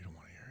story. You don't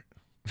want to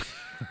hear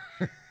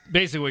it.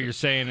 Basically, what you're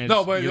saying is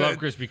No, but you love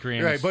Krispy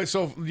Kremes. Right, but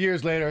so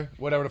years later,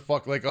 whatever the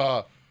fuck, like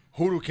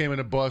Hoodoo came in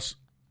the bus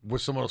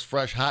with some of those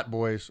fresh hot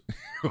boys.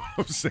 You know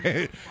what I'm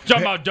saying?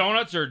 Talking about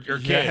donuts or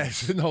kids?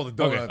 Yes, no, the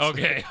donuts.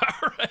 Okay.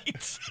 All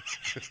right.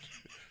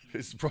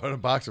 Just brought a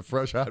box of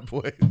fresh hot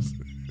boys.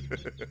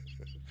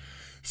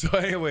 So,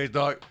 anyways,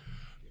 dog,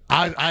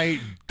 I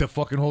ate the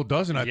fucking whole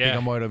dozen. I think Yeah. I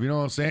might have. You know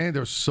what I'm saying?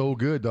 They're so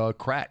good, dog.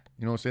 Crack.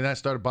 You know what I'm saying? I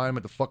started buying them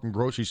at the fucking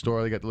grocery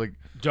store. They got like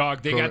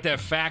Dog, they got that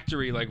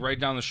factory like right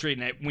down the street,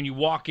 and when you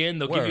walk in,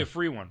 they'll Where? give you a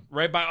free one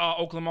right by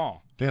Oakland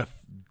Mall. they had a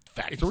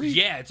factory.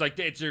 It's like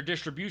it's their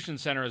distribution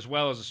center as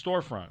well as a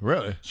storefront.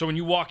 Really? So when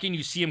you walk in,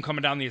 you see them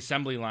coming down the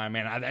assembly line.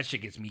 Man, that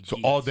shit gets me. So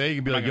geeked. all day you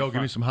can be I'm like, not yo, gonna give me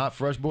front. some hot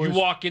fresh boys. You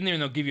walk in there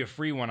and they'll give you a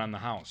free one on the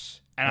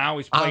house, and I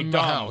always play On the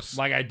dumb, house.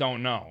 like I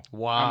don't know.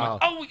 Wow.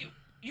 I'm like, oh,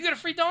 you got a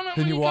free donut?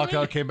 Then when you come walk in?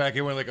 out, came back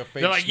in with like a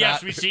fake They're like, yes,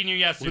 snot we seen you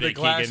yesterday, with a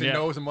glassy Keegan. Yeah.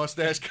 nose and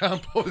mustache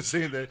combo.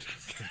 Seeing that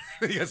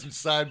you got some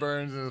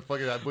sideburns and a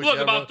fucking that bushy Look,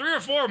 eyebrow. about 3 or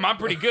 4 of them, I'm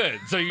pretty good.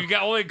 So you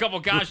got only a couple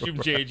costume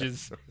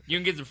changes. You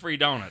can get some free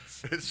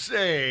donuts.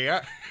 Say,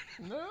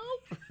 no,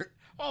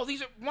 Oh,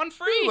 these are one you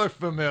free. look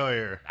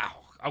familiar.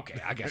 Oh,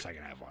 okay. I guess I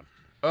can have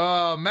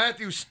one.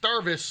 Matthew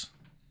Starvis.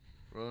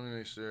 Well, let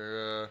me see.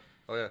 Oh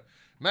yeah,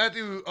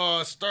 Matthew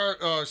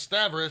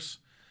Stavris.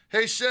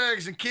 Hey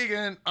Shags and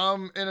Keegan,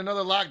 I'm in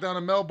another lockdown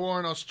in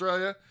Melbourne,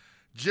 Australia.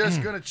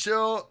 Just gonna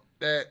chill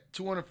at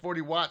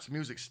 240 watts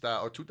music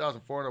style or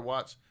 2,400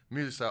 watts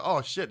music style.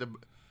 Oh shit,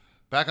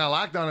 back on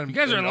lockdown. You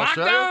guys are in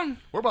Australia? lockdown?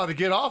 We're about to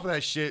get off of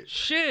that shit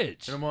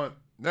Shit. in a month.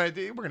 We're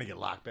gonna get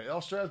locked back.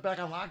 Australia's back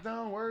on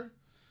lockdown. Word.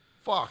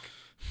 Fuck.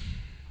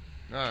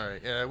 All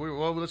right. Yeah.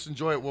 Well, let's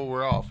enjoy it while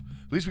we're off.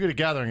 At least we get a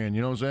gathering in.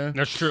 You know what I'm saying?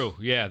 That's true.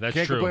 Yeah, that's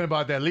Can't true. complain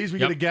about that. At least we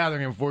Yep. get a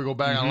gathering in before we go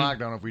back on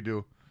lockdown. If we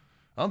do,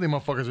 I don't think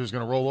motherfuckers are just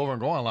gonna roll over and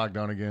go on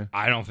lockdown again.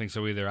 I don't think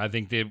so either. I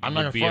think they I'm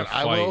would not be gonna a front.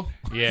 I fight. will.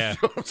 Yeah. You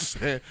know what I'm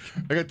saying?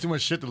 I got too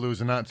much shit to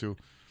lose and not to.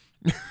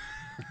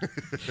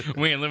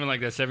 We ain't living like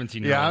that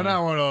 17-year-old. Yeah, I'm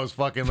not one of those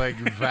fucking like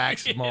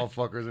vax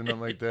motherfuckers and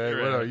nothing like that.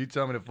 Right. Whatever. You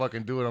tell me to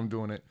fucking do it, I'm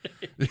doing it.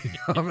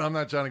 I'm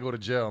not trying to go to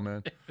jail,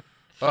 man.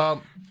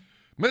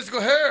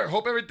 Mystical Hair.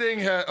 Hope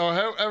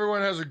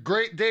everyone has a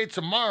great day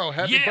tomorrow.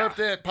 Happy Yeah.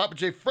 birthday at Papa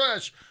J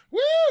Fresh. Woo!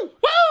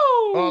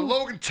 Woo!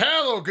 Logan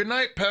Tallow. Good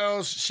night,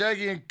 pals.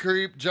 Shaggy and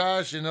Creep,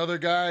 Josh, and other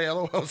guy.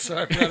 LOL.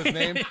 Sorry, I forgot his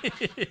name.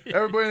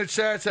 Everybody in the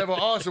chats have an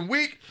awesome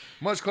week.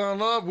 Much clown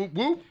love. Whoop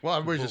whoop. Well,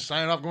 everybody's just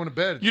signing off, going to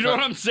bed. You know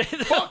what I'm saying?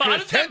 Fuck, How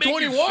it's does that make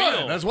you 10:21.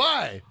 feel? That's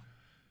why.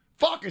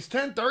 Fuck, it's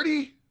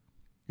 10:30.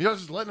 You know,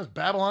 just letting us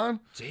babble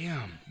on.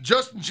 Damn.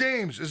 Justin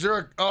James, is there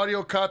an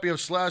audio copy of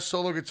Slash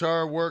solo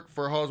guitar work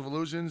for Halls of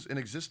Illusions in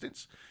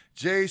existence?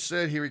 Jay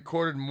said he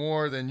recorded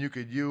more than you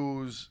could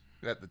use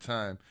at the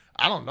time.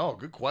 I don't know.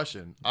 Good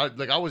question. I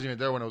wasn't even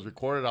there when it was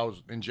recorded. I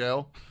was in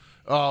jail.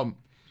 So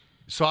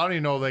I don't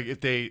even know like if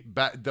they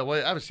the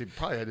way obviously it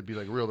probably had to be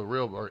like reel to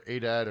reel or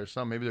ADAT or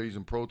something. Maybe they're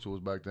using Pro Tools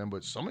back then,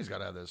 but somebody's got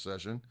to have that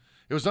session.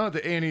 It was done at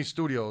the A&E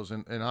Studios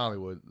in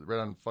Hollywood, right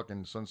on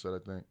fucking Sunset, I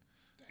think.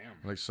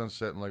 Damn. Like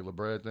Sunset and like La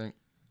Brea, I think.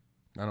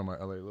 I know my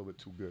LA a little bit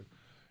too good.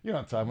 You know what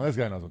I'm talking about. This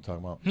guy knows what I'm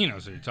talking about. He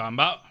knows what you're talking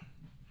about.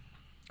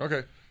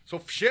 Okay. So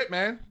shit,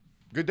 man.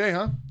 Good day,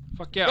 huh?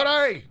 Fuck yeah. Good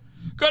day.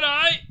 Good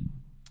night.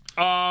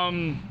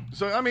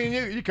 So I mean,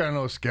 you kind of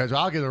know the schedule.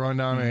 I'll get the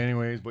rundown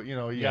anyways, but you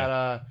know, we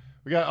got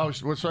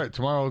what's right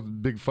tomorrow?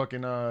 Big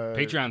fucking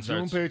Patreon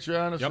June starts.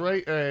 Patreon. That's Yep.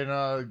 right.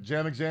 And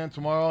Jam Exam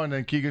tomorrow, and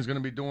then Keegan's gonna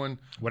be doing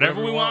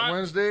Whatever we want.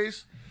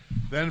 Wednesdays.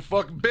 Then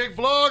fucking big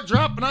vlog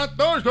dropping on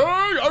Thursday.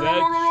 That's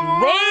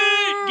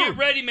right. Get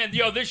ready, man.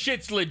 Yo, this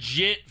shit's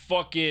legit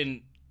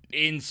fucking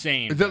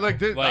insane. Is that like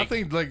this, I Like-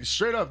 think like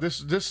straight up this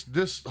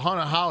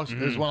haunted house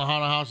is one of the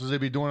haunted houses they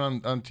be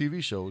doing on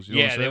TV shows. You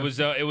know what I'm Yeah,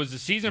 saying? it was the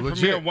season Legit.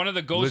 premiere of one of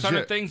the Ghost Hunter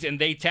Legit. things, and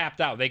they tapped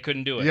out. They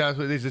couldn't do it. Yeah, that's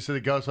what they just said.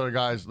 The Ghost Hunter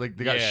guys, like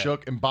they got Yeah.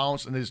 shook and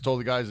bounced, and they just told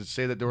the guys to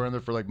say that they were in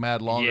there for like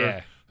mad longer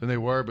Yeah. than they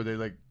were, but they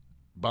like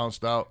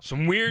bounced out.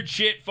 Some weird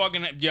shit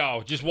fucking...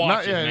 Yo, just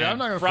watch it, man. I'm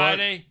not gonna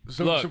Friday,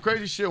 front. Some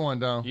crazy shit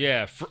went down.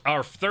 Yeah,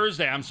 or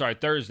Thursday. I'm sorry,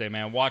 Thursday,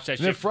 man. Watch that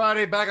And then shit.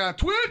 Friday back on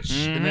Twitch.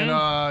 And then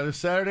this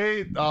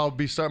Saturday, I'll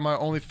be starting my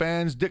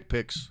OnlyFans dick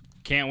pics.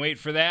 Can't wait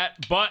for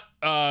that. But,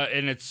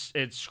 and it's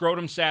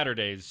Scrotum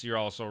Saturdays you're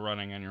also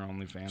running on your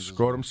OnlyFans.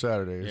 Scrotum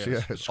Saturdays.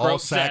 Yes. Yeah. Scrot All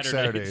sack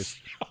Saturdays.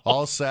 Saturdays.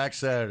 All sack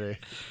Saturday.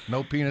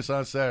 No penis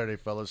on Saturday,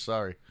 fellas.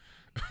 Sorry.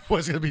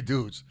 What's going to be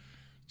dudes?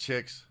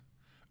 Chicks.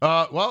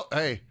 Well,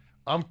 hey,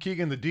 I'm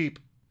Keegan the Deep.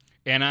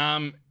 And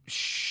I'm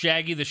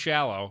Shaggy the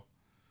Shallow.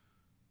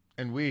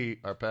 And we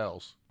are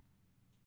pals.